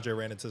 but me and Andre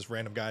ran into this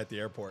random guy at the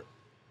airport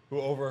who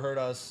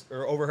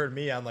overheard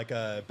me on like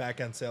a back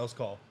end sales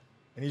call.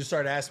 And he just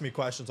started asking me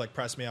questions like,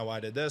 press me on why I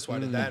did this, why I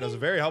did that. And it was a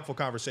very helpful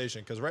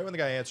conversation because right when the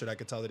guy answered, I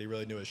could tell that he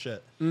really knew his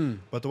shit.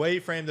 But the way he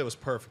framed it was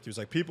perfect. He was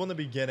like, people in the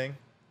beginning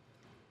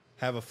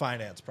have a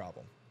finance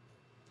problem.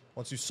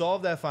 Once you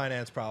solve that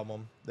finance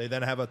problem, they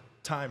then have a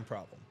time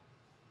problem.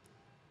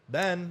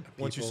 Then,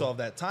 once you solve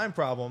that time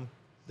problem,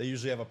 they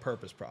usually have a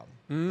purpose problem.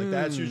 Like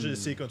that's usually the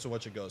sequence of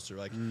what it goes through.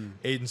 Like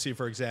agency,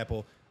 for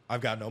example,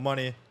 I've got no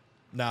money.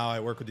 Now I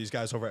work with these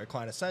guys over at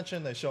Client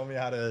Ascension. They show me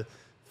how to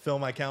fill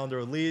my calendar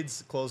with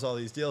leads, close all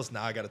these deals.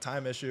 Now I got a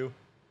time issue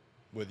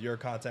with your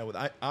content, with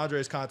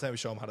Andre's content. We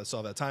show them how to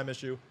solve that time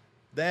issue.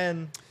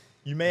 Then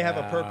you may have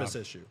a purpose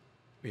issue.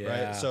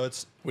 Yeah. Right? So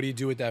it's what do you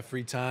do with that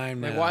free time?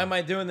 Like, now? why am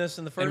I doing this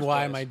in the first place? And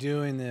why am I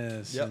doing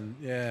this? Yep. And,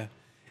 yeah.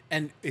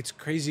 And it's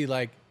crazy.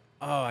 Like,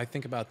 oh, I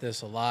think about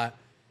this a lot.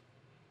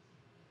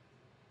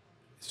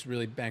 This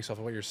really banks off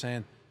of what you're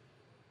saying.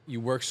 You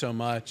work so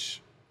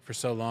much for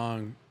so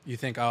long. You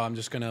think, oh, I'm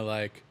going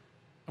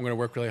to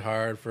work really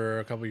hard for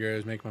a couple of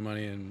years, make my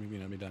money,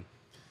 and, be done.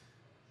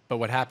 But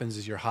what happens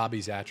is your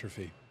hobbies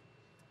atrophy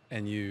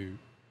and you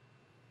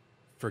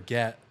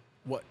forget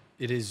what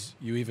it is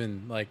you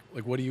even like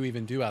what do you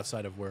even do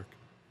outside of work?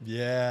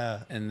 yeah.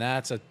 And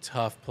that's a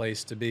tough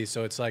place to be.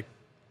 So it's like,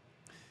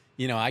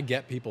 I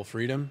get people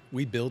freedom.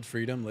 We build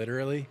freedom,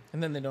 literally.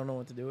 And then they don't know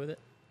what to do with it.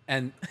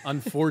 And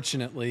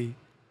unfortunately,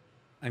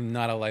 I'm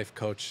not a life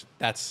coach.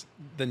 That's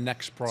the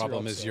next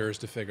problem is upset. yours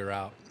to figure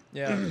out.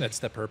 Yeah. That's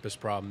the purpose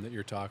problem that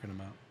you're talking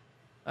about.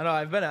 I know.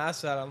 I've been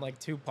asked that on like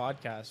 2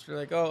 podcasts. You're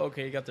like, oh,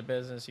 okay, you got the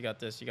business, you got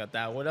this, you got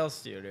that. What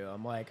else do you do?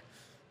 I'm like,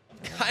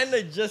 kind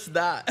of just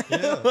that.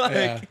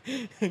 Yeah.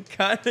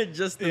 Kind of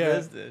just the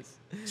business.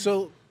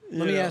 So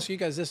let me know? ask you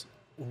guys this.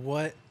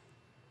 What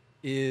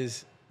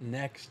is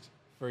next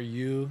for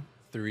you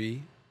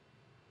 3?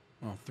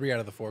 Well, 3 out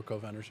of the 4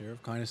 co-founders here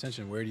of Client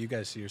Ascension. Where do you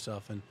guys see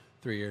yourself in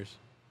 3 years?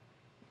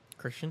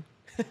 Christian?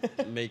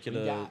 Make it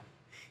a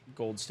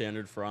gold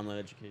standard for online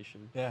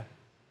education. Yeah.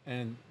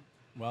 And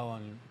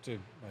on to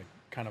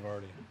kind of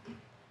already.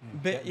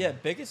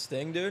 Biggest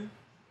thing, dude,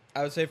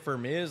 I would say for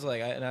me is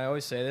like, and I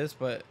always say this,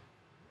 but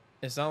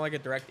it's not like a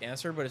direct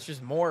answer, but it's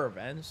just more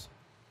events.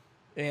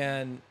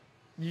 And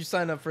you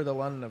signed up for the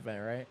London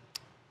event, right?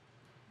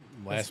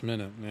 Last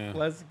minute, yeah.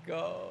 Let's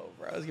go,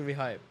 bro. It's gonna be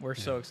hype. We're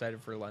so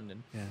excited for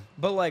London. Yeah.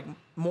 But like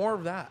more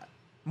of that,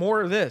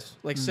 more of this,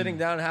 like sitting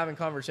down and having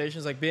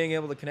conversations, like being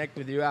able to connect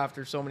with you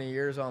after so many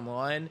years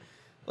online.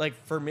 Like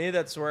for me,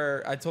 that's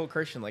where I told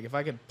Christian, like if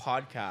I could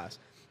podcast,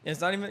 and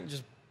it's not even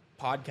just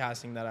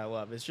podcasting that I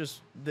love. It's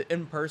just the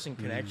in-person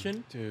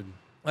connection, Dude.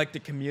 like the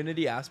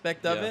community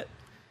aspect of Yeah. it.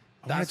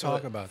 I wanna That's talk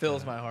what about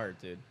fills that. my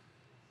heart, dude.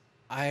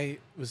 I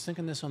was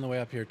thinking this on the way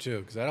up here too,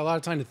 because I had a lot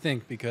of time to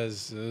think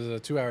because it was a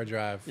 2-hour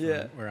drive from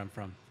where I'm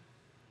from.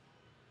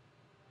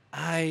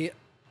 I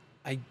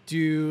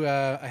do.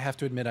 I have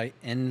to admit, I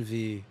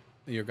envy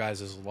your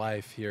guys'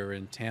 life here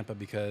in Tampa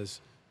because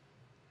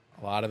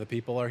a lot of the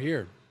people are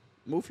here.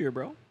 Move here,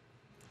 bro.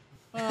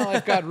 Well,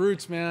 I've got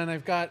roots, man. I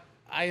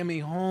am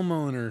a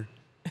homeowner.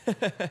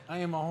 I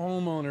am a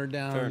homeowner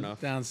Fair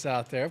enough. down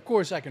south there. Of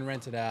course, I can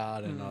rent it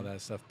out and all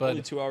that stuff, but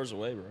Only 2 hours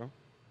away, bro.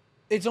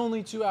 it's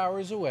only 2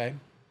 hours away.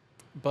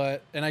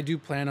 And I do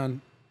plan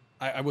on.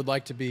 I would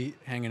like to be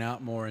hanging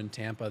out more in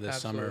Tampa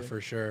this summer Absolutely.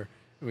 for sure.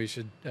 We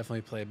should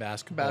definitely play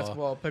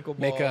basketball. Pickleball.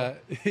 Make a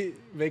Do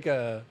make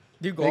a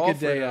golf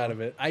day or no? out of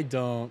it. I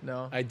don't.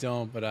 No? I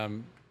don't. But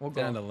I'm We'll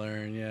down golf. to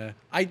learn. Yeah,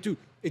 I do.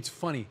 It's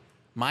funny.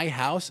 My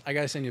house. I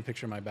gotta send you a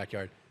picture of my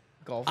backyard.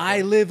 golf.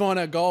 I live on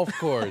a golf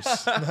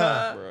course.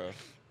 Bro.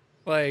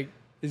 Like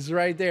it's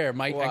right there.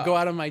 I Wow. go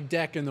out on my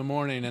deck in the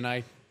morning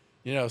and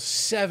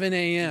 7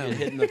 a.m. You're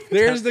hitting the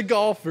There's the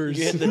golfers.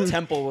 You hit the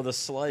temple with a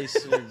slice,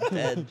 you're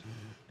dead.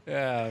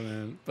 Yeah,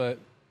 man. But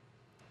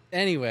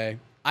anyway,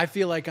 I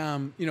feel like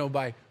I'm,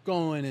 by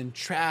going and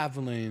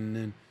traveling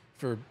and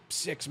for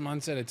 6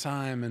 months at a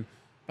time and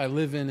by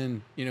living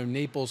in,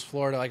 Naples,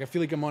 Florida, like I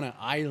feel like I'm on an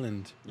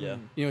island. Yeah.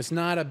 It's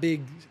not a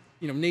big,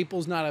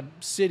 Naples not a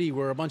city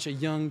where a bunch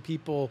of young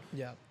people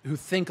Yeah. who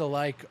think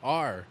alike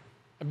are.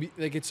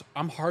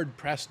 I'm hard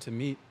pressed to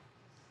meet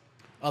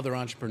other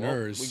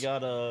entrepreneurs. Well, we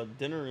got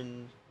dinner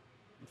and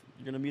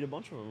you're gonna meet a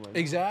bunch of them. Right now.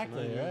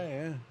 Exactly. Tonight, Right.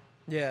 Yeah.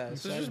 Yeah, so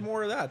there's excited. just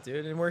more of that,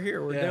 dude, and we're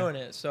here, we're Yeah. doing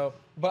it. So,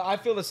 but I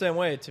feel the same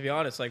way, to be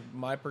honest. Like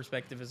my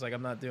perspective is like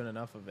I'm not doing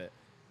enough of it,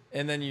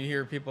 and then you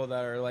hear people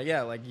that are like,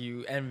 yeah, like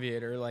you envy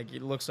it, or like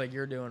it looks like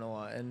you're doing a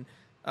lot, and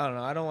I don't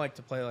know. I don't like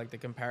to play like the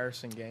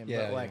comparison game,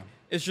 Yeah, but like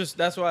yeah. it's just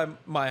that's why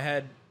my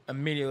head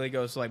immediately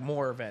goes to like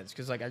more events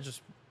because like I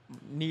just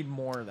need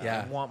more of that.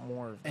 Yeah. I want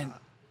more of that. And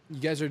you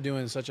guys are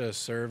doing such a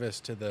service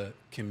to the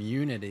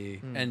community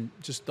and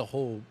just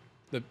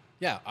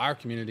our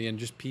community and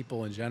just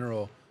people in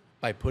general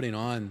by putting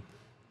on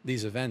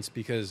these events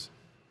because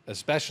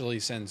especially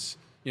since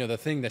the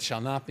thing that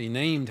shall not be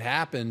named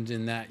happened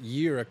in that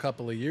year a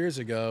couple of years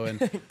ago, and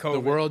the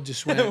COVID. world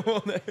just went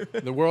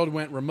the world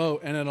went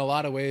remote, and in a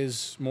lot of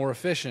ways more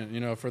efficient,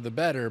 for the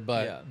better.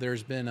 But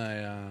there's been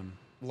a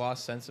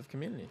lost sense of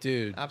community,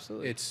 dude.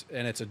 Absolutely, it's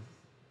a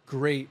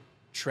great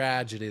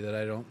tragedy that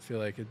I don't feel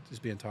like it is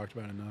being talked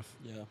about enough.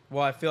 Yeah.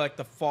 Well, I feel like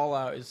the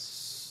fallout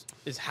is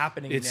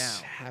happening now.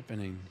 It's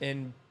happening,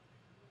 and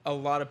a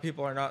lot of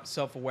people are not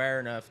self-aware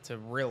enough to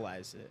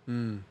realize it.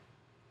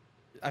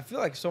 I feel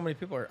like so many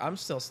people I'm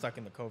still stuck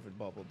in the COVID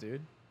bubble,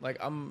 dude. Like,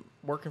 I'm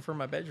working from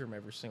my bedroom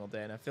every single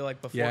day, and I feel like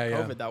before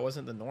COVID, that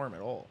wasn't the norm at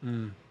all.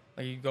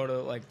 Like, you go to,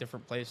 like,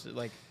 different places,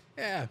 like,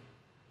 yeah,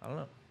 I don't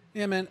know.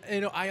 Yeah, man.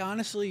 I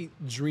honestly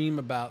dream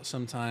about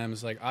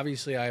sometimes, like,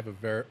 obviously I have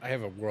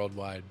a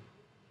worldwide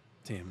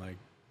team, like,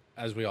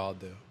 as we all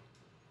do.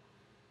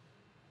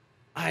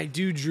 I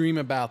do dream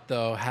about,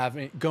 though,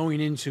 going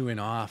into an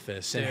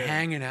office and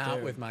hanging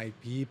out with my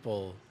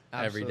people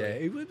every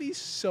day. It would be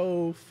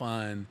so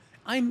fun.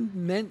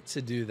 I'm meant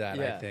to do that,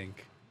 I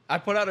think. I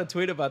put out a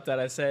tweet about that.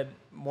 I said,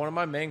 one of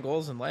my main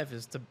goals in life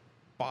is to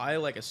buy,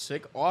 like, a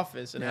sick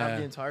office and have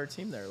the entire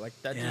team there. Like,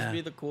 that'd just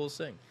be the coolest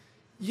thing.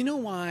 You know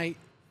why?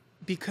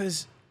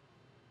 Because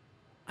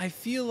I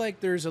feel like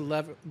there's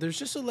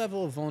just a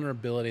level of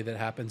vulnerability that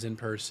happens in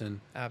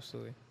person.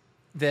 Absolutely.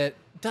 That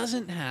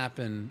doesn't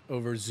happen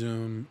over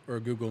Zoom or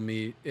Google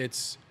Meet.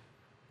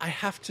 I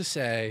have to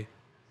say,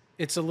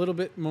 it's a little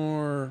bit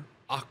more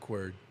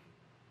awkward.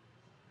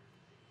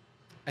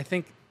 I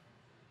think,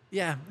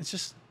 it's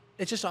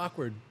just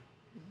awkward.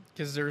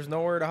 Because there's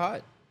nowhere to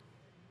hide,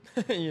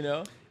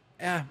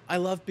 Yeah, I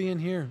love being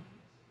here,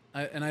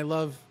 I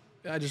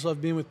just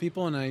love being with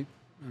people, and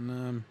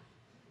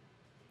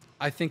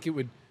I think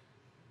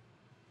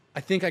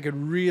I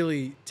could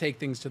really take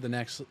things to the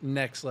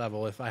next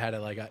level if I had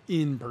a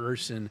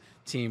in-person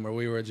team where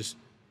we were just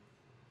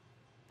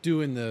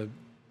doing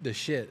the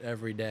shit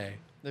every day.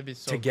 That'd be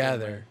so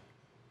together. Cool,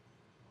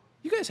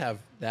 you guys have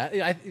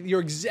that.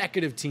 Your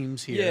executive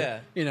teams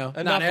here. Yeah.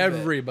 Not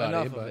everybody,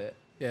 Enough but of it.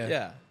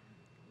 yeah.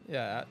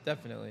 Yeah,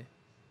 definitely.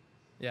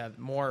 Yeah,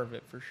 more of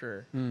it for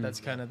sure. That's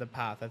kind of the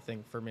path, I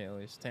think, for me at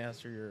least, to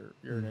answer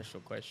your initial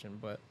question.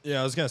 But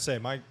yeah, I was gonna say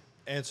my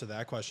answer to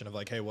that question of,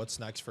 like, hey, what's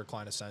next for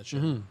Client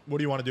Ascension? What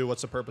do you want to do?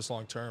 What's the purpose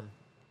long term?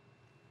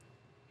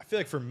 I feel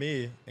like for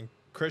me, and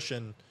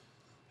Christian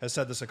has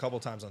said this a couple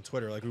times on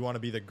Twitter, like, we want to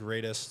be the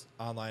greatest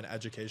online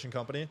education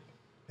company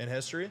in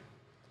history.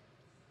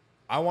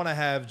 I want to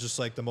have just,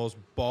 like, the most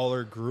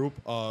baller group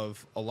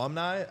of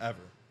alumni ever.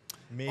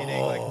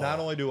 Meaning, like, not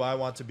only do I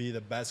want to be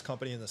the best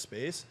company in the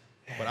space,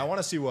 but I want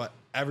to see what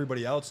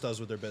everybody else does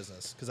with their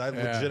business. Because I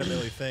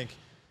legitimately think,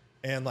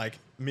 and, like,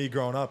 me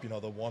growing up,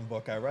 the one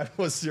book I read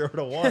was 0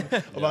 to 1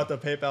 about the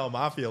PayPal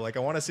mafia. Like, I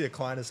want to see a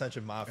Client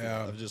Ascension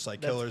mafia of just,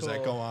 like, killers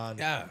that go on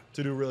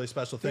to do really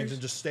special things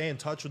and just stay in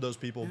touch with those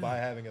people by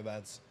having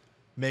events,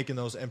 making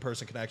those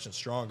in-person connections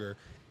stronger.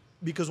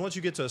 Because once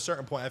you get to a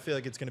certain point, I feel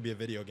like it's going to be a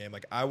video game.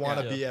 Like, I want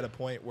to be at a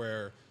point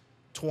where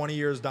 20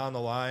 years down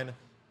the line,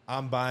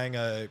 I'm buying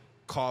a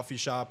coffee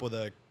shop with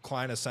a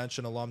Client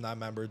Ascension alumni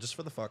member just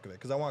for the fuck of it,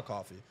 because I want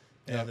coffee.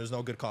 And there's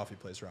no good coffee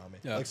place around me.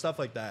 Like, stuff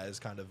like that is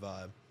kind of,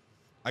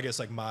 I guess,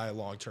 like, my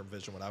long-term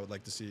vision, what I would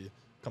like to see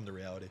come to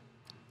reality.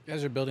 You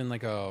guys are building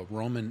like a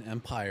Roman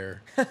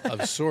Empire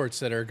of sorts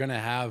that are going to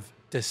have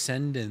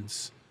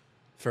descendants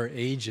for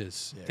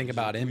ages. Think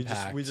about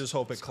impact. We just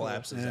hope it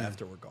collapses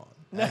after we're gone.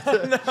 no.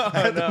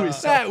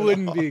 That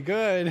wouldn't be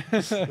good.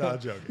 No,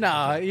 joking. No,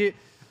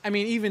 I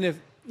mean, even if,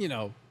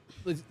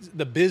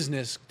 the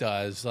business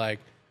does, like,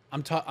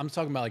 I'm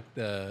talking about, like,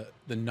 the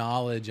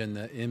knowledge and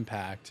the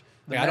impact.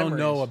 Like, I don't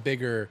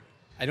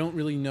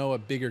really know a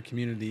bigger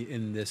community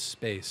in this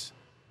space.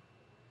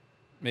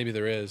 Maybe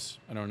there is,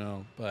 I don't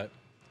know, but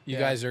you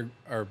guys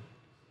are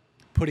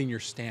putting your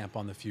stamp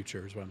on the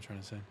future is what I'm trying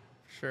to say.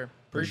 Sure.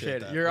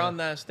 Appreciate it. You're on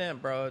that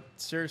stamp, bro.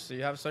 Seriously,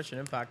 you have such an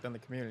impact on the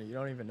community. You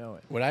don't even know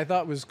it. What I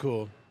thought was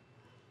cool,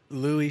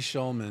 Louis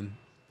Schulman,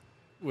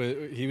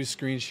 he was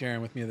screen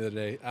sharing with me the other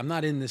day. I'm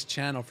not in this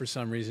channel for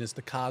some reason. It's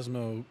the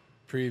Cosmo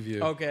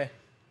preview. Okay.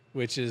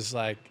 Which is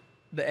like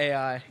the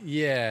AI.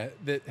 Yeah,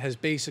 that has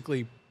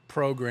basically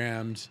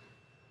programmed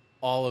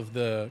all of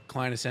the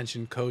Client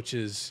Ascension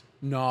coaches'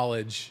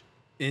 knowledge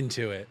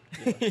into it.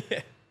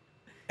 Yeah.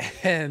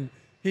 And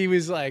he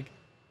was like,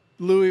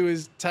 Louis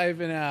was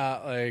typing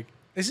out, like,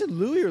 is it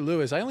Louis or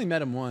Lewis? I only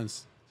met him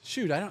once.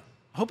 Shoot, I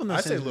hope I'm not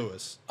I saying say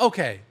Lewis.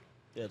 Okay.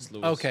 Yeah, it's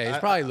Lewis. Okay, it's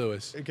probably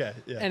Lewis. Okay,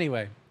 yeah.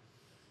 Anyway,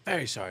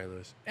 very sorry,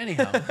 Lewis.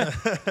 Anyhow,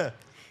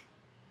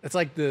 it's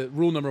like the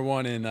rule number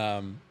 1 in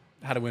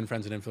How to Win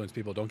Friends and Influence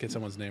People. Don't get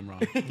someone's name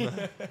wrong.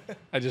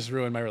 I just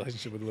ruined my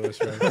relationship with Lewis.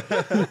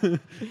 Right?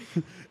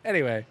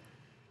 Anyway,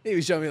 he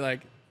was showing me,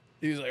 like,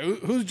 he was like,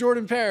 who's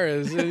Jordan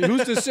Perez? And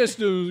who's the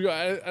systems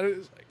guy?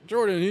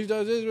 Jordan, he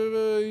does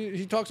this.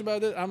 He talks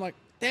about this. I'm like,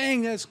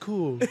 dang, that's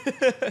cool.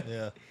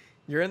 Yeah.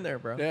 You're in there,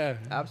 bro. Yeah.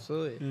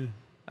 Absolutely. Yeah.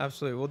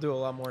 Absolutely. We'll do a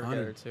lot more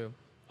together, too.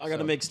 I got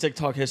to make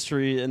TikTok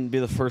history and be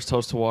the first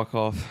host to walk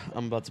off.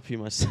 I'm about to pee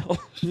myself.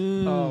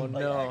 Oh,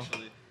 no.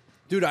 Actually.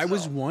 Dude, I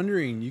was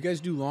wondering, you guys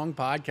do long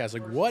podcasts.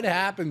 Like, what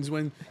happens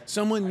when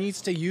someone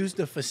needs to use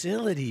the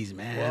facilities,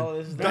 man? Well,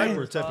 this is the Diaper,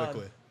 first time.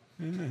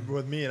 typically.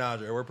 With me and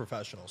Andre, we're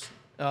professionals.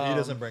 He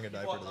doesn't bring a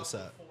diaper to the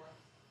set.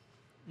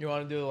 You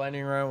want to do the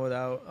lightning round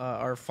without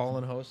our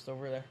fallen host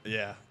over there?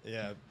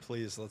 Yeah.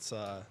 Please, let's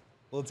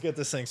get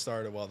this thing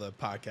started while the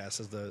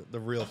podcast is the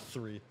real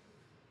three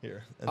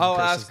here. And I'll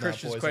Chris ask is not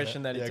Christian's poisoning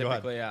question it. that he Yeah, go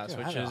ahead. typically asks, I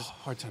which had a is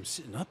hard time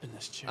sitting up in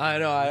this chair. I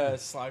know I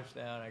slouched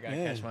down. I gotta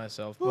catch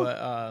myself.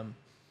 But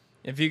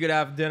if you could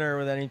have dinner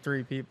with any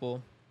three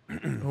people,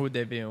 who would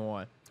they be and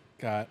why?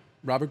 Got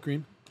Robert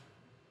Greene.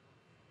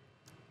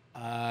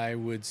 I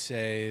would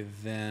say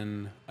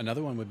then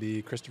another one would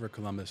be Christopher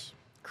Columbus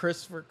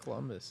Christopher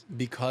Columbus.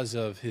 because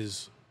of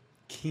his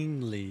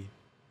kingly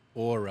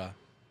aura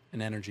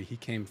and energy. He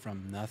came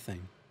from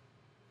nothing.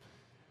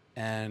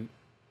 And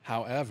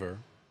however,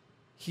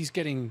 he's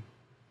getting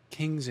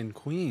kings and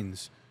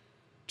queens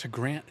to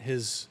grant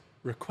his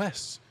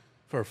requests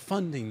for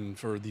funding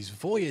for these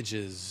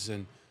voyages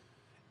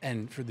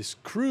and for this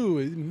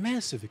crew,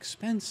 massive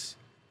expense,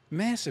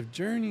 massive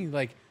journey,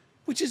 like,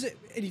 which is, and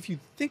if you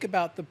think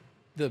about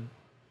the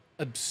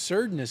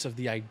absurdness of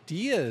the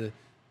idea,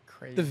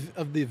 Crazy.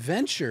 of the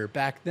venture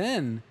back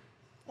then,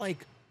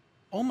 like,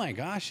 oh my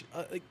gosh,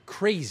 like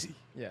crazy,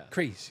 Yeah.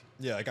 crazy,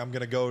 Yeah, like I'm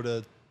gonna go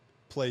to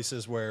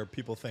places where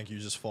people think you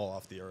just fall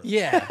off the earth.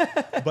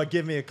 yeah, But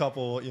give me a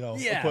couple,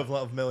 Yeah.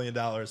 equivalent of $1 million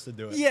to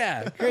do it.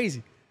 yeah,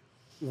 crazy.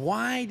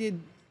 Why did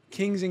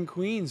kings and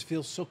queens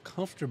feel so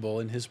comfortable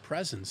in his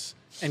presence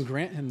and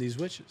grant him these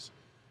wishes?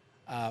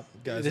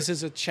 Guys, This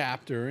is a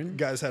chapter in.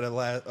 Guys had a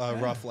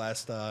rough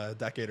last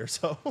decade or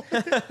so.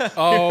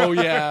 Oh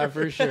yeah,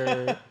 for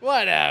sure.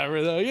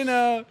 Whatever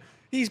though,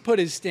 he's put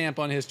his stamp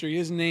on history.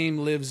 His name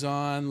lives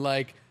on.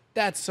 Like,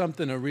 that's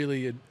something to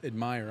really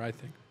admire, I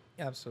think.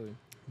 Absolutely.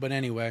 But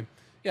anyway,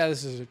 yeah,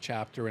 this is a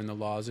chapter in the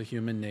laws of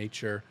human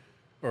nature,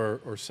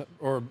 or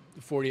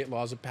 48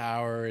 laws of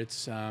power.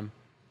 It's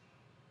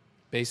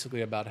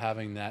basically about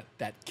having that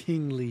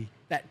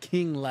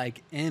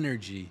king-like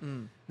energy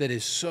that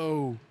is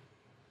so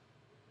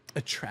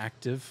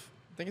attractive.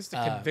 I think it's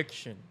the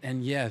conviction.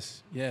 And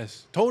yes,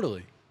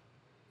 totally.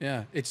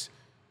 Yeah, it's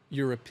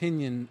your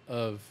opinion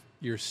of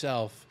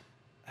yourself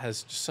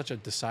has just such a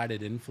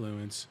decided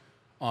influence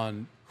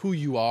on who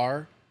you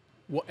are,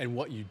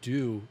 what you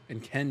do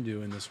and can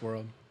do in this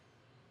world.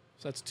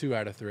 So that's 2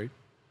 out of 3.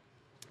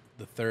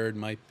 The third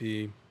might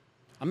be,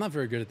 I'm not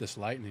very good at this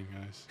lightning,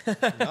 guys.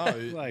 No,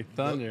 Like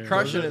thunder.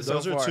 Crushing it so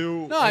those are far.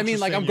 two. No, I mean,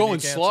 like, I'm interesting, going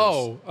unique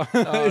slow.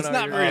 It's no,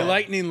 not you're very right.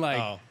 lightning-like.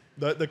 answers.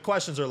 Oh, the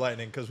questions are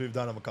lightning because we've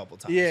done them a couple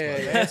times. Yeah,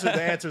 but yeah.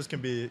 the answers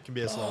can be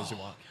as slow as you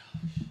want.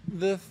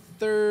 The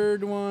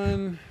third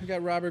one, we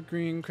got Robert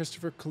Greene,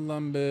 Christopher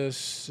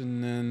Columbus,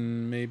 and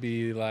then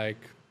maybe like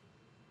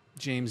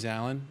James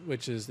Allen,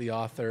 which is the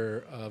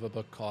author of a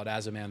book called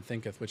As a Man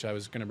Thinketh, which I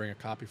was going to bring a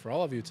copy for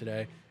all of you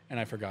today, and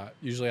I forgot.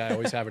 Usually I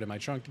always have it in my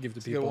trunk to give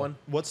to people. Good one.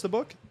 What's the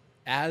book?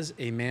 As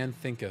a Man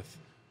Thinketh,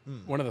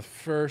 one of the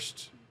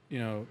first,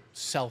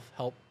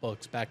 self-help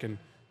books back in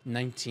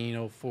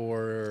 1904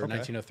 or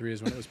 1903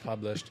 is when it was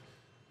published.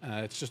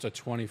 It's just a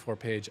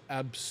 24-page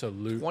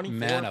absolute 24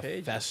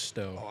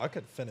 manifesto. Oh, I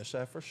could finish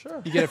that for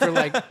sure. You get it for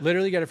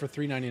literally get it for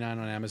 $3.99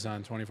 on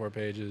Amazon, 24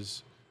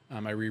 pages.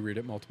 I reread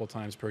it multiple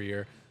times per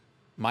year.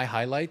 My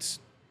highlights,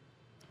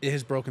 it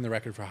has broken the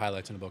record for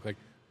highlights in a book. Like,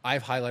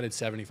 I've highlighted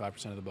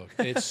 75% of the book.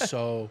 It's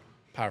so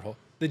powerful.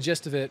 The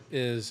gist of it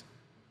is,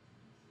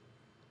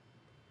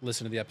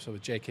 listen to the episode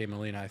with J.K.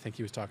 Molina. I think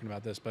he was talking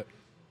about this, but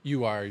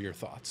you are your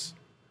thoughts.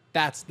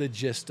 That's the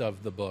gist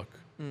of the book.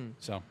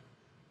 So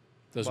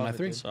those are my Love it,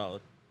 3. dude.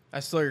 Solid. I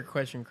stole your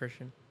question,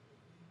 Christian.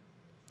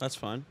 That's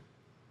fine.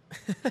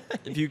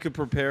 If you could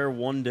prepare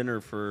one dinner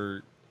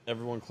for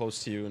everyone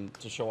close to you and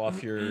to show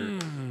off your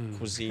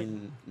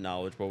cuisine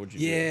knowledge, what would you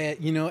do?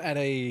 Yeah, at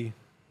a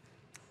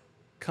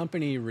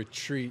company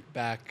retreat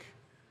back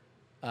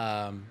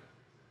in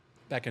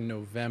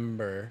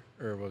November,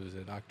 or what was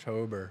it,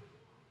 October,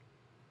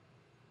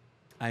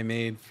 I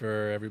made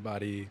for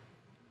everybody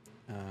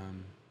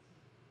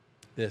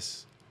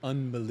this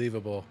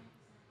unbelievable,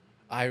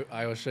 I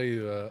will show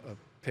you a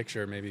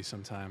picture maybe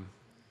sometime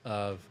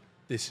of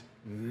this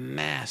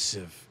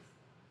massive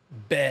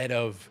bed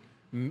of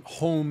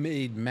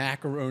homemade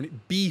macaroni,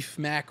 beef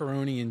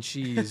macaroni and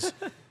cheese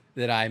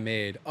that I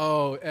made.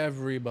 Oh,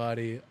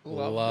 everybody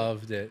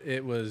loved it.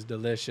 It was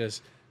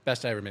delicious.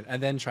 Best I ever made. I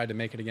then tried to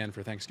make it again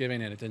for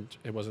Thanksgiving, and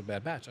it was a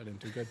bad batch. I didn't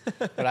do good.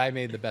 But I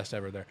made the best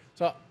ever there.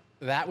 So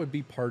that would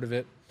be part of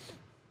it.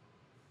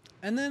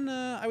 And then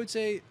I would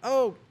say,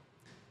 I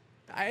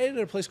ate at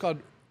a place called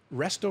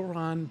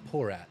Restaurant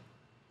Porat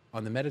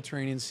on the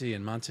Mediterranean Sea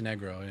in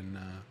Montenegro, in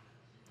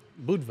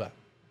Budva,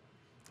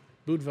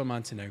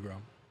 Montenegro.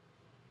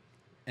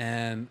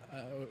 And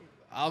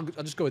I'll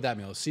just go with that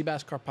meal. Sea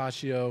bass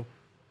carpaccio,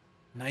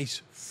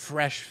 nice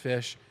fresh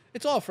fish.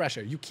 It's all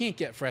fresher. You can't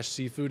get fresh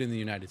seafood in the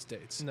United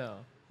States. No,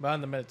 but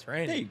on the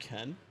Mediterranean. Yeah, you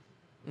can.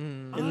 I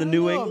In the don't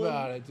New know England,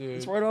 about it, dude.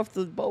 it's right off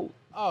the boat.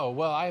 Oh,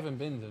 well, I haven't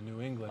been to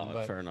New England, Oh,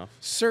 but fair enough.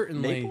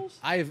 certainly Naples?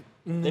 I've.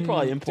 They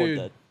probably import dude,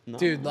 that No.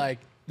 Dude, like,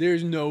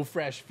 there's no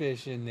fresh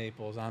fish in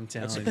Naples, I'm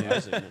That's telling you.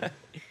 surprising, man.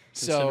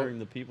 So Considering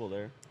the people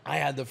there. I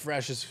had the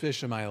freshest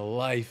fish of my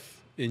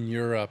life in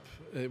Europe.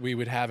 We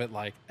would have it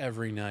like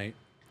every night.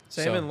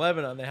 Same So- in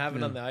Lebanon. They have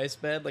it on the ice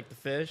bed, like the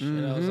fish.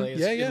 And I was like,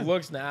 Yeah, yeah. it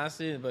looks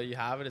nasty, but you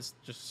have it. It's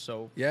just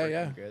so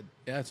freaking good.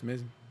 Yeah, it's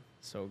amazing.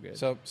 So good.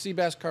 So sea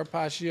bass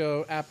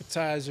carpaccio,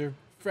 appetizer,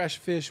 fresh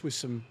fish with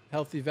some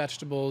healthy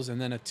vegetables, and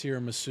then a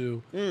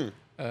tiramisu, an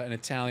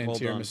Italian Well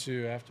done.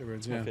 tiramisu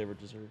afterwards. My Yeah. favorite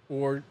dessert.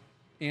 Or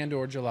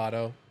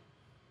gelato,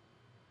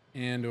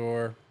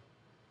 or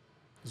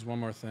there's one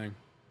more thing.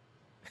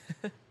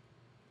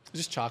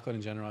 Just chocolate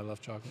in general. I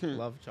love chocolate.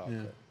 Love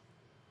chocolate.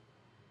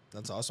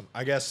 That's awesome.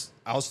 I guess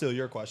I'll steal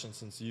your question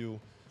since you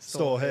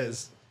stole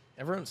his.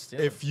 Everyone's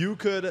stealing. If you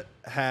could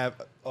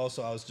have,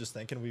 also, I was just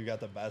thinking we've got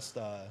the best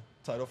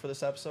title for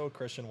this episode.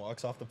 Christian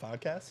walks off the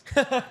podcast.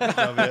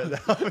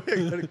 That'll be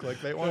a good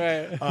clickbait one.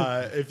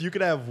 Right. If you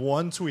could have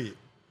one tweet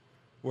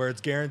where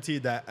it's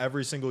guaranteed that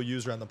every single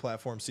user on the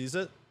platform sees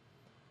it,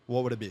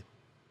 what would it be?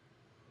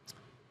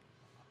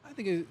 I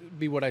think it'd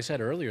be what I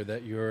said earlier,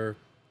 that your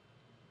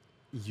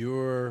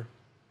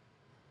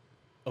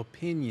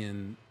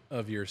opinion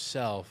of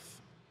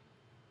yourself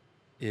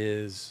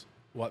is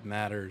what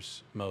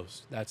matters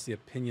most. That's the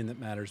opinion that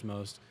matters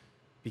most,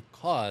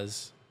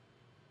 because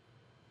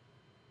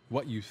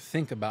what you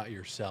think about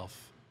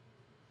yourself,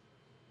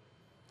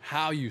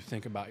 how you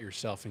think about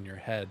yourself in your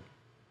head,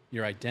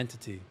 your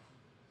identity,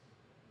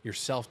 your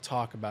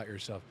self-talk about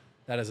yourself,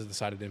 that has a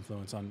decided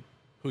influence on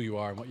who you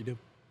are and what you do.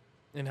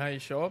 and how you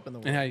show up in the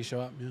world. And how you show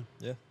up, yeah.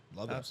 Yeah,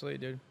 love that. Absolutely,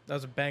 dude. That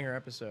was a banger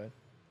episode.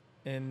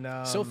 And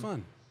So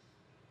fun.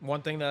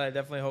 one thing that I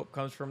definitely hope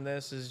comes from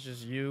this is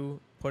just you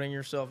putting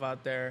yourself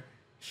out there,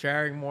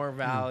 sharing more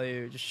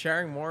value, just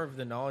sharing more of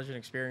the knowledge and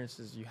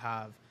experiences you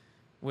have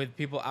with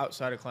people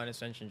outside of Client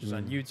Ascension, just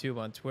on YouTube,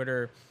 on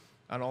Twitter,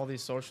 on all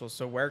these socials.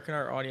 So where can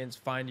our audience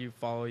find you,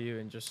 follow you,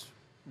 and just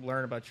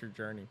learn about your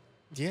journey?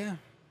 Yeah.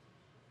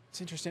 It's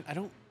interesting. I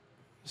don't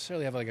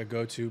necessarily have like a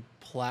go-to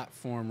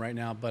platform right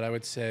now, but I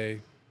would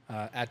say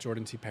at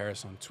Jordan T.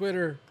 Paris on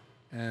Twitter.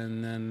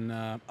 And then,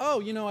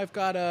 I've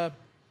got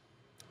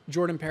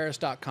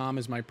jordanparis.com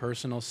is my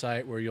personal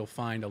site where you'll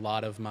find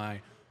all of my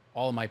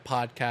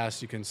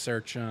podcasts. You can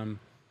search them.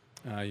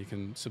 You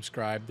can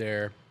subscribe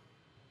there.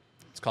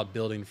 It's called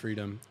Building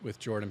Freedom with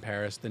Jordan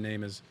Paris. The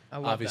name is I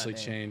love that obviously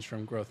name. changed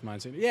from Growth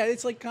Mindset. Yeah,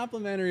 it's like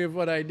complimentary of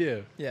what I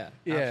do. Yeah,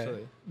 Yeah.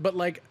 absolutely. But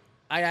like,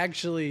 I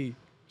actually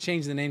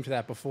changed the name to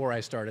that before I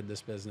started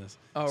this business.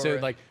 Oh, so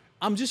right. like,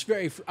 I'm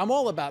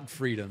all about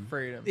freedom.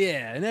 Freedom.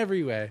 Yeah, in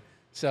every way.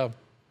 So,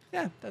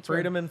 yeah, that's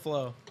Freedom and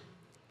flow.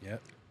 Yep.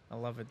 I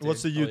love it, dude.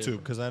 What's the YouTube?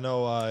 Because I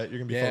know you're going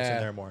to be focusing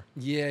there more.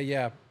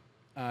 Yeah.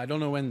 I don't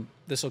know when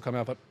this will come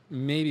out, but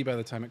maybe by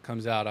the time it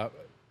comes out,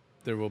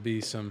 there will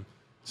be some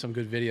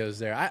good videos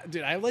there. I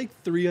have like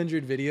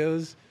 300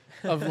 videos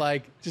of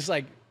like just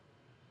like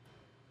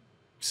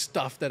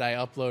stuff that I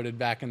uploaded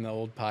back in the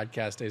old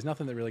podcast days.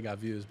 Nothing that really got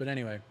views, but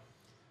anyway,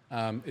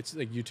 it's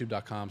like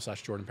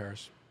youtube.com/Jordan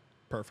Paris.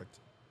 Perfect.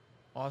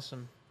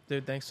 Awesome.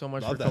 Dude, thanks so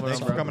much Love for that. coming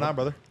Thanks on, for bro. coming on,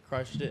 brother.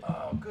 Crushed it.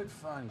 Oh, good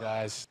fun,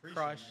 guys.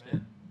 Crushed it.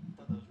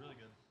 That was really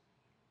good.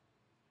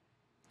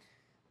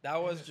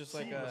 That was just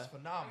like a...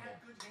 phenomenal.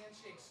 Good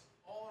handshakes